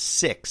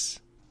 6.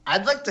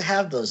 I'd like to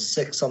have those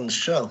 6 on the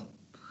show.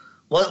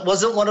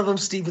 Wasn't one of them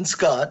Stephen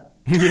Scott?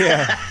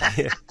 Yeah.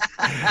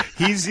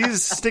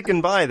 He's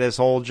sticking by this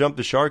whole jump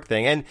the shark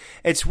thing. And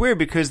it's weird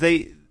because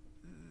a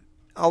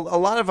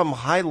lot of them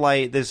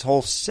highlight this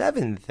whole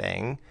 7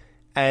 thing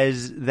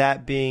as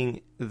that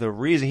being the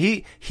reason.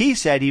 He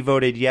said he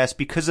voted yes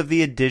because of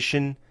the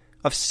addition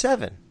of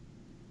 7.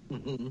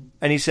 Mm-hmm.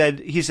 And he said,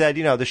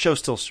 the show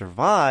still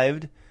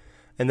survived.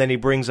 And then he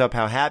brings up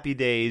how Happy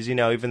Days,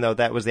 even though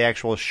that was the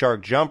actual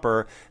shark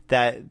jumper,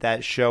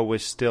 that show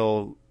was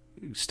still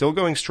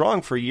going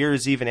strong for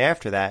years even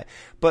after that.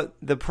 But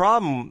the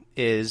problem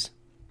is,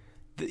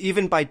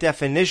 even by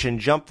definition,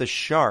 jump the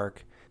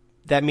shark,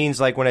 that means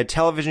like when a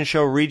television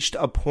show reached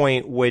a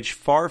point which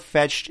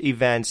far-fetched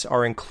events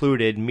are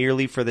included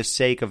merely for the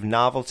sake of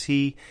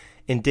novelty,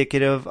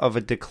 indicative of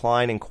a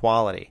decline in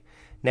quality.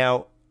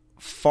 Now,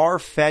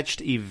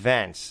 far-fetched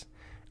events,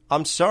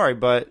 I'm sorry,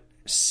 but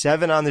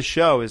 7 on the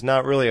show is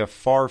not really a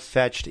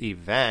far-fetched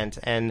event.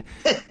 And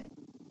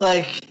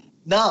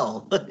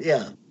no,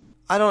 yeah.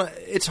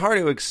 It's hard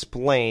to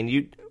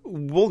explain.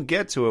 We'll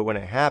get to it when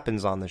it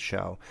happens on the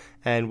show,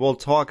 and we'll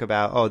talk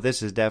about,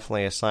 this is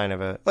definitely a sign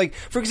of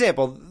for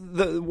example,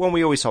 the one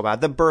we always talk about,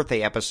 the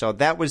birthday episode,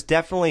 that was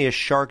definitely a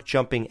shark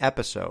jumping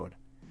episode.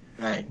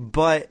 Right.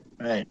 But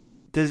right.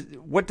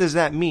 What does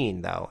that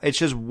mean, though? It's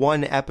just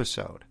one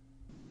episode.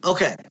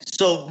 Okay,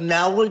 so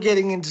now we're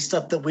getting into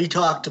stuff that we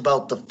talked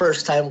about the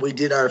first time we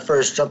did our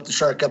first Jump the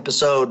Shark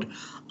episode,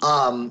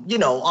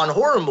 on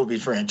horror movie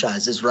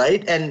franchises,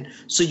 right? And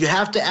so you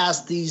have to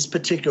ask these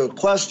particular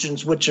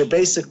questions, which are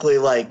basically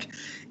like,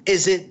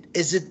 is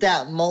it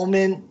that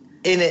moment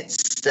in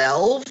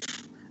itself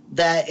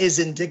that is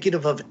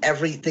indicative of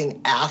everything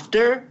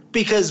after?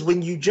 Because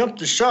when you jump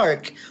the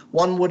shark,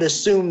 one would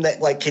assume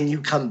that, can you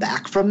come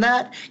back from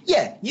that?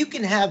 Yeah, you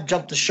can have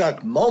jump the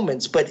shark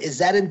moments, but is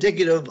that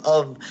indicative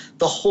of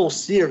the whole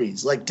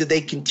series? Do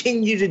they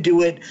continue to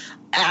do it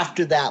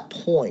after that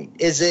point?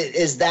 Is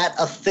that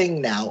a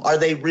thing now? Are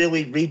they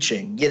really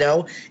reaching?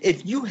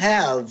 If you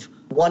have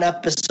one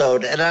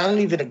episode, and I don't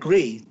even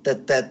agree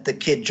that the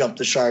kid jumped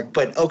the shark,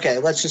 but okay,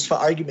 let's just for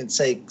argument's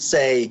sake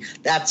say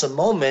that's a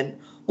moment.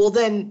 Well,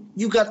 then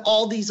you got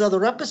all these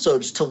other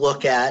episodes to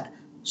look at.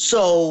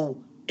 So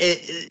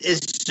as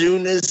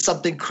soon as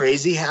something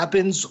crazy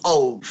happens,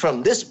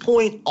 from this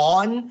point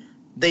on,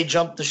 they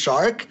jump the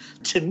shark.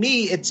 To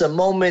me, it's a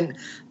moment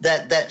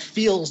that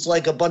feels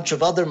like a bunch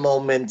of other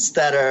moments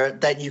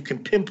that you can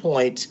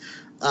pinpoint,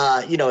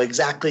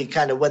 exactly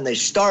kind of when they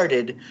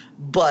started,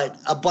 but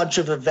a bunch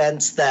of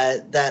events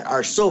that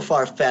are so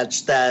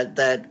far-fetched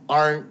that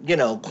aren't,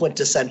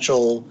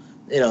 quintessential,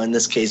 in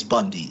this case,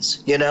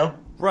 Bundy's,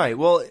 Right.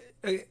 Well,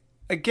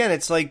 again,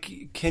 it's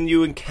like, can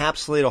you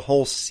encapsulate a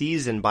whole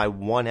season by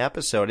one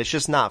episode? It's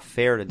just not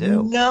fair to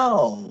do.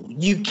 No,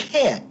 you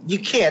can't. You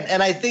can't.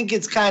 And I think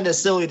it's kind of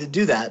silly to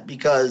do that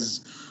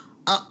because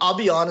I'll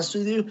be honest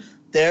with you,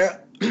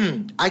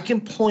 I can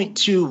point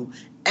to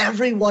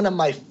every one of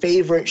my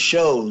favorite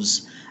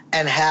shows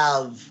and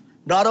have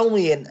not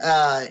only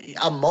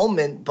a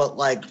moment,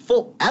 but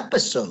full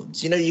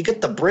episodes. You get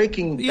the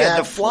Breaking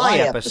Bad the Fly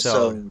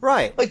episode.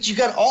 Right. You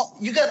got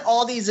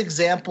all these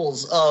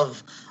examples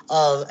of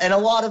and a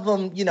lot of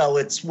them,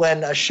 it's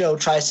when a show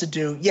tries to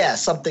do,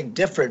 something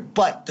different.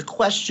 But the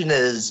question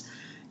is,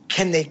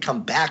 can they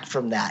come back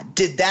from that?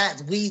 Did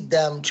that lead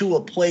them to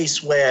a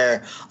place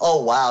where,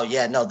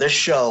 this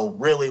show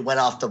really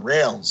went off the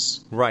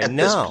rails at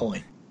this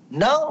point?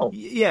 No.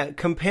 Yeah,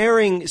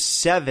 comparing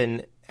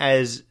 7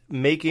 as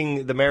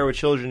making the Married with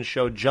Children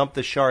show jump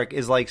the shark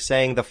is like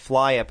saying the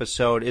Fly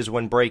episode is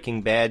when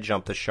Breaking Bad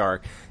jumped the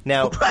shark.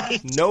 Now,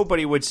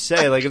 Nobody would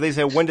say, if they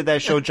say, when did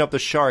that show jump the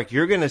shark?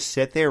 You're going to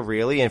sit there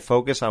really and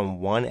focus on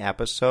one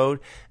episode.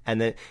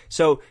 And then,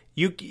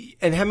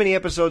 and how many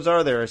episodes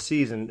are there a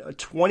season?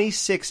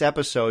 26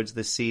 episodes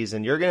this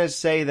season. You're going to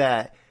say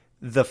that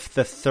the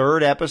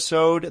third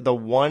episode, the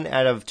one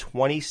out of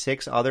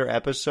 26 other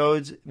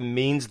episodes,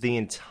 means the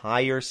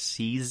entire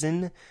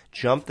season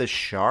jumped the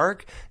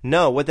shark?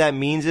 No, what that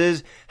means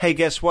is, hey,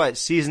 guess what?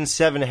 Season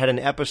 7 had an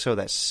episode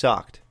that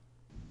sucked.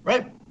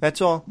 Right. That's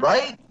all.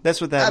 Right.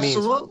 That's what that means.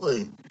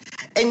 Absolutely.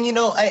 And,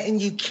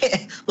 and you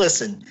can't,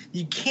 listen,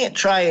 you can't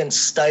try and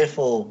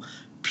stifle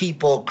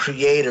people,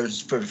 creators,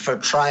 for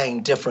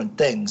trying different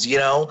things,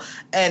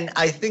 And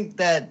I think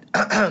that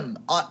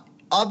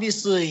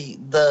obviously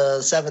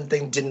the 7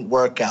 thing didn't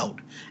work out,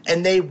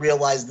 and they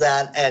realized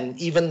that, and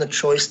even the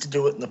choice to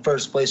do it in the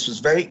first place was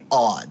very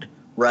odd,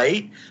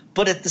 right?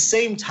 But at the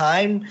same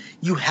time,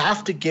 you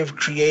have to give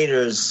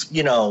creators,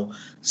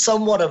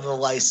 somewhat of a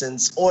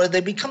license, or they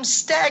become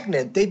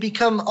stagnant. They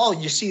become,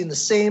 you're seeing the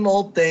same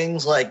old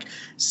things,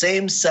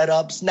 same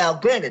setups. Now,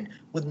 granted,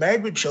 with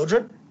Married with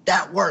Children,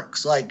 that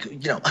works.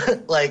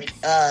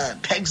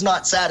 Peg's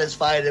not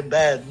satisfied in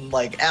bed,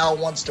 and Al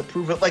wants to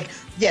prove it.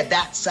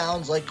 That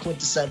sounds like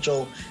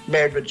quintessential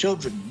Married with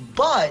Children.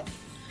 But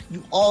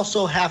you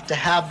also have to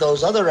have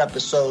those other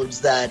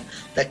episodes that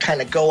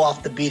kind of go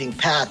off the beating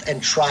path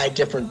and try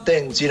different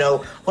things. You know,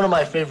 one of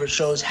my favorite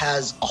shows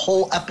has a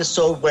whole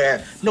episode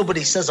where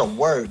nobody says a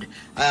word.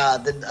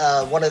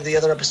 One of the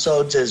other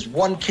episodes is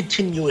one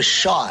continuous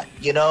shot,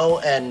 you know,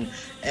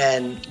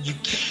 and you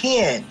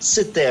can't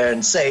sit there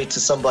and say to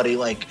somebody,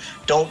 like,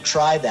 don't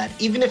try that.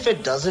 Even if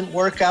it doesn't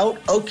work out,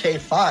 okay,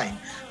 fine.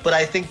 But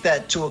I think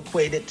that to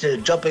equate it to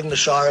jumping the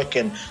shark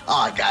and,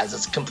 guys,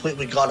 it's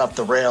completely gone off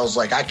the rails,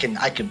 like, I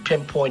can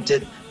pinpoint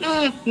it.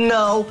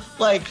 No.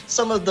 Like,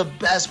 some of the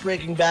best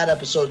Breaking Bad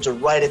episodes are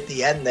right at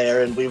the end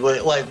there, and we were,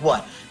 like,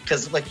 what?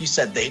 Because, like you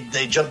said,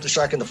 they jumped the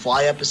shark in the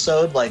Fly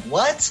episode. Like,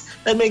 what?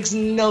 That makes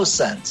no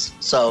sense.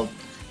 So,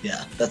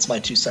 yeah, that's my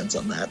 2 cents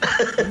on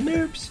that.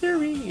 Nope,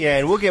 sorry. Yeah,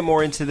 and we'll get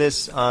more into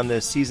this on the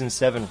Season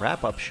 7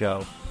 wrap-up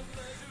show,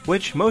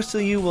 which most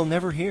of you will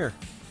never hear.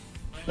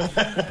 Isn't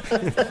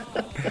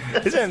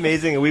it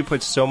amazing that we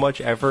put so much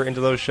effort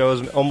into those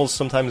shows, almost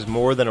sometimes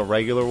more than a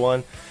regular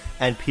one,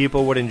 and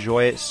people would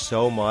enjoy it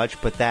so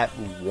much, but that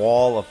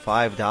wall of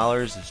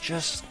 $5 is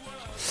just...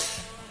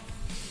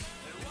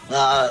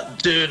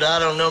 Dude, I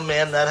don't know,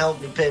 man. That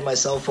helped me pay my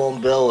cell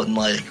phone bill and,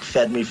 like,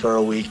 fed me for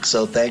a week,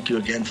 so thank you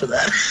again for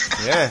that.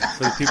 Yeah,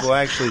 for the people who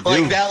actually do.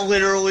 Like, that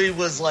literally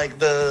was, like,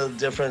 the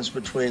difference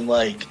between,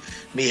 like,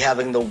 me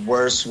having the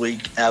worst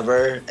week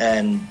ever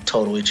and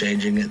totally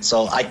changing it.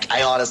 So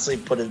I honestly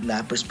put it in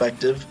that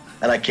perspective,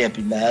 and I can't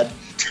be mad.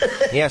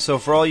 Yeah, so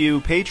for all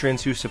you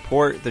patrons who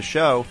support the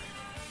show,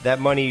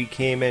 that money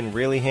came in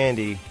really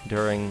handy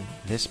during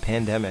this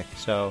pandemic.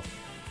 So,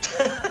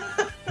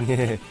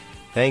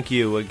 thank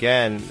you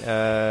again.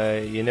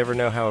 You never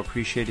know how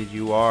appreciated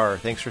you are.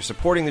 Thanks for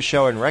supporting the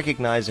show and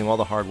recognizing all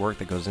the hard work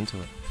that goes into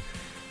it.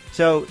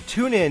 So,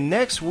 tune in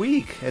next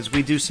week as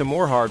we do some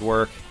more hard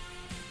work.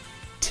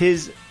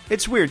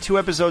 It's weird, 2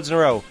 episodes in a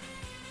row.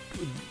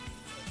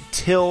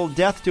 Till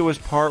Death Do Us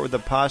Part with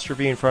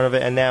apostrophe in front of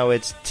it, and now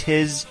it's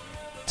 'Tis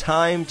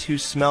Time to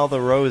Smell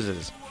the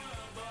Roses.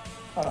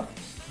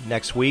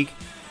 Next week,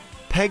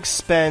 Peg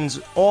spends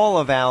all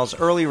of Al's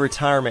early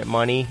retirement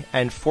money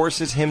and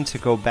forces him to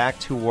go back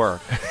to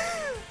work.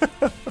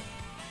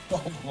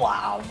 Oh,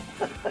 wow.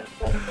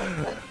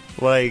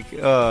 Like,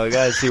 I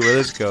gotta see where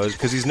this goes,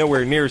 because he's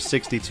nowhere near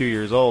 62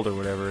 years old or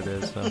whatever it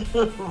is.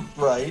 So.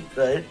 Right.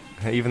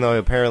 Even though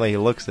apparently he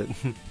looks it.